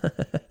while.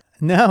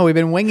 No, we've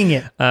been winging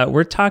it.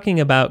 We're talking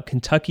about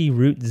Kentucky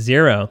Route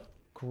Zero.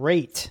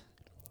 Great.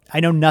 I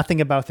know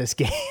nothing about this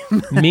game.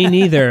 Me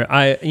neither.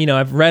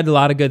 I've read a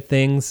lot of good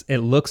things. It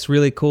looks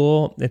really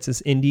cool. It's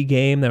this indie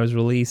game that was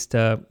released,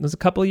 it was a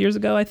couple of years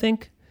ago, I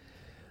think,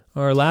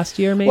 or last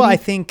year maybe. Well, I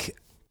think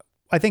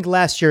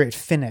last year it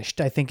finished.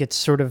 I think it's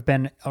sort of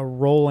been a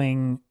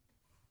rolling.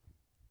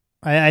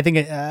 I think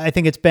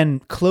it's been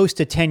close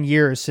to 10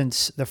 years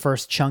since the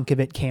first chunk of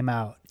it came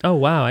out. Oh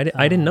wow, I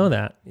didn't know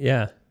that.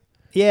 Yeah.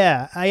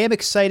 Yeah, I am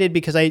excited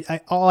because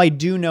I all I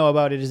do know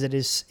about it is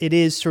it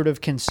is sort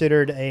of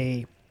considered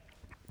a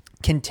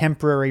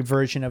contemporary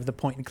version of the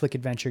point-and-click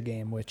adventure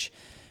game, which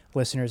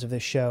listeners of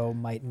this show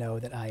might know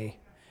that I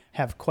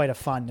have quite a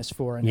fondness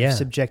for and have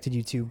subjected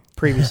you to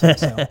previously.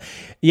 So.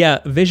 Yeah,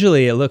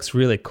 visually it looks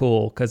really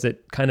cool because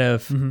it kind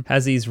of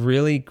has these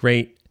really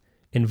great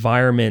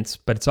environments,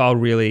 but it's all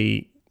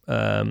really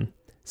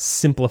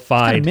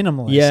simplified. It's kind of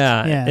minimalist.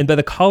 Yeah. But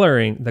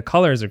the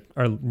colors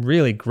are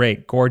really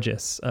great,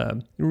 gorgeous,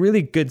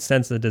 really good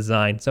sense of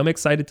design. So I'm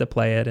excited to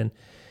play it and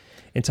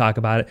talk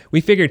about it. We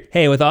figured,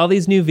 hey, with all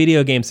these new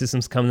video game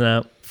systems coming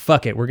out,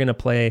 fuck it, we're going to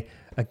play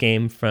a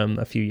game from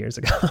a few years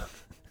ago.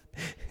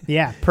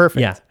 Yeah,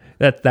 perfect.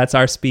 Yeah, that's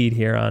our speed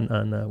here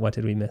on What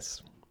Did We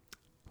Miss?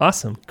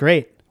 Awesome.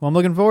 Great. Well, I'm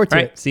looking forward to it.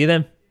 All right, see you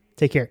then.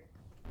 Take care.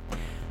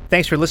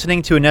 Thanks for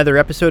listening to another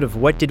episode of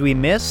What Did We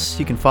Miss?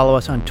 You can follow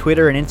us on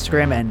Twitter and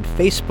Instagram and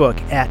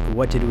Facebook at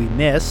What Did We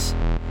Miss?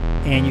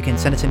 And you can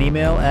send us an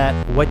email at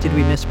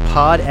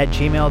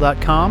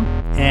whatdidwemisspod@gmail.com.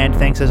 And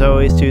thanks as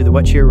always to the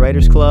What Cheer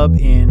Writers Club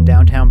in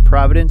downtown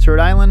Providence,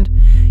 Rhode Island.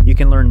 You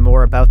can learn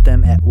more about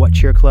them at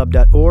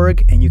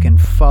whatcheerclub.org, and you can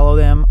follow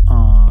them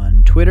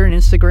on Twitter and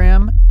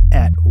Instagram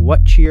at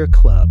What Cheer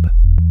Club.